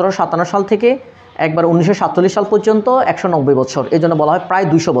হয় 1757 সাল থেকে একবার 1947 সাল পর্যন্ত 190 বছর, এই জন্য বলা হয় প্রায়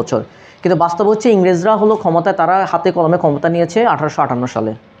 200 বছর। কিন্তু বাস্তব হচ্ছে ইংরেজরা হলো ক্ষমতায়, তারা হাতে কলমে ক্ষমতা নিয়েছে 1858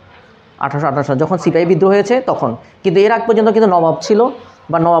 সালে, 1858 সালে যখন সিপাহী বিদ্রোহ হয়েছে তখন। কিন্তু এর আগ পর্যন্ত কিন্তু নবাব ছিল,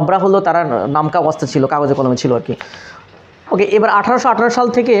 বা নবাবরা হলো তারা নামকা অবস্থা ছিল, কাগজে কলমে ছিল আর কি। ওকে, এবার 1858 সাল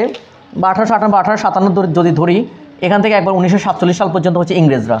থেকে বা 1858 বা 1857 যদি ধরি, এখান থেকে একবার 1947 সাল পর্যন্ত হচ্ছে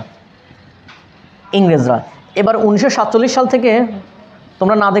ইংরেজরা। এবার 1947 সাল থেকে,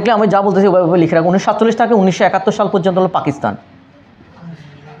 তোমরা না দেখলে আমি যা বলতেছি ওইভাবে লিখে রাখো, 1947 থেকে 1971 সাল পর্যন্ত হলো পাকিস্তান।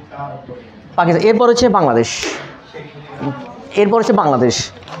 এরপর হচ্ছে বাংলাদেশ।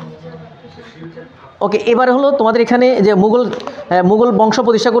 ওকে, এবারে হলো তোমাদের এখানে যে মুঘল বংশ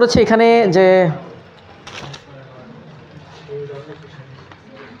প্রতিষ্ঠা করেছে এখানে, যে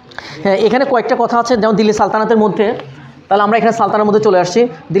হ্যাঁ এখানে কয়েকটা কথা আছে, যেমন দিল্লি সালতানাতের মধ্যে, তাহলে আমরা এখানে সালতানার মধ্যে চলে আসছি।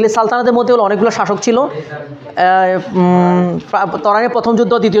 দিল্লি সালতানাতের মধ্যে হলো অনেকগুলো শাসক ছিল। তরাইনের প্রথম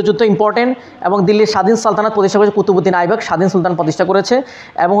যুদ্ধ, দ্বিতীয় যুদ্ধ ইম্পর্টেন্ট, এবং দিল্লির স্বাধীন সালতানাত প্রতিষ্ঠা করেছে কুতুবউদ্দিন আইবক, স্বাধীন সুলতান প্রতিষ্ঠা করেছে।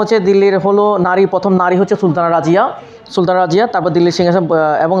 এবং হচ্ছে দিল্লির হলো প্রথম নারী হচ্ছে সুলতানা রাজিয়া। তারপর দিল্লির সিংহাসন,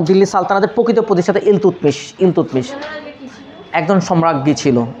 এবং দিল্লির সালতানাতের প্রকৃত প্রতিষ্ঠাতা ইলতুৎমিশ একজন সম্রাজ্ঞী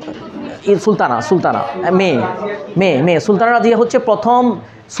ছিল, সুলতানা মেয়ে সুলতানা রাজিয়া হচ্ছে প্রথম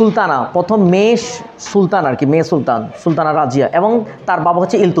মেয়ে সুলতান আর কি, মেয়ে সুলতানা রাজিয়া, এবং তার বাবা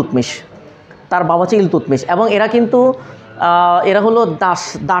হচ্ছে ইলতুৎমিশ। এবং এরা কিন্তু এরা হলো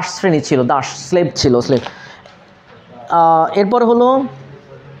দাস শ্রেণী ছিল, স্লেভ। এরপর হলো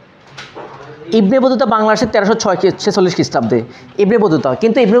ইবনে বতুতা বাংলাদেশে 1346 খ্রিস্টাব্দে ইবনে বতুতা,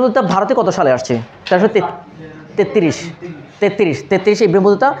 কিন্তু ইবনে বতুতা ভারতে কত সালে আসছে? 1333 ইবনে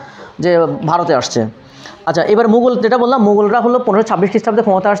বতুতা যে ভারতে আসছে। আচ্ছা, এবার মুঘল যেটা বললাম, মুঘলরা হলো 1526 খ্রিস্টাব্দে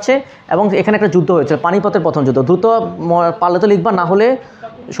ক্ষমতা আসছে, এবং এখানে একটা যুদ্ধ হয়েছে, পানিপথের প্রথম যুদ্ধ। দ্রুত পারলে তো লিখবা, না হলে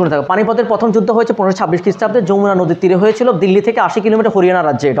শুনে থাকো। পানিপথের প্রথম যুদ্ধ হয়েছে 1526 খ্রিস্টাব্দে, যমুনা নদীর তীরে হয়েছিল। দিল্লি থেকে 80 কিলোমিটার হরিয়ানা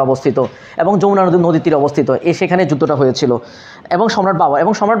রাজ্যে এটা অবস্থিত, এবং যমুনা নদীর তীরে অবস্থিত, সেখানে যুদ্ধটা হয়েছিল। এবং সম্রাট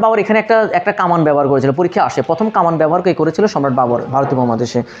বাবর এখানে একটা কামান ব্যবহার করেছিল, পরীক্ষা আসে, প্রথম কামান ব্যবহার করেছিল সম্রাট বাবর ভারতীয়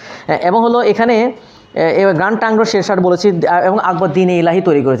উপমহাদেশে। এবং হলো এখানে গ্র্যান্ড টাঙ্গর শেরশাহ বলেছি, এবং আকবর দিন-ই ইলাহি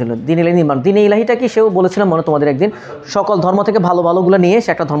তৈরি করেছিলেন। দিন-ই ইলাহিটা কি সেও বলেছিলাম মনে তোমাদের একদিন, সকল ধর্ম থেকে ভালোগুলো নিয়ে সে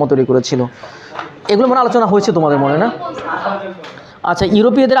একটা ধর্ম তৈরি করেছিল। এগুলো মনে আলোচনা হয়েছে তোমাদের মনে, না? আচ্ছা,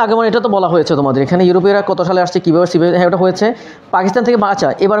 ইউরোপীয়দের আগমন, এটা তো বলা হয়েছে তোমাদের এখানে, ইউরোপীয়রা কত সালে আসছে, কীভাবে হ্যাঁ ওটা হয়েছে পাকিস্তান থেকে। আচ্ছা,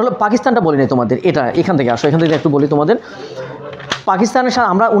 এবার হলো পাকিস্তানটা বলি নাই তোমাদের, এখান থেকে এখান থেকে একটু বলি তোমাদের। পাকিস্তানের সাথে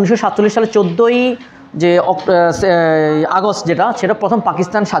আমরা 1947 সালে 14ই আগস্ট সেটা প্রথম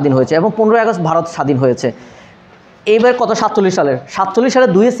পাকিস্তান স্বাধীন হয়েছে, এবং 15ই আগস্ট ভারত স্বাধীন হয়েছে। এইবার কত 47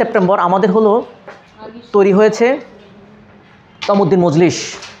 সালের 2 সেপ্টেম্বর আমাদের হলো তৈরি হয়েছে তমুদ্দিন মজলিস।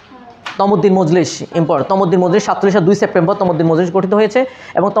 তমুদ্দিন মজলিস 47 সালে 2 সেপ্টেম্বর তমুদ্দিন মজলিস গঠিত হয়েছে,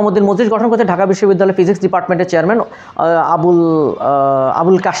 এবং তমুদ্দিন মজলিস গঠন করেছে ঢাকা বিশ্ববিদ্যালয়ের ফিজিক্স ডিপার্টমেন্টের চেয়ারম্যান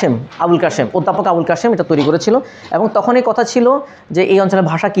আবুল কাশেম, অধ্যাপক আবুল কাশেম এটা তৈরি করেছিল। এবং তখন এই কথা ছিল যে এই অঞ্চলের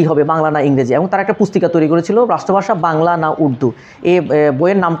ভাষা কি হবে, বাংলা না ইংরেজি, এবং তারা একটা পুস্তিকা তৈরি করেছিল, রাষ্ট্রভাষা বাংলা না উর্দু। এই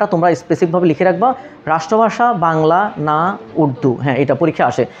বইয়ের নামটা তোমরা স্পেসিফিকভাবে লিখে রাখবা, রাষ্ট্রভাষা বাংলা না উর্দু। হ্যাঁ, এটা পরীক্ষা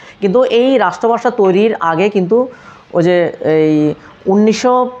আসে। কিন্তু এই রাষ্ট্রভাষা তৈরির আগে কিন্তু ওই যে এই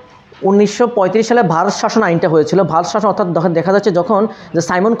 1935 সালে ভারত শাসন আইনটা হয়েছিল। ভারত শাসন অর্থাৎ দেখা যাচ্ছে যখন যে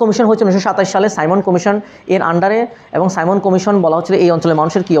সাইমন কমিশন হয়েছে 1927 সালে, সাইমন কমিশন এর আন্ডারে, এবং সাইমন কমিশন বলা হচ্ছিল এই অঞ্চলের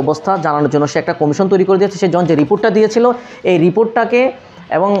মানুষের কী অবস্থা জানানোর জন্য, সে একটা কমিশন তৈরি করে দিয়েছে। সে যখন যে রিপোর্টটা দিয়েছিল, এই রিপোর্টটাকে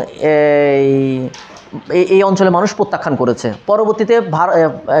এবং এই অঞ্চলের মানুষ প্রত্যাখ্যান করেছে। পরবর্তীতে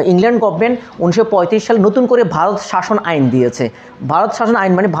ইংল্যান্ড গভর্নমেন্ট 1935 সালে নতুন করে ভারত শাসন আইন দিয়েছে। ভারত শাসন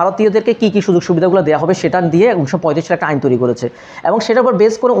আইন মানে ভারতীয়দেরকে কী সুযোগ সুবিধাগুলো দেওয়া হবে সেটা দিয়ে 1935 সালে একটা আইন তৈরি করেছে। এবং সেটার উপর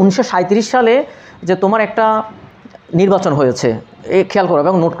বেস করে 1937 সালে যে তোমার একটা নির্বাচন হয়েছে, খেয়াল করবা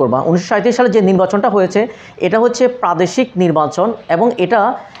এবং নোট করবা, 1937 সালে যে নির্বাচনটা হয়েছে এটা হচ্ছে প্রাদেশিক নির্বাচন, এবং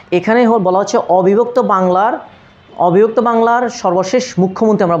এখানে বলা হচ্ছে অবিভক্ত বাংলার সর্বশেষ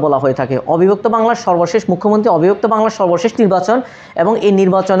মুখ্যমন্ত্রী আমরা বলা হয়ে থাকে, অবিভক্ত বাংলার সর্বশেষ মুখ্যমন্ত্রী, অবিভক্ত বাংলার সর্বশেষ নির্বাচন। এবং এই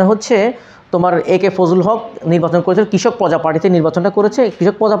নির্বাচনে হচ্ছে তোমার AK ফজলুল হক নির্বাচন করেছে, কৃষক প্রজা পার্টিতে নির্বাচনটা করেছে।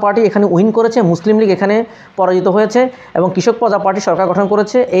 কৃষক প্রজা পার্টি এখানে উইন করেছে, মুসলিম লীগ এখানে পরাজিত হয়েছে, এবং কৃষক প্রজা পার্টি সরকার গঠন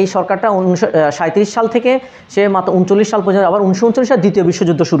করেছে। এই সরকারটা 1937 সাল থেকে সে মাত্র 39 সাল পর্যন্ত, আবার 1939 সালে দ্বিতীয়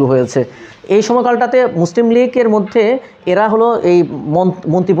বিশ্বযুদ্ধ শুরু হয়েছে। এই সময়কালটাতে মুসলিম লীগের মধ্যে এরা হলো এই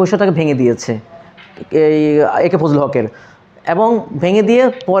মন্ত্রী পরিষদটাকে ভেঙে দিয়েছে এই AK ফজলুল হকের, এবং ভেঙে দিয়ে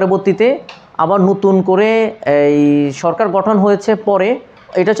পরবর্তীতে আবার নতুন করে এই সরকার গঠন হয়েছে। পরে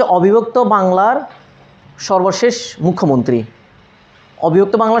এটা হচ্ছে অবিভক্ত বাংলার সর্বশেষ মুখ্যমন্ত্রী,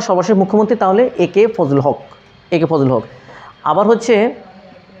 অবিভক্ত বাংলার সর্বশেষ মুখ্যমন্ত্রী তাহলে একে ফজলুল হক। আবার হচ্ছে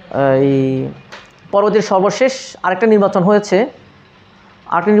এই পরবর্তী সর্বশেষ আরেকটা নির্বাচন হয়েছে,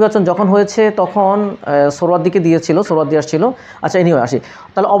 আরেকটা নির্বাচন যখন হয়েছে তখন সোহরাওয়ার্দীকে দিয়েছিল, সোহরাওয়ার্দী আসছিল। আচ্ছা এনিওয়ে আসি,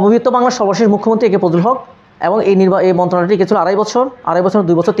 তাহলে অবিভক্ত বাংলার সর্বশেষ মুখ্যমন্ত্রী একে ফজলুল হক, এবং এই মন্ত্রণালয়টি টিকেছিল 2.5 বছর,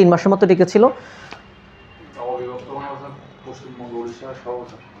 2 বছর 3 মাসের মতো টিকেছিল।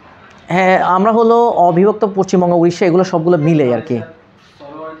 হ্যাঁ, আমরা হলো অবিভক্ত পশ্চিমবঙ্গ, উড়িষ্যা, এগুলো সবগুলো মিলে আর কি।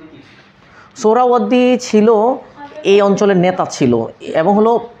 সোহরাওয়ার্দী ছিল এই অঞ্চলের নেতা ছিল, এবং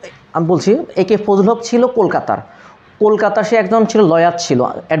হলো আমি বলছি একে ফজলুল হক ছিল কলকাতার সে একজন ছিল, লয়ার ছিল,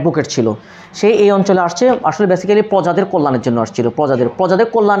 অ্যাডভোকেট ছিল। সে এই অঞ্চলে আসলে বেসিক্যালি প্রজাদের কল্যাণের জন্য আসছিল। প্রজাদের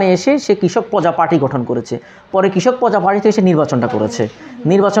কল্যাণে এসে সে কৃষক প্রজা পার্টি গঠন করেছে। পরে কৃষক প্রজা পার্টি থেকে সে নির্বাচনটা করেছে,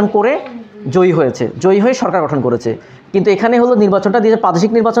 নির্বাচন করে জয়ী হয়ে সরকার গঠন করেছে। কিন্তু এখানে হলো নির্বাচনটা দিয়ে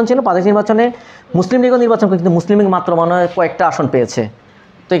প্রাদেশিক নির্বাচন ছিল, প্রাদেশিক নির্বাচনে মুসলিম লীগও নির্বাচন করে, কিন্তু মুসলিম লীগ মাত্র মনে হয় কয়েকটা আসন পেয়েছে।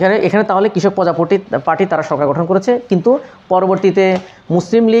 তো এখানে তাহলে কৃষক প্রজা পার্টি তারা সরকার গঠন করেছে, কিন্তু পরবর্তীতে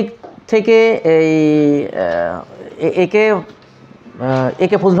মুসলিম লীগ থেকে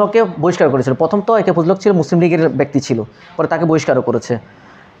একে ফজলুল হককে বহিষ্কার করেছিল। প্রথম তো একে ফজলুল হক ছিল মুসলিম লীগের ব্যক্তি ছিল, পরে তাকে বহিষ্কারও করেছে।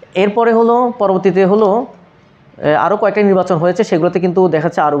 এরপরে হলো পরবর্তীতে হলো আরও কয়েকটা নির্বাচন হয়েছে, সেগুলোতে কিন্তু দেখা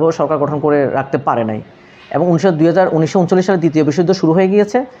যাচ্ছে আরও সরকার গঠন করে রাখতে পারে নাই। এবং 1939 সালে দ্বিতীয় বিশ্বযুদ্ধ শুরু হয়ে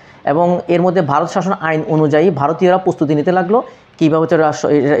গিয়েছে, এবং এর মধ্যে ভারত শাসন আইন অনুযায়ী ভারতীয়রা প্রস্তুতি নিতে লাগলো কীভাবে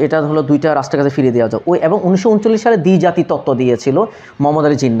এটা হলো 2টা রাষ্ট্রের কাছে ফিরিয়ে দেওয়া যায়। এবং 1939 সালে দ্বিজাতি তত্ত্ব দিয়েছিল মোহাম্মদ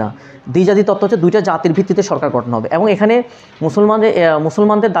আলী জিন্নাহ। দ্বিজাতি তত্ত্ব হচ্ছে 2টা জাতির ভিত্তিতে সরকার গঠন হবে, এবং এখানে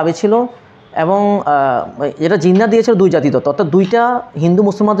মুসলমানদের দাবি ছিল, এবং এটা জিন্নাহ দিয়েছিল 2 জাতি তত্ত্ব, অর্থাৎ 2টা হিন্দু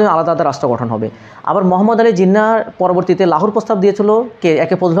মুসলমানদের আলাদা আলাদা রাষ্ট্র গঠন হবে। আবার মোহাম্মদ আলী জিন্নাহ পরবর্তীতে লাহোর প্রস্তাব দিয়েছিল,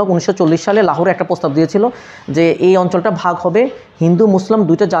 একে ফজলুল হক 1940 সালে লাহোরে একটা প্রস্তাব দিয়েছিল যে এই অঞ্চলটা ভাগ হবে, হিন্দু মুসলিম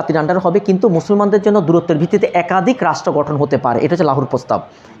 2টা জাতির আন্ডারে হবে, কিন্তু মুসলমানদের জন্য দূরত্বের ভিত্তিতে একাধিক রাষ্ট্র গঠন হতে পারে। এটা হচ্ছে লাহোর প্রস্তাব,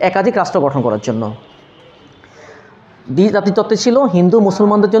 একাধিক রাষ্ট্র গঠন করার জন্য। দ্বিজাতি তত্ত্বে ছিল হিন্দু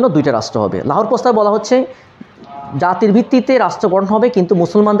মুসলমানদের জন্য 2টা রাষ্ট্র হবে। লাহোর প্রস্তাব বলা হচ্ছে জাতির ভিত্তিতে রাষ্ট্র গঠন হবে, কিন্তু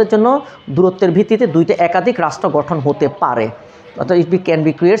মুসলমানদের জন্য দূরত্বের ভিত্তিতে 2টা একাধিক রাষ্ট্র গঠন হতে পারে, অর্থাৎ can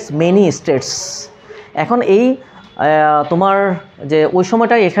be creates many states. এখন এই তোমার যে ওই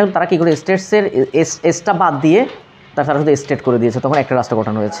সময়টায় এখানে তারা কী করে স্টেটসের এসটা বাদ দিয়ে তারা শুধু স্টেট করে দিয়েছে, তখন একটা রাষ্ট্র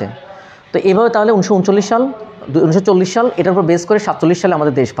গঠন হয়েছে। তো এইভাবে তাহলে 1940 সাল এটার উপর বেস করে 47 সালে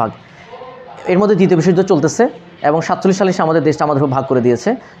আমাদের দেশ ভাগ। এর মধ্যে দ্বিতীয় বিশ্বযুদ্ধ চলতেছে, এবং 47 সালে সে আমাদের দেশটা আমাদের ভাগ করে দিয়েছে।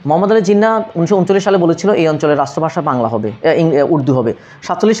 মোহাম্মদ আলী জিন্নাহ 1939 সালে বলেছিল এই অঞ্চলের রাষ্ট্রভাষা বাংলা হবে, উর্দু হবে।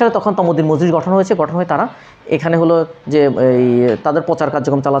 47 সালে তখন তমদ্দিন মজলিস গঠন হয়ে তারা এখানে হলো যে এই তাদের প্রচার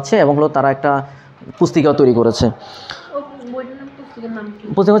কার্যক্রম চালাচ্ছে, এবং হলো তারা একটা পুস্তিকাও তৈরি করেছে।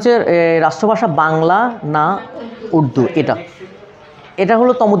 পুস্তিকা হচ্ছে রাষ্ট্রভাষা বাংলা না উর্দু। এটা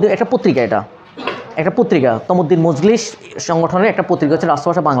হলো তমদ্দিন একটা পত্রিকা, তমদ্দিন মজলিস সংগঠনের একটা পত্রিকা হচ্ছে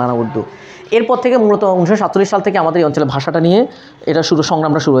রাষ্ট্রভাষা বাংলা না উর্দু। এরপর থেকে মূলত 1947 সাল থেকে আমাদের এই অঞ্চলের ভাষাটা নিয়ে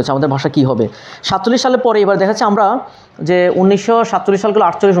সংগ্রামটা শুরু হয়েছে, আমাদের ভাষা কী হবে। 47 সালের পরে এবার দেখা যাচ্ছে আমরা যে 1947 সালগুলো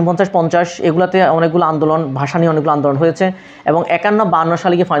 48, 49, 50 এগুলোতে অনেকগুলো আন্দোলন, ভাষা নিয়ে অনেকগুলো আন্দোলন হয়েছে, এবং 51, 52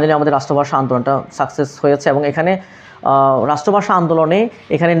 সালে গিয়ে ফাইনালি আমাদের রাষ্ট্রভাষা আন্দোলনটা সাকসেস হয়েছে। এবং এখানে রাষ্ট্রভাষা আন্দোলনে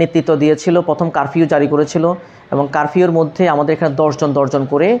এখানে নেতৃত্ব দিয়েছিল, প্রথম কারফিউ জারি করেছিল, এবং কারফিউর মধ্যে আমাদের এখানে 10 জন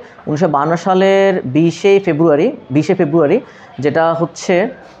করে 1952 সালের 20শে ফেব্রুয়ারি যেটা হচ্ছে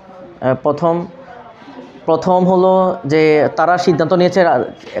প্রথম হলো যে তারা সিদ্ধান্ত নিয়েছে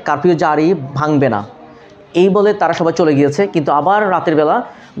কারফিউ জারি ভাঙবে না, এই বলে তারা সবাই চলে গিয়েছে। কিন্তু আবার রাতের বেলা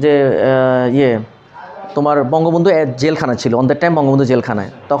যে তোমার বঙ্গবন্ধু জেলখানা ছিল, অন দ্যাট টাইম বঙ্গবন্ধু জেলখানায়,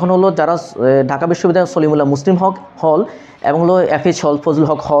 তখন হলো যারা ঢাকা বিশ্ববিদ্যালয় সলিমুল্লাহ মুসলিম হল এবং হলো FH হল ফজলুল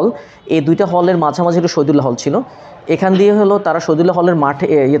হক হল, এই 2টা হলের মাঝামাঝি হলো শহীদুল্লাহ হল ছিল। এখান দিয়ে হলো তারা শহীদুল্লাহ হলের মাঠে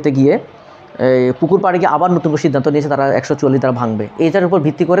গিয়ে পুকুর পাড়ে গিয়ে আবার নতুন করে সিদ্ধান্ত নিয়েছে তারা 144 তারা ভাঙবে। এইটার উপর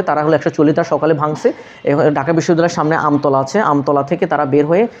ভিত্তি করে তারা হলো 144 তারা সকালে ভাঙছে। ঢাকা বিশ্ববিদ্যালয়ের সামনে আমতলা আছে, আমতলা থেকে তারা বের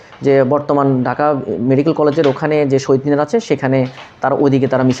হয়ে যে বর্তমান ঢাকা মেডিকেল কলেজের ওখানে যে শহীদ মিনার আছে সেখানে তারা ওইদিকে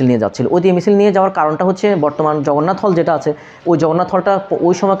তারা মিছিল নিয়ে যাচ্ছিল। ওইদিকে মিছিল নিয়ে যাওয়ার কারণটা হচ্ছে বর্তমান জগন্নাথ হল যেটা আছে, ওই জগন্নাথ হলটা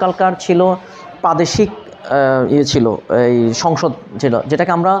ওই সময়কালকার ছিল প্রাদেশিক ছিল এই সংসদ ছিল,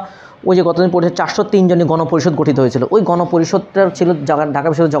 যেটাকে আমরা ওই যে গতদিন পড়েছে 403 জনের গণপরিষদ গঠিত হয়েছিল, ওই গণপরিষদটা ছিল ঢাকা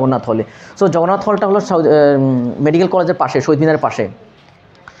বিশ্ববিদ্যালয় জগন্নাথ হলে। সো জগন্নাথ হলটা হলো মেডিকেল কলেজের পাশে, শহীদ মিনারের পাশে।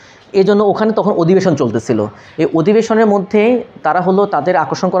 এই জন্য ওখানে তখন অধিবেশন চলতেছিল। এই অধিবেশনের মধ্যে তারা হলো তাদের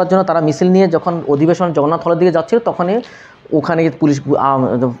আকর্ষণ করার জন্য তারা মিছিল নিয়ে যখন অধিবেশন জগন্নাথ হলের দিকে যাচ্ছিল, তখনই ওখানে পুলিশ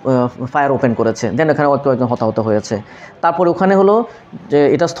ফায়ার ওপেন করেছে, দেন ওখানে একজন হতাহত হয়েছে। তারপরে ওখানে হলো যে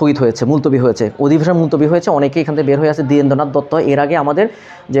এটা স্থগিত হয়েছে, মুলতবি হয়েছে, অধিবেশন মুলতবি হয়েছে, অনেকে এখান থেকে বের হয়ে আছে। দ্বিজেন্দ্রনাথ দত্ত এর আগে আমাদের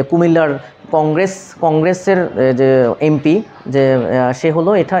যে কুমিল্লার কংগ্রেসের যে MP যে সে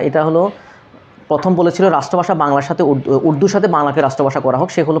হলো এটা হলো প্রথম বলেছিল রাষ্ট্রভাষা বাংলার সাথে উর্দুর সাথে বাংলাকে রাষ্ট্রভাষা করা হোক,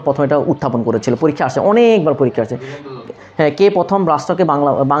 সে হলো প্রথম এটা উত্থাপন করেছিল। পরীক্ষা আসছে, অনেকবার পরীক্ষা আসছে। হ্যাঁ, কে প্রথম রাষ্ট্রকে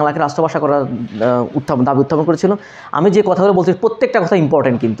বাংলাকে রাষ্ট্রভাষা করার দাবি উত্থাপন করেছিল? আমি যে কথাগুলো বলছি প্রত্যেকটা কথা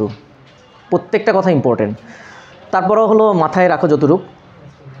ইম্পর্টেন্ট, কিন্তু প্রত্যেকটা কথা ইম্পর্টেন্ট। তারপরেও হলো মাথায় রাখো যতটুক।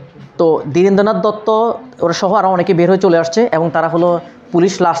 তো ধীরেন্দ্রনাথ দত্ত ওরা সহ আরও অনেকে বের হয়ে চলে আসছে, এবং তারা হলো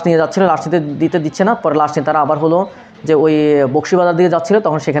পুলিশ লাশ নিয়ে যাচ্ছিলো, লাশ দিতে দিচ্ছে না, পরে লাশ নিয়ে তারা আবার হলো যে ওই বক্সিবাজার দিকে যাচ্ছিলো,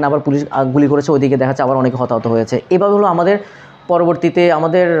 তখন সেখানে আবার পুলিশ গুলি করেছে, ওইদিকে দেখা যাচ্ছে আবার অনেকে হতাহত হয়েছে। এভাবে হলো আমাদের পরবর্তীতে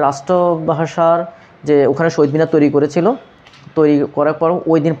আমাদের রাষ্ট্রভাষার যে ওখানে শহীদ মিনার তৈরি করার পর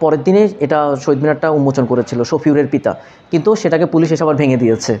ওই দিন পরের দিনে এটা শহীদ মিনারটা উন্মোচন করেছিল শফিউরের পিতা, কিন্তু সেটাকে পুলিশ এসে আবার ভেঙে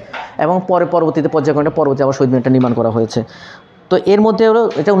দিয়েছে, এবং পরবর্তীতে পর্যায়ক্রমে পরবর্তী আবার শহীদ মিনারটা নির্মাণ করা হয়েছে। তো এর মধ্যে হলো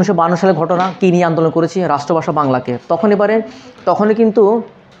এটা 1952 সালের ঘটনা। কী নিয়ে আন্দোলন করেছি? রাষ্ট্রভাষা বাংলাকে। তখনই কিন্তু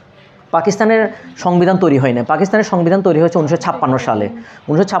পাকিস্তানের সংবিধান তৈরি হয় না। পাকিস্তানের সংবিধান তৈরি হয়েছে 1956 সালে।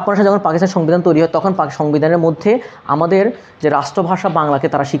 1956 সালে যখন পাকিস্তান সংবিধান তৈরি হয়, তখন সংবিধানের মধ্যে আমাদের যে রাষ্ট্রভাষা বাংলাকে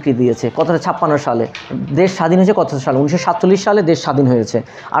তারা স্বীকৃতি দিয়েছে। কতটা? 56 সালে। দেশ স্বাধীন হয়েছে কত সালে? 1947 সালে দেশ স্বাধীন হয়েছে।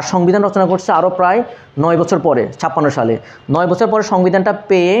 আর সংবিধান রচনা করছে আরও প্রায় 9 বছর পরে, 56 সালে। 9 বছর পরে সংবিধানটা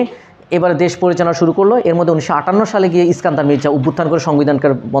পেয়ে এবার দেশ পরিচালনা শুরু করলো। এর মধ্যে 1958 সালে গিয়ে ইস্কান্দার মির্জা অভ্যুত্থান করে সংবিধানকে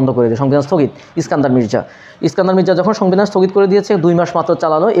বন্ধ করে দেয়, সংবিধান স্থগিত। ইস্কান্দার মির্জা যখন সংবিধান স্থগিত করে দিয়েছে, 2 মাস মাত্র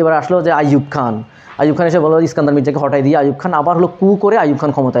চালালো। এবার আসলো যে আইয়ুব খান এসে বললো ইস্কান্দার মির্জাকে হটাই দিয়ে আইয়ুব খান আবার হলো করে আইয়ুব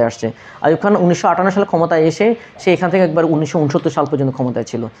খান ক্ষমতায় আসছে। আইয়ুব খান 1958 সালে ক্ষমতায় এসে সে এখান থেকে একবার 1969 সাল পর্যন্ত ক্ষমতায়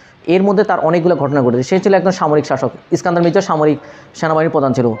ছিল। এর মধ্যে তার অনেকগুলো ঘটনা ঘটেছে। সে ছিল একজন সামরিক শাসক। ইস্কান্দার মির্জা সামরিক সেনাবাহিনীর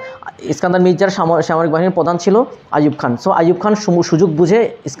প্রধান ছিল। ইস্কান্দার মির্জার সামরিক বাহিনীর প্রধান ছিল আইয়ুব খান। সো আইয়ুব খান সুযোগ বুঝে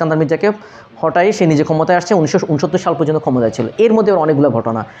ইস্কান্দার মির্জাকে হটাই সে নিজে ক্ষমতায় আসছে। 1969 সাল পর্যন্ত ক্ষমতায় ছিল। এর মধ্যে অনেকগুলো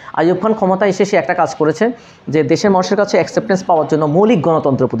ঘটনা। আইয়ুব খান ক্ষমতায় এসে সে একটা কাজ করেছে, যে দেশের মানুষের কাছে অ্যাকসেপ্টেন্স পাওয়ার জন্য মৌলিক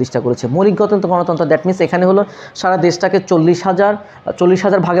গণতন্ত্র প্রতিষ্ঠা করেছে। মৌলিক গণতন্ত্র দ্যাট মিনস এখানে হলো সারা দেশটাকে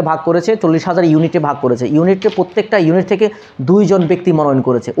 40,000 ভাগে ভাগ করেছে, 40,000 ইউনিটে ভাগ করেছে। প্রত্যেকটা ইউনিট থেকে 2 জন ব্যক্তি মনোনয়ন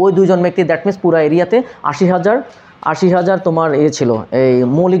করেছে। ওই 2 জন ব্যক্তি দ্যাট মিনস পুরো এরিয়াতে 80,000 তোমার ছিল এই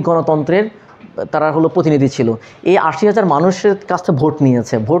মৌলিক গণতন্ত্রের তারা হলো প্রতিনিধি ছিল। এই 80,000 মানুষের কাছ থেকে ভোট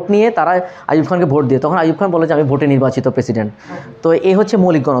নিয়েছে। ভোট নিয়ে তারা আইয়ুব খানকে ভোট দিয়ে, তখন আইয়ুব খান বলে যে আমি ভোটে নির্বাচিত প্রেসিডেন্ট। তো এই হচ্ছে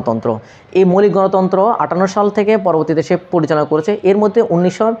মৌলিক গণতন্ত্র। এই মৌলিক গণতন্ত্র 58 সাল থেকে পরবর্তীতে সে পরিচালনা করেছে। এর মধ্যে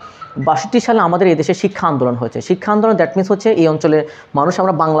 1962 সালে আমাদের এই দেশে শিক্ষা আন্দোলন হয়েছে। শিক্ষা আন্দোলন দ্যাট মিনস হচ্ছে এই অঞ্চলের মানুষ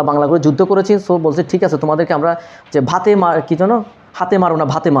আমরা বাংলা করে যুদ্ধ করেছি। সো বলছে ঠিক আছে, তোমাদেরকে আমরা যে হাতে মারবো না,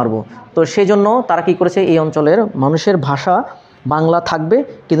 ভাতে মারবো। তো সেই জন্য তারা কী করেছে, এই অঞ্চলের মানুষের ভাষা বাংলা থাকবে,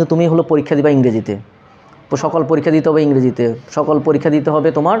 কিন্তু তুমি হলো পরীক্ষা দিবা ইংরেজিতে। সকল পরীক্ষা দিতে হবে ইংরেজিতে, সকল পরীক্ষা দিতে হবে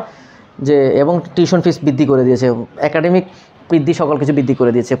তোমার যে, এবং টিউশন ফিস বৃদ্ধি করে দিয়েছে, একাডেমিক সকল কিছু বৃদ্ধি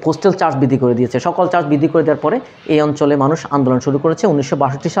করে দিয়েছে, পোস্টাল চার্জ বৃদ্ধি করে দিয়েছে, সকল চার্জ বৃদ্ধি করে দেওয়ার পরে এই অঞ্চলে মানুষ আন্দোলন শুরু করেছে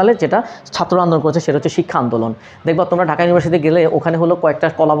 1962 সালে, যেটা ছাত্র আন্দোলন করেছে, সেটা হচ্ছে শিক্ষা আন্দোলন। দেখবা তোমরা ঢাকা ইউনিভার্সিটিতে গেলে ওখানে হলো কয়েকটা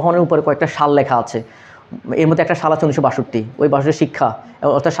কলাভবনের উপরে কয়েকটা সাল লেখা আছে। এর মধ্যে একটা সাল আছে 1962, ওই 62 শিক্ষা,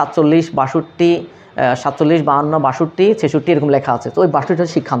 অর্থাৎ 47, 62, 47, 52, 62, 66 এরকম লেখা আছে। তো ওই 62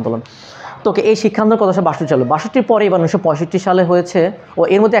 হচ্ছে শিক্ষা আন্দোলন। তো এই শিক্ষা আন্দোলন কত সালে? 62 সালে। 62 পরে এবার 1965 সালে হয়েছে। ও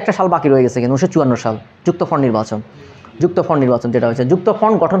এর মধ্যে একটা সাল বাকি রয়ে গেছে, কিন্তু 1954 সাল যুক্ত ফ্রন্ট নির্বাচন যেটা হয়েছে। যুক্ত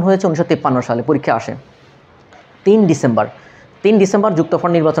ফ্রন্ট গঠন হয়েছে 1953 সালে, পরীক্ষা আসে 3 ডিসেম্বর যুক্ত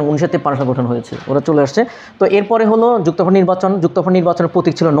ফ্রন্ট নির্বাচন 1953 সালে গঠন হয়েছে, ওরা চলে আসছে। তো এরপরে হলো যুক্ত ফ্রন্ট নির্বাচনের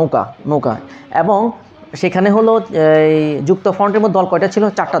প্রতীক ছিল নৌকা, এবং সেখানে হলো এই যুক্ত ফ্রন্টের মধ্যে দল কয়টা ছিল?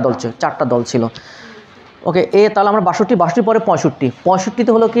 4টা দল ছিল। ওকে, তাহলে আমরা 62 পরে 65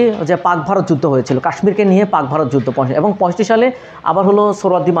 হলো কি, যে পাক ভারত যুদ্ধ হয়েছিল, কাশ্মীরকে নিয়ে পাক ভারত যুদ্ধ। এবং 65 সালে আবার হলো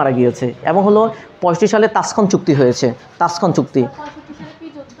সোহরাওয়ার্দী মারা গিয়েছে, এবং হলো 65 সালে তাসখন চুক্তি হয়েছে।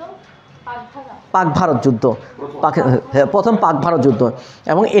 পাক ভারত যুদ্ধ, প্রথম পাক ভারত যুদ্ধ।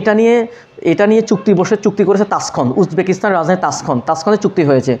 এবং এটা নিয়ে চুক্তি করেছে তাসখন, উজবেকিস্তানের রাজধানী তাসখনে চুক্তি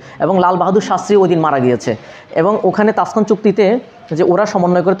হয়েছে, এবং লাল বাহাদুর শাস্ত্রী ওই দিন মারা গিয়েছে। এবং ওখানে তাসখন চুক্তিতে যে ওরা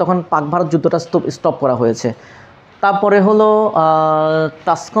সমন্বয় করে তখন পাক ভারত যুদ্ধটা স্টপ করা হয়েছে। তারপরে হলো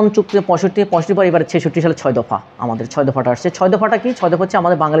তাসখন চুক্তি 65 পর এবার 66 সালে 6 দফা, আমাদের 6 দফাটা আসছে। 6 দফাটা কি? 6 দফা হচ্ছে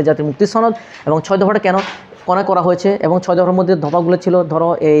আমাদের বাঙালি জাতির মুক্তি সনদ। এবং 6 দফাটা কেন করা হয়েছে, এবং 6 দফার মধ্যে দফাগুলো ছিল, ধরো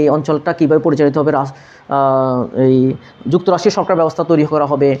এই অঞ্চলটা কীভাবে পরিচালিত হবে, এই যুক্তরাষ্ট্রীয় সরকার ব্যবস্থা তৈরি করা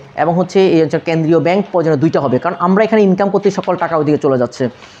হবে, এবং হচ্ছে এই অঞ্চল কেন্দ্রীয় ব্যাংক প্রয়োজনে 2টা হবে, কারণ আমরা এখানে ইনকাম করতে সকল টাকা ওইদিকে চলে যাচ্ছে।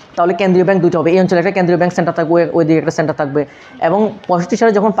 তাহলে কেন্দ্রীয় ব্যাংক 2টা হবে, এই অঞ্চলে একটা কেন্দ্রীয় ব্যাংক সেন্টার থাকবে, ওইদিকে একটা সেন্টার থাকবে। এবং 65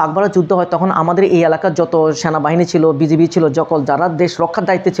 সালে যখন পাক ভারত যুদ্ধ হয়, তখন আমাদের এই এলাকার যত সেনাবাহিনী ছিল, বিজিবি ছিল, যারা দেশ রক্ষার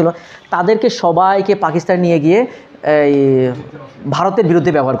দায়িত্বে ছিল, তাদেরকে সবাইকে পাকিস্তানে নিয়ে গিয়ে এই ভারতের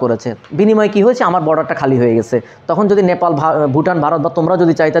বিরুদ্ধে ব্যবহার করেছে। বিনিময়ে কী হয়েছে, আমার বর্ডারটা খালি হয়ে গেছে। তখন যদি নেপাল, ভুটান, ভারত বা তোমরা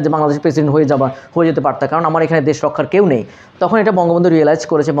যদি চাইতা যে বাংলাদেশের প্রেসিডেন্ট হয়ে যেতে পারতা, কারণ আমার এখানে দেশ রক্ষার কেউ নেই। তখন এটা বঙ্গবন্ধু রিয়েলাইজ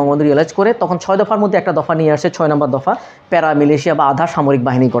করেছে। বঙ্গবন্ধু রিয়েলাইজ করে তখন 6 দফার মধ্যে একটা দফা নিয়ে আসে, 6 নম্বর দফা, প্যারা মিলিশিয়া বা আধা সামরিক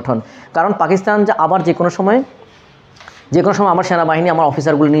বাহিনী গঠন। কারণ পাকিস্তান যে আবার যে কোনো সময় আমার সেনাবাহিনী, আমার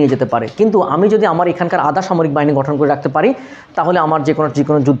অফিসারগুলো নিয়ে যেতে পারে, কিন্তু আমি যদি আমার এখানকার আধা সামরিক বাহিনী গঠন করে রাখতে পারি, তাহলে আমার যে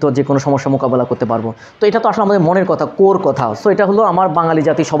কোনো যুদ্ধ, যে কোনো সমস্যা মোকাবেলা করতে পারবো। তো এটা তো আসলে আমাদের মনের কথা, কোর কথা। সো এটা হলো আমার বাঙালি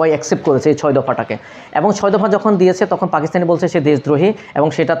জাতি সবাই অ্যাকসেপ্ট করেছে এই 6 দফাটাকে। এবং 6 দফা যখন দিয়েছে তখন পাকিস্তানি বলছে সে দেশদ্রোহী, এবং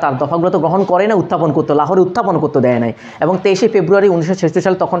সেটা তার দফাগুলো তো গ্রহণ করে না, উত্থাপন করতে, লাহোরে উত্থাপন করতে দেয় নাই। এবং 23শে ফেব্রুয়ারি 1966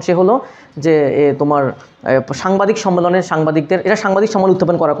 সালে তখন সে হলো যে তোমার সাংবাদিক সাংবাদিকদের, এটা সাংবাদিক সম্মেলন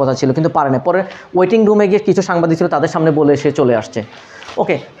উত্থাপন করার কথা ছিল, কিন্তু পারে না। পরে ওয়েটিং রুমে গিয়ে কিছু সাংবাদিক ছিল, তাদের সামনে বলে সে চলে আসছে।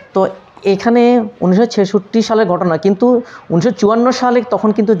 ওকে, তো এখানে 1966 সালের ঘটনা। কিন্তু 1954 সালে তখন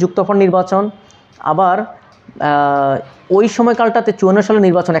কিন্তু যুক্তফ্রন্ট নির্বাচন, আবার ওই সময়কালটাতে 54 সালের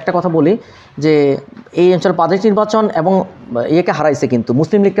নির্বাচন, একটা কথা বলি যে এই অঞ্চল প্রাদেশিক নির্বাচন এবং ইয়েকে হারাইছে, কিন্তু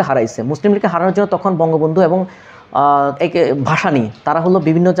মুসলিম লীগকে হারাইছে। মুসলিম লীগকে হারানোর জন্য তখন বঙ্গবন্ধু এবং ভাসানী, তারা হলো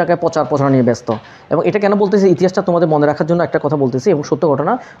বিভিন্ন জায়গায় প্রচারণা নিয়ে ব্যস্ত। এবং এটা কেন বলতেছি, ইতিহাসটা তোমাদের মনে রাখার জন্য একটা কথা বলতেছি, এবং সত্য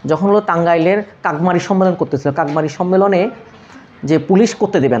ঘটনা। যখন হলো টাঙ্গাইলের কাকমারি সম্মেলন করতেছিল, কাকমারি সম্মেলনে যে পুলিশ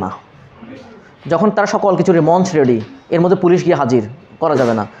করতে দেবে না, যখন তারা সকল কিছুর মঞ্চ রেডি, এর মধ্যে পুলিশ গিয়ে হাজির করা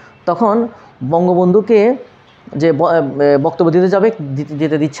যাবে না, তখন বঙ্গবন্ধুকে যে বক্তব্য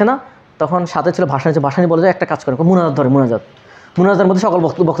দিতে দিচ্ছে না, তখন সাথে ছিল ভাসানী বলে যায় একটা কাজ করেন, মুনাজাতের মধ্যে সকল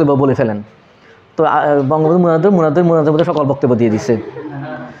বক্তব্য বলে ফেলেন। তো বঙ্গবন্ধু মুনাজাতের মধ্যে সকল বক্তব্য দিয়ে দিচ্ছে।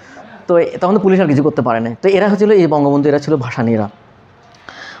 তো তখন তো পুলিশ আর কিছু করতে পারে না। তো এরা হচ্ছিল এই বঙ্গবন্ধু, এরা ছিল ভাসানীরা।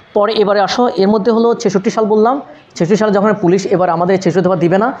 পরে এবারে আসো, এর মধ্যে হলো 66 সাল বললাম। 66 সালে যখন পুলিশ এবার আমাদের 66 দফা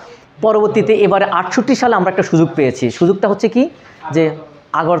দিবে না, পরবর্তীতে এবারে 68 সালে আমরা একটা সুযোগ পেয়েছি। সুযোগটা হচ্ছে কি, যে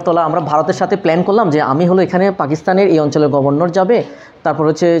আগরতলা আমরা ভারতের সাথে প্ল্যান করলাম যে আমি হলো এখানে পাকিস্তানের এই অঞ্চলের গভর্নর যাবে, তারপর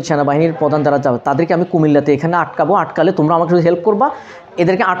হচ্ছে সেনাবাহিনীর প্রধান যারা যাবে, তাদেরকে আমি কুমিল্লাতে এখানে আটকালে তোমরা আমাকে শুধু হেল্প করবা,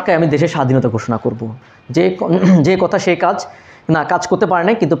 এদেরকে আটকায় আমি দেশের স্বাধীনতা ঘোষণা করব। যে কথা সে কাজ করতে পারে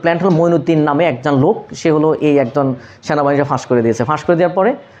নাই। কিন্তু প্ল্যান হলো মঈনুদ্দিন নামে একজন লোক, সে হলো এই একজন সেনাবাহিনীকে ফাঁস করে দিয়েছে। ফাঁস করে দেওয়ার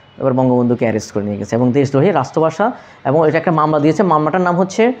পরে এবার বঙ্গবন্ধুকে অ্যারেস্ট করে নিয়ে গেছে এবং দেশদ্রোহী, রাষ্ট্রভাষা, এবং এটা একটা মামলা দিয়েছে। মামলাটার নাম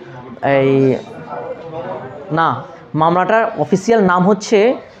হচ্ছে মামলাটার অফিসিয়াল নাম হচ্ছে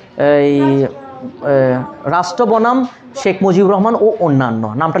রাষ্ট্র বনাম শেখ মুজিবুর রহমান ও অন্যান্য।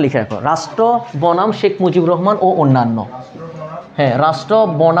 নামটা লিখে রাখো, রাষ্ট্র বনাম শেখ মুজিবুর রহমান ও অন্যান্য। হ্যাঁ, রাষ্ট্র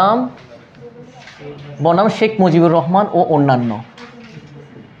বনাম শেখ মুজিবুর রহমান ও অন্যান্য।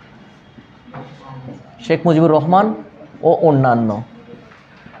 শেখ মুজিবুর রহমান ও অন্যান্য,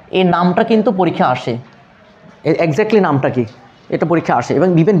 এই নামটা কিন্তু পরীক্ষা আসে। এক্স্যাক্টলি নামটা কি এটা পরীক্ষা আসে, এবং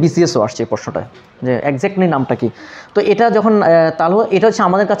ইভেন বিসিএসও আসছে এই প্রশ্নটা, যে এক্স্যাক্টলি নামটা কি। তো এটা যখন তাহলে এটা হচ্ছে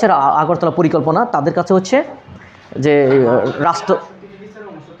আমাদের কাছে আগরতলা পরিকল্পনা, তাদের কাছে হচ্ছে যে রাষ্ট্র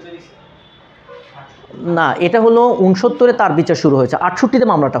না, এটা হলো 69-এ তার বিচার শুরু হয়েছে, 68-তে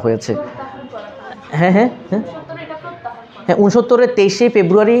মামলাটা হয়েছে। হ্যাঁ 69-এর 23শে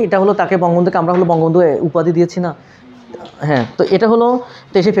ফেব্রুয়ারি এটা হলো তাকে বঙ্গবন্ধুকে আমরা হলো বঙ্গবন্ধু উপাধি দিয়েছি না। হ্যাঁ, তো এটা হলো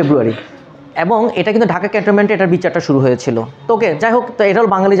 23শে ফেব্রুয়ারি, এবং এটা কিন্তু ঢাকা ক্যান্টনমেন্টে এটার বিচারটা শুরু হয়েছিল। তো ওকে, যাই হোক, তো এটা হলো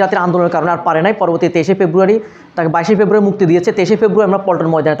বাঙালি জাতির আন্দোলনের কারণে আর পারে নাই। পরবর্তী 23শে ফেব্রুয়ারি তাকে 22শে ফেব্রুয়ারি মুক্তি দিয়েছে। 23শে ফেব্রুয়ারি আমরা পল্টন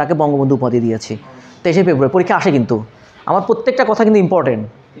ময়দানে তাকে বঙ্গবন্ধু উপাধি দিয়েছি। 23শে ফেব্রুয়ারি পরীক্ষা আসে, কিন্তু আমার প্রত্যেকটা কথা কিন্তু ইম্পর্টেন্ট,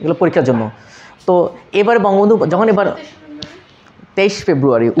 এগুলো পরীক্ষার জন্য। তো এবারে বঙ্গবন্ধু যখন 23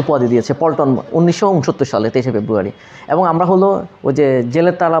 ফেব্রুয়ারি উপাধি দিয়েছে পল্টন, 1969 সালে 23শে ফেব্রুয়ারি। এবং আমরা হলো ওই যে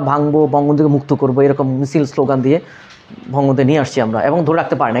জেলের তালা ভাঙবো, বঙ্গবন্ধুকে মুক্ত করবো, এরকম মিছিল স্লোগান দিয়ে বঙ্গবন্ধু নিয়ে আসছি আমরা, এবং ধরে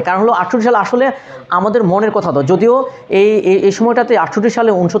রাখতে পারি না। কারণ হলো 68 সালে আসলে আমাদের মনের কথা তো, যদিও এই সময়টাতে 68 সালে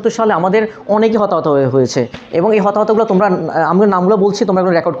 69 সালে আমাদের অনেকই হতাহত হয়েছে, এবং এই হতাহতগুলো তোমরা, আমরা নামগুলো বলছি, তোমরা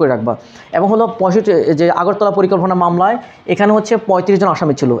এগুলো রেকর্ড করে রাখবা। এবং হলো 65 যে আগরতলা পরিকল্পনা মামলায় এখানে হচ্ছে 35 জন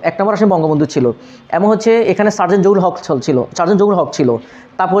আসামি ছিল। 1 নম্বর আসামি বঙ্গবন্ধু ছিল, এবং হচ্ছে এখানে সার্জেন্ট জহুরুল হক ছিল।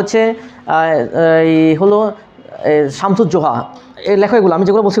 তারপর হচ্ছে হলো শামসুজ্জোহা। লেখো এগুলো, আমি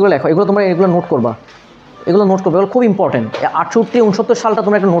যেগুলো বলছি এগুলো লেখো, এগুলো তোমরা এগুলো নোট করবে, এগুলো খুব ইম্পর্টেন্ট। 68-69 সালটা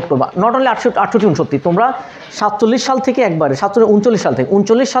তোমরা একটা নোট করবা, নট অনলি 68-69, তোমরা 47 সাল থেকে একবারে 39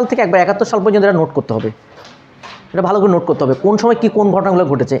 সাল থেকে একবার 71 সাল পর্যন্ত এটা নোট করতে হবে। এটা ভালো করে নোট করতে হবে, কোন সময় কোন ঘটনাগুলো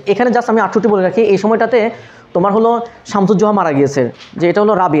ঘটেছে। এখানে জাস্ট আমি 68 বলে রাখি, এই সময়টাতে তোমার হলো শামসুজ্জোহা মারা গিয়েছে, যে এটা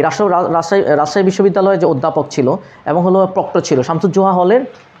হলো রাজশাহী বিশ্ববিদ্যালয়ে যে অধ্যাপক ছিল এবং হলো প্রক্টর ছিল। শামসুজ্জোহা হলের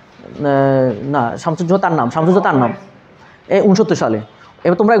শামসুজ্জোহা তার নাম 69 সালে।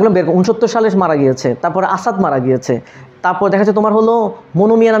 এবার তোমরা এগুলো বের করো, 69 সালে মারা গিয়েছে। তারপরে আসাদ মারা গিয়েছে। তারপর দেখা যাচ্ছে তোমার হলো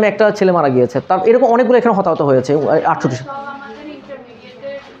মনোমিয়া নামে একটা ছেলে মারা গিয়েছে। তার এরকম অনেকগুলো এখানে হতাহত হয়েছে 68।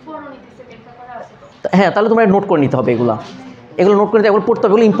 হ্যাঁ, তাহলে তোমরা নোট করে নিতে হবে, এগুলো নোট করে নিতে, এগুলো পড়তে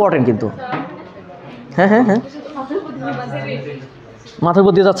হবে, এগুলো ইম্পর্টেন্ট কিন্তু। হ্যাঁ হ্যাঁ হ্যাঁ, মাথার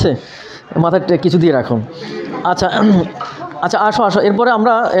উপর দিয়ে যাচ্ছে, মাথায় কিছু দিয়ে রাখুন। আচ্ছা আচ্ছা, আসো আসো, এরপরে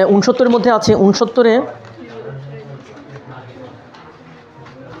আমরা 69-এর মধ্যে আছি। 69-এ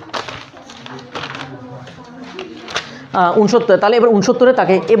তাহলে এবার 69-এ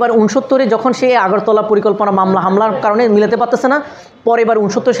তাকে, এবার 69-এ যখন সে আগরতলা পরিকল্পনা মামলা হামলার কারণে মিলাতে পারতেছে না, পরে এবার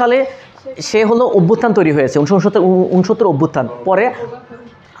 69 সালে সে হলো অভ্যুত্থান তৈরি হয়েছে, 69 অভ্যুত্থান। পরে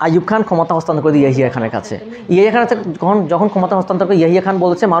আইয়ুব খান ক্ষমতা হস্তান্তর করে ইয়াহিয়া খানের কাছে। ইয়াহিয়া খান যখন ক্ষমতা হস্তান্তর করে ইয়াহিয়া খান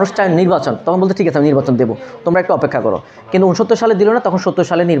বলেছে মানুষ চায় নির্বাচন, তখন বলতে ঠিক আছে আমি নির্বাচন দেবো, তোমরা একটু অপেক্ষা করো। কিন্তু 69 সালে দিল না, তখন 70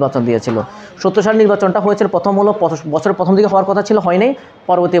 সালে নির্বাচন দিয়েছিল। 70 সালে নির্বাচনটা হয়েছিল, প্রথম হলো বছরের প্রথম দিকে হওয়ার কথা ছিল, হয় নাই।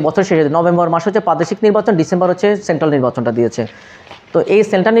 পরবর্তী বছর শেষে নভেম্বর মাস হচ্ছে প্রাদেশিক নির্বাচন, ডিসেম্বর হচ্ছে সেন্ট্রাল নির্বাচনটা দিয়েছে। তো এই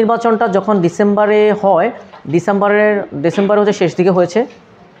সেন্ট্রাল নির্বাচনটা যখন ডিসেম্বরে হয়, ডিসেম্বরে হচ্ছে শেষ দিকে হয়েছে।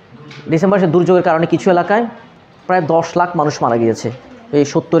 ডিসেম্বরে দুর্যোগের কারণে কিছু এলাকায় প্রায় 10 লাখ মানুষ মারা গিয়েছে। এই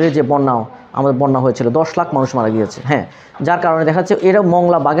 70-এর যে আমাদের বন্যা হয়েছিল, 10 লাখ মানুষ মারা গিয়েছে। হ্যাঁ, যার কারণে দেখা যাচ্ছে এরা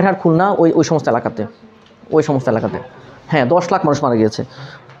মংলা, বাগেরহাট, খুলনা ওই সমস্ত এলাকাতে হ্যাঁ 10 লাখ মানুষ মারা গিয়েছে।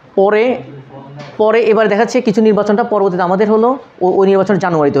 পরে এবার দেখা যাচ্ছে কিছু নির্বাচনটা পরবর্তীতে আমাদের হলো, ওই নির্বাচন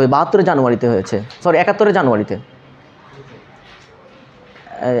জানুয়ারিতে হয়, 72 জানুয়ারিতে হয়েছে, সরি 71 জানুয়ারিতে,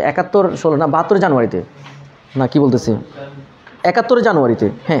 72 জানুয়ারিতে, না কি বলতেছি, 71 জানুয়ারিতে,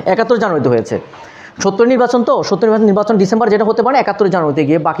 হ্যাঁ 71 জানুয়ারিতে হয়েছে। 70 নির্বাচন ডিসেম্বর যেটা হতে পারে, 71 জানুয়ারিতে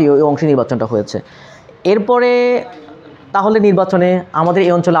গিয়ে বাকি ওই অংশে নির্বাচনটা হয়েছে। এরপরে তাহলে নির্বাচনে আমাদের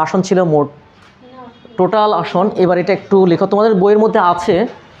এই অঞ্চলে আসন ছিল মোট, টোটাল আসন, এবার এটা একটু লেখো, তোমাদের বইয়ের মধ্যে আছে।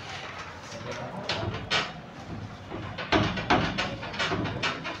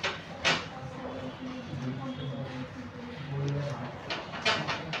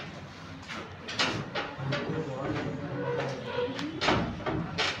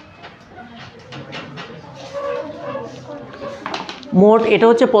 মোট এটা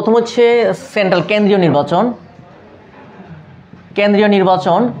হচ্ছে, প্রথম হচ্ছে সেন্ট্রাল কেন্দ্রীয় নির্বাচন,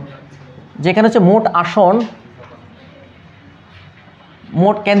 যেখানে হচ্ছে মোট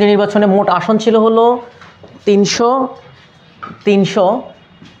কেন্দ্রীয় নির্বাচনে মোট আসন ছিল হলো 300।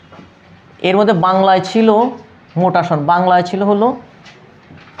 এর মধ্যে বাংলায় ছিল মোট আসন, বাংলায় ছিল হলো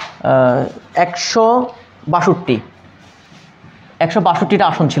 162টা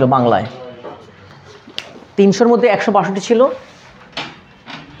আসন ছিল বাংলায়। 300-র মধ্যে 162 ছিল।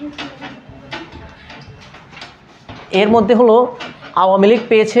 এর মধ্যে হলো আওয়ামী লীগ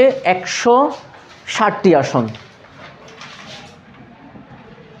পেয়েছে 160টি আসন,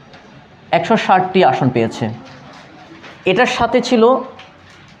 160টি আসন পেয়েছে। এটার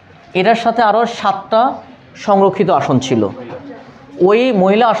সাথে আরও 7টা সংরক্ষিত আসন ছিল, ওই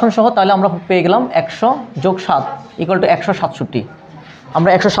মহিলা আসন সহ, তাহলে আমরা পেয়ে গেলাম 100 + 7 = 167। আমরা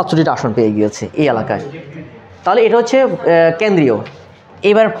 167টা আসন পেয়ে গিয়েছি এই এলাকায়। তাহলে এটা হচ্ছে কেন্দ্রীয়।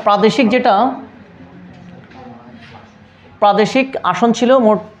 এবার প্রাদেশিক আসন ছিল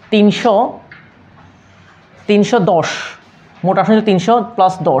মোট 310, মোট আসন ছিল 300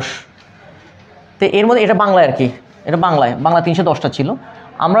 + 10। তো এর মধ্যে এটা বাংলায় আর কি, এটা বাংলা 310টা ছিল।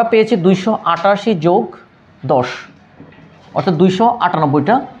 আমরা পেয়েছি 288 + 10, অর্থাৎ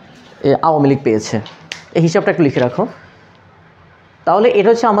 298টা আওয়ামী লীগ পেয়েছে। এই হিসাবটা একটু লিখে রাখো। তাহলে এটা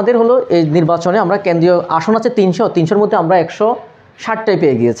হচ্ছে আমাদের হলো এই নির্বাচনে আমরা কেন্দ্রীয় আসন আছে 300-র মধ্যে আমরা 160টাই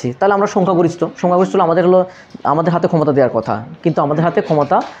পেয়ে গিয়েছি। তাহলে আমরা সংখ্যাগরিষ্ঠ আমাদের হাতে ক্ষমতা দেওয়ার কথা, কিন্তু আমাদের হাতে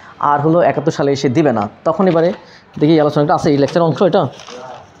ক্ষমতা আর হলো 71 সালে এসে দিবে না। তখন এবারে দেখি আলোচনাটা আছে, এই লেকচার অংশ, এটা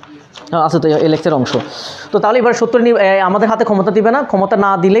আছে তো এই লেকচার অংশ। তো তাহলে এবার 70 আমাদের হাতে ক্ষমতা দিবে না, ক্ষমতা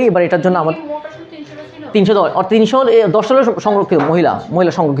না দিলেই এবার এটার জন্য আমাদের 310 আর 310 হলো সংরক্ষিত মহিলা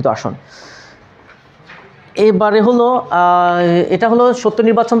সংরক্ষিত আসন। এবারে হলো এটা হলো 70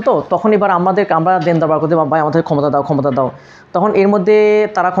 নির্বাচন, তো তখন এবার আমরা দেন দরবার করতে, ভাই আমাদের ক্ষমতা দাও। তখন এর মধ্যে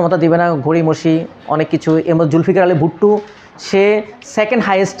তারা ক্ষমতা দিবে না, ঘড়িমসি অনেক কিছু। এর মধ্যে জুলফিকার আলী ভুট্টো, সে সেকেন্ড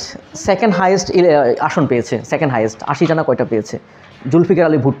হাইয়েস্ট আসন পেয়েছে, সেকেন্ড হাইয়েস্ট, 80টা না কয়টা পেয়েছে জুলফিকার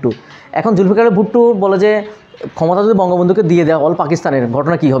আলী ভুট্টো। এখন জুলফিকার আলী ভুট্টো বলে যে ক্ষমতা যদি বঙ্গবন্ধুকে দিয়ে দেওয়া, অল পাকিস্তানের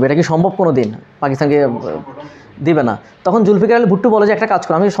ঘটনা কী হবে, এটা কি সম্ভব কোনো দিন, পাকিস্তানকে দিবে না। তখন জুলফিকার আলী ভুট্টো বলে যে একটা কাজ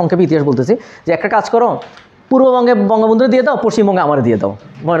করো, আমি সংক্ষেপে ইতিহাস বলতেছি, যে একটা কাজ করো, পূর্ববঙ্গে বঙ্গবন্ধু দিয়ে দাও, পশ্চিমবঙ্গে আমার দিয়ে দাও,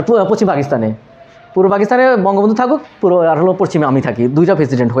 মানে পশ্চিম পাকিস্তানে, পূর্ব পাকিস্তানে বঙ্গবন্ধু থাকুক, আর হলো পশ্চিমে আমি থাকি, 2টা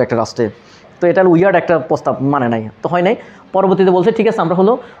প্রেসিডেন্ট হোক একটা রাষ্ট্রে। তো এটা উইয়ার্ড একটা প্রস্তাব, মানে নাই, তো হয় নাই। পরবর্তীতে বলছে ঠিক আছে আমরা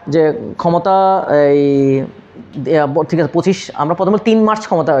হলো যে ক্ষমতা ঠিক আছে 25, আমরা প্রথমে 3 মার্চ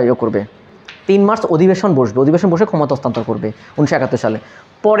ক্ষমতা করবে, 3 মার্চ অধিবেশন বসে ক্ষমতা হস্তান্তর করবে 1971 সালে।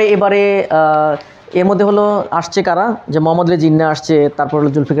 পরে এবারে এর মধ্যে হলো আসছে কারা, যে মোহাম্মদ আলী জিন্নাহ আসছে, তারপর হলো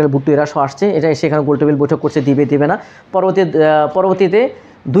জুলফিকার ভুট্টো, এরা সহ আসছে, এটা সেখানে গোলটেবিল বৈঠক করছে, দিবে না। পরবর্তীতে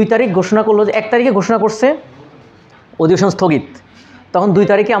 2 তারিখ ঘোষণা করলো, যে 1 তারিখে ঘোষণা করছে অধিবেশন স্থগিত, তখন 2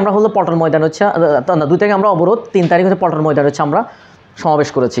 তারিখে আমরা হলো পল্টন ময়দান হচ্ছে না 2 তারিখে আমরা অবরোধ, 3 তারিখ হচ্ছে পল্টন ময়দান হচ্ছে আমরা সমাবেশ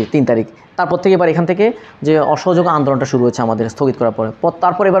করেছি 3 তারিখ। তারপর থেকে এবার এখান থেকে যে অসহযোগ আন্দোলনটা শুরু হয়েছে আমাদের স্থগিত করার পরে,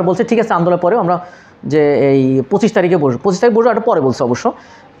 তারপর এবার বলছে ঠিক আছে আন্দোলনের পরেও আমরা যে এই 25 তারিখে বসবো, 25 তারিখ বসবো একটা পরে বলছে অবশ্য।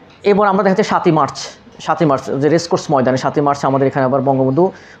 এবার আমরা দেখা যাচ্ছে 7ই মার্চ যে রেসকোর্স ময়দানে 7ই মার্চ আমাদের এখানে আবার বঙ্গবন্ধু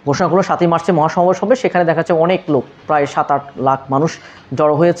ঘোষণা করলো 7ই মার্চে মহাসমাবেশ হবে। সেখানে দেখা যাচ্ছে অনেক লোক, প্রায় 7-8 লাখ মানুষ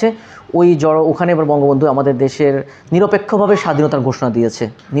জড়ো হয়েছে। ওখানে এবার বঙ্গবন্ধু আমাদের দেশের নিরপেক্ষভাবে স্বাধীনতার ঘোষণা দিয়েছে,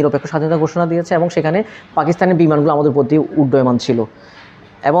 নিরপেক্ষ স্বাধীনতার ঘোষণা দিয়েছে, এবং সেখানে পাকিস্তানের বিমানগুলো আমাদের উপর দিয়ে উড্ডয়মান ছিল।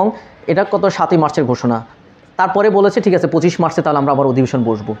 এবং এটা 7ই মার্চের ঘোষণা। তারপরে বলেছে ঠিক আছে 25 মার্চে তাহলে আমরা আবার অধিবেশন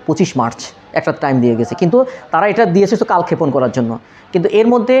বসবো। 25 মার্চ একটা টাইম দিয়ে গেছে, কিন্তু তারা এটা দিয়েছে তো কালক্ষেপণ করার জন্য। কিন্তু এর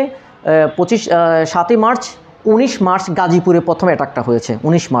মধ্যে 7ই মার্চ, 19 মার্চ গাজীপুরে প্রথম অ্যাটাকটা হয়েছে।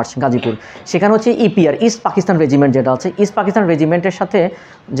 19 মার্চ গাজীপুর, সেখানে হচ্ছে ইপিআর, ইস্ট পাকিস্তান রেজিমেন্ট যেটা আছে, ইস্ট পাকিস্তান রেজিমেন্টের সাথে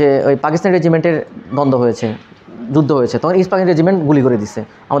যে ওই পাকিস্তান রেজিমেন্টের দ্বন্দ্ব হয়েছে, যুদ্ধ হয়েছে। তখন ইস্ট পাকিস্তান রেজিমেন্ট গুলি করে দিচ্ছে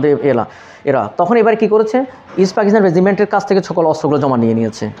আমাদের এরা। তখন এবার কী করেছে, ইস্ট পাকিস্তান রেজিমেন্টের কাছ থেকে সকল অস্ত্রগুলো জমা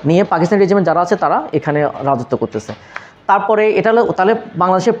নিয়ে পাকিস্তান রেজিমেন্ট যারা আছে তারা এখানে রাজত্ব করতেছে। তারপরে এটা হলো তাহলে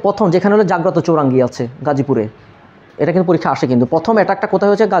বাংলাদেশের প্রথম যেখানে হলো জাগ্রত চৌরাঙ্গি আছে গাজীপুরে, এটা কিন্তু পরীক্ষা আসে, কিন্তু প্রথম অ্যাটাকটা কোথায়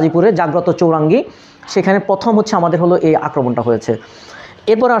হয়েছে গাজীপুরে, জাগ্রত চৌরাঙ্গি, সেখানে প্রথম হচ্ছে আমাদের হলো এই আক্রমণটা হয়েছে।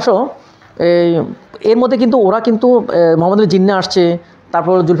 এরপর আসো এর মধ্যে কিন্তু ওরা কিন্তু মোহাম্মদ আলী জিন্না আসছে,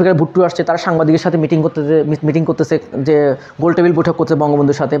 তারপর জুলফিকার ভুট্টো আসছে, তারা সাংবাদিকের সাথে মিটিং করতেছে যে গোল টেবিল বৈঠক করছে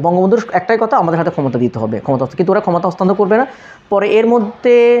বঙ্গবন্ধুর সাথে। বঙ্গবন্ধুর একটাই কথা, আমাদের হাতে ক্ষমতা দিতে হবে, কিন্তু ওরা ক্ষমতা হস্তান্তর করবে না। পরে এর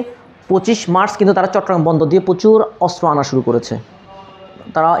মধ্যে 25 মার্চ কিন্তু তারা চট্টগ্রাম বন্দর দিয়ে প্রচুর অস্ত্র আনা শুরু করেছে।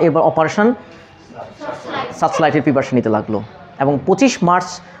 তারা এবার অপারেশন সার্চলাইটের প্রিপারেশন নিতে লাগলো, এবং 25 মার্চ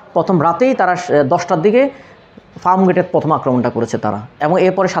প্রথম রাতেই তারা 10টার দিকে ফার্ম গেটের প্রথম আক্রমণটা করেছে তারা। এবং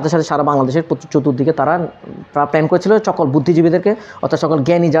এরপরে সাথে সাথে সারা বাংলাদেশের চতুর্দিকে তারা প্ল্যান করেছিল সকল বুদ্ধিজীবীদেরকে, অর্থাৎ সকল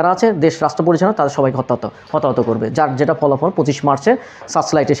জ্ঞানী যারা আছে দেশ রাষ্ট্র পরিচালনা, তাদের সবাইকে হতাহত করবে, যার যেটা ফলাফল 25 মার্চে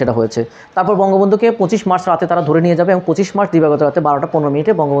সার্চলাইটে সেটা হয়েছে। তারপর বঙ্গবন্ধুকে 25 মার্চ রাতে তারা ধরে নিয়ে যাবে, এবং 25 মার্চ দিবাগত রাতে 12টা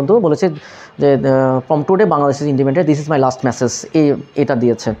 15 বঙ্গবন্ধু বলেছে যে from today Bangladesh is independent, this is my last message, এটা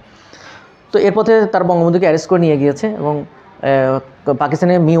দিয়েছে। তো এরপরে তার বঙ্গবন্ধুকে অ্যারেস্ট করে নিয়ে গিয়েছে, এবং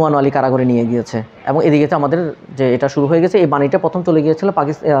পাকিস্তানের মিওয়ান আলী কারাগারে নিয়ে গিয়েছে। এবং এদিকে তো আমাদের যে এটা শুরু হয়ে গেছে, এই বাণীটা প্রথম চলে গিয়েছিল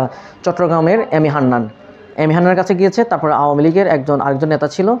চট্টগ্রামের এম এ হান্নানের কাছে গিয়েছে। তারপর আওয়ামী লীগের আরেকজন নেতা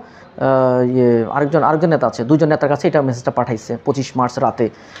ছিল, আরেকজন নেতা আছে, 2জন নেতার কাছে এটা মেসেজটা পাঠাইছে 25 মার্চ রাতে।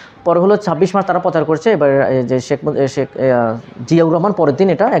 পরে হলো 26 মার্চ তারা প্রচার করছে। এবার যে শেখ জিয়াউর রহমান পরের দিন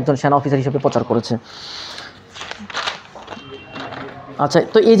এটা একজন সেনা অফিসার হিসেবে প্রচার করেছে। আচ্ছা,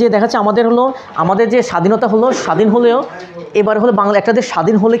 তো এই যে দেখাচ্ছে আমাদের যে স্বাধীনতা হলো, স্বাধীন হলেও এবার হলো বাংলা একটা দেশ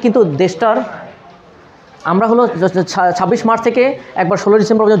স্বাধীন হলে কিন্তু দেশটার আমরা হলো 26 মার্চ থেকে একবার 16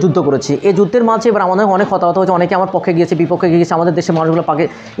 ডিসেম্বর পর্যন্ত যুদ্ধ করেছি। এই যুদ্ধের মাঝে এবার আমাদের অনেক হতাহত হয়েছে, অনেকে আমার পক্ষে গিয়েছে, বিপক্ষে গিয়েছে, আমাদের দেশের মানুষগুলো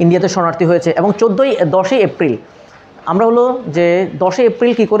ইন্ডিয়াতে শরণার্থী হয়েছে। এবং 10ই এপ্রিল আমরা হলো যে 10ই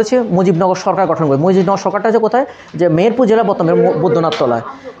এপ্রিল কী করেছি, মুজিবনগর সরকার গঠন করি। মুজিবনগর সরকারটা হচ্ছে কোথায়, যে মেহেরপুর জেলা বর্তমানে বৈদ্যনাথ তলায়,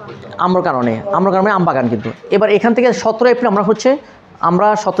 আম্রকাননে আমবাগান। কিন্তু এবার এখান থেকে 17 এপ্রিল আমরা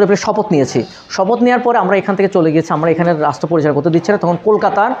 17 এপ্রিল শপথ নিয়েছি। শপথ নেওয়ার পরে আমরা এখান থেকে চলে গেছি, আমরা এখানে রাষ্ট্র পরিচালনা করতে দিচ্ছে না। তখন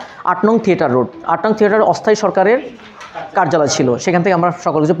কলকাতার 8 নং থিয়েটার রোড, 8 নং থিয়েটার অস্থায়ী সরকারের কার্যালয় ছিল, সেখান থেকে আমরা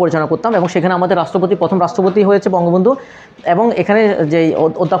সকল কিছু পরিচালনা করতাম। এবং সেখানে আমাদের প্রথম রাষ্ট্রপতি হয়েছে বঙ্গবন্ধু। এবং এখানে যে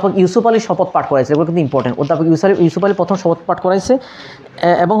অধ্যাপক ইউসুফ আলী শপথ পাঠ করাইছে, এগুলো কিন্তু ইম্পর্টেন্ট। অধ্যাপক ইউসুফ আলী প্রথম শপথ পাঠ করাইছে।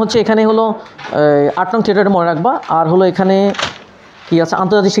 এবং হচ্ছে এখানে হলো 8 নং থিয়েটারে মনে রাখবা। আর হলো এখানে কি আছে,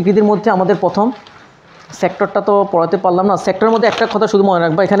 আন্তর্জাতিক স্বীকৃতির মধ্যে আমাদের প্রথম সেক্টরটা তো পড়াতে পারলাম না। সেক্টরের মধ্যে একটা কথা শুধু মনে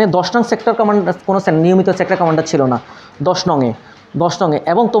রাখবা, এখানে 10 নং সেক্টর কমান্ডার, কোনো নিয়মিত সেক্টর কমান্ডার ছিল না 10 নংয়ে।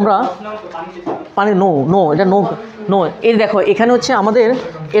 এবং তোমরা পানি এটা নো এই দেখো এখানে হচ্ছে আমাদের,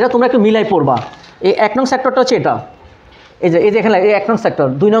 এটা তোমরা একটু মিলাই পড়বা। এই 1 নং সেক্টরটা হচ্ছে এটা, এই যে এখানে 1 নং সেক্টর,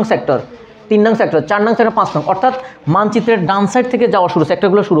 2 নং সেক্টর, 3 নং সেক্টর, 4 নং সেক্টর, 5 নং, অর্থাৎ মানচিত্রের ডান সাইড থেকে যাওয়া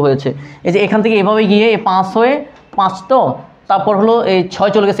সেক্টরগুলো শুরু হয়েছে। এই যে এখান থেকে এভাবে গিয়ে 5 হয়ে 5 তো, তারপর হলো এই 6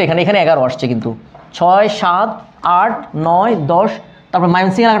 চলে গেছে, এখানে 11 আসছে, কিন্তু 6, 7, 8, 9, 10, তারপর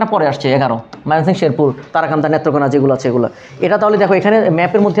ময়মনসিংহ এলাকাটা পরে আসছে 11, ময়মনসিংহ, শেরপুর, তারাকান্দা, নেত্রকোনা যেগুলো আছে এগুলো। এটা তাহলে দেখো এখানে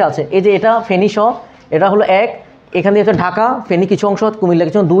ম্যাপের মধ্যে আছে, এই যে এটা ফেনী সহ, এটা হলো 1, এখান দিয়ে হচ্ছে ঢাকা, ফেনী কিছু অংশ, কুমিল্লা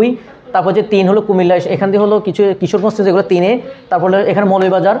কিছু 2, তারপর যে 3 হলো কুমিল্লা, এখান দিয়ে হলো কিছু কিশোরগঞ্জ যেগুলো 3-এ, তারপর এখানে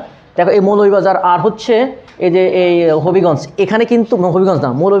মৌলভীবাজার, দেখো এই মৌলভীবাজার, আর হচ্ছে এই যে এই হবিগঞ্জ, এখানে কিন্তু হবিগঞ্জ না,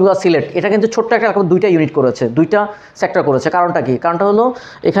 মৌলভীবাজার, সিলেট, এটা কিন্তু ছোট্ট একটা এলাকা, 2টা ইউনিট করেছে, 2টা সেক্টর করেছে। কারণটা কি? কারণটা হলো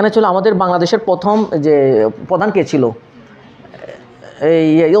এখানে ছিল আমাদের বাংলাদেশের প্রথম যে প্রধান কে ছিল,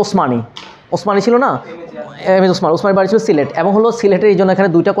 এই ওসমানী ছিল না, ওসমানী বাড়ি ছিল সিলেট। এবং হলো সিলেটের এই জন্য এখানে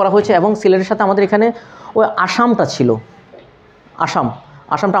 2টা করা হয়েছে। এবং সিলেটের সাথে আমাদের এখানে ওই আসামটা ছিল,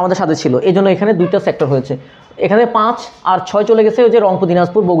 আসামটা আমাদের সাথে ছিল, এই জন্য এখানে 2টা সেক্টর হয়েছে। এখানে 5 আর 6 চলে গেছে ওই যে রংপুর,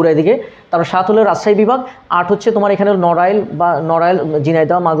 দিনাজপুর, বগুড়া দিকে। তারপর 7 হলো রাজশাহী বিভাগ, 8 হচ্ছে তোমার এখানে নড়াইল,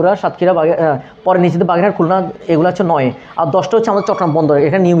 ঝিনাইদহ, মাগুরা, সাতক্ষীরা, পরে নিচেতে বাগেরহাট, খুলনা, এগুলো হচ্ছে 9। আর 10টা হচ্ছে আমাদের চট্টগ্রাম বন্দর,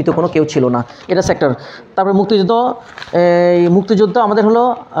 এখানে নিয়মিত কোনো কেউ ছিল না, এটা সেক্টর। তারপরে মুক্তিযুদ্ধ আমাদের হলো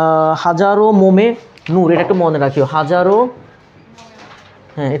হাজারো মোমে নূর, এটা একটু মনে রাখিও, হাজারো,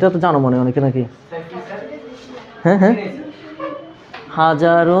 হ্যাঁ এটা তো জানো মনে অনেকে নাকি, হ্যাঁ হ্যাঁ,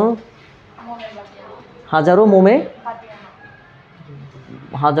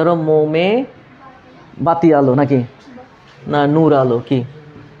 হাজারো মোমে বাতি আলো নাকি, না নূর আলো, কি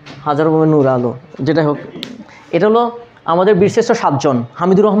হাজারো মোমে নূর আলো, যেটা হোক। এটা হলো আমাদের বীরশ্রেষ্ঠ 7 জন,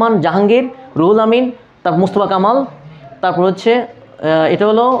 হামিদুর রহমান, জাহাঙ্গীর, রুহুল আমিন, তারপর মুস্তফা কামাল, তারপর হচ্ছে এটা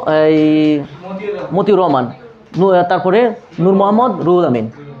হলো এই মতিউর রহমান, তারপরে নূর মোহাম্মদ, রুহুল আমিন,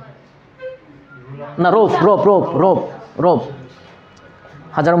 না রব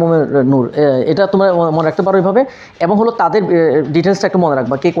হাজার মোমের নূর, এটা তোমরা মনে রাখতে পারো এইভাবে। এবং হলো তাদের ডিটেলসটা একটু মনে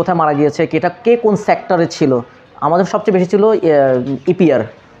রাখবা, কে কোথায় মারা গিয়েছে, কে কোন সেক্টরে ছিল। আমাদের সবচেয়ে বেশি ছিল ইপিআর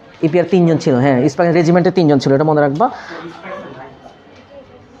 3 জন ছিল, হ্যাঁ স্পাইক রেজিমেন্টে 3 জন ছিল, এটা মনে রাখবা।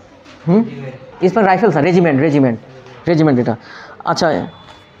 স্পাইক রাইফেলস না, রেজিমেন্ট এটা। আচ্ছা,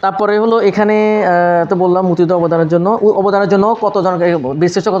 তারপরে হলো এখানে তো বললাম মুক্তিযুদ্ধ অবদানের জন্য কতজন,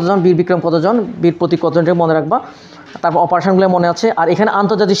 বীরশ্রেষ্ঠ কতজন, বীর বিক্রম কতজন, বীর প্রতীক কতজন, মনে রাখবা। তারপর অপারেশনগুলো মনে আছে। আর এখানে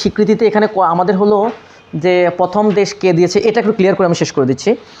আন্তর্জাতিক স্বীকৃতিতে এখানে আমাদের হলো যে প্রথম দেশ কে দিয়েছে, এটা একটু ক্লিয়ার করে আমি শেষ করে দিচ্ছি।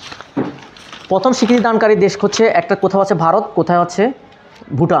 প্রথম স্বীকৃতি দানকারী দেশ হচ্ছে একটা, কোথাও আছে ভারত, কোথায় হচ্ছে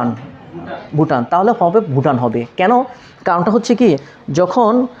ভুটান, তাহলে ভুটান হবে কেন? কারণটা হচ্ছে কি,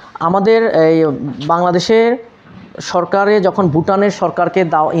 যখন আমাদের এই বাংলাদেশের সরকারে যখন ভুটানের সরকারকে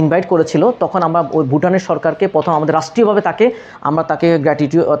ইনভাইট করেছিল, তখন আমরা ওই ভুটানের সরকারকে প্রথম আমাদের রাষ্ট্রীয়ভাবে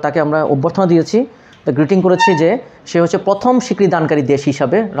তাকে আমরা অভ্যর্থনা দিয়েছি, গ্রিটিং করেছি যে সে হচ্ছে প্রথম স্বীকৃতি দানকারী দেশ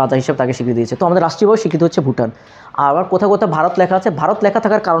হিসাবে, রাজা হিসাবে তাকে স্বীকৃতি দিয়েছে। তো আমাদের রাষ্ট্রীয়ভাবে স্বীকৃতি হচ্ছে ভুটান। আবার কোথাও ভারত লেখা আছে। ভারত লেখা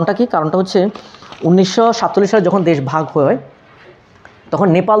থাকার কারণটা কি? কারণটা হচ্ছে 1947 সালে যখন দেশ ভাগ হয়, তখন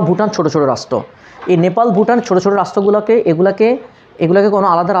নেপাল, ভুটান ছোট রাষ্ট্র। এই নেপাল, ভুটান ছোট রাষ্ট্রগুলোকে এগুলাকে কোনো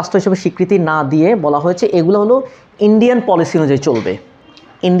আলাদা রাষ্ট্র হিসেবে স্বীকৃতি না দিয়ে বলা হয়েছে এগুলো হলো ইন্ডিয়ান পলিসি অনুযায়ী চলবে,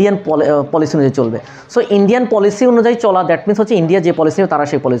 সো ইন্ডিয়ান পলিসি অনুযায়ী চলা, দ্যাট মিনস হচ্ছে ইন্ডিয়া যে পলিসি তারা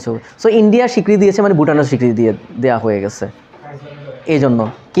সেই পলিসি হবে। সো ইন্ডিয়া স্বীকৃতি দিয়েছে মানে ভুটানের স্বীকৃতি দেওয়া হয়ে গেছে এই জন্য।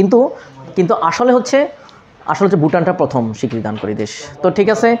 কিন্তু আসলে হচ্ছে ভুটানটা প্রথম স্বীকৃতি দানকারী দেশ। তো ঠিক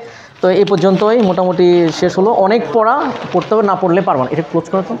আছে, তো এই পর্যন্তই মোটামুটি শেষ হলো। অনেক পড়তে হবে, না পড়লে পারবো না। এটা ক্লোজ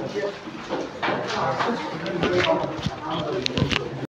করো তো।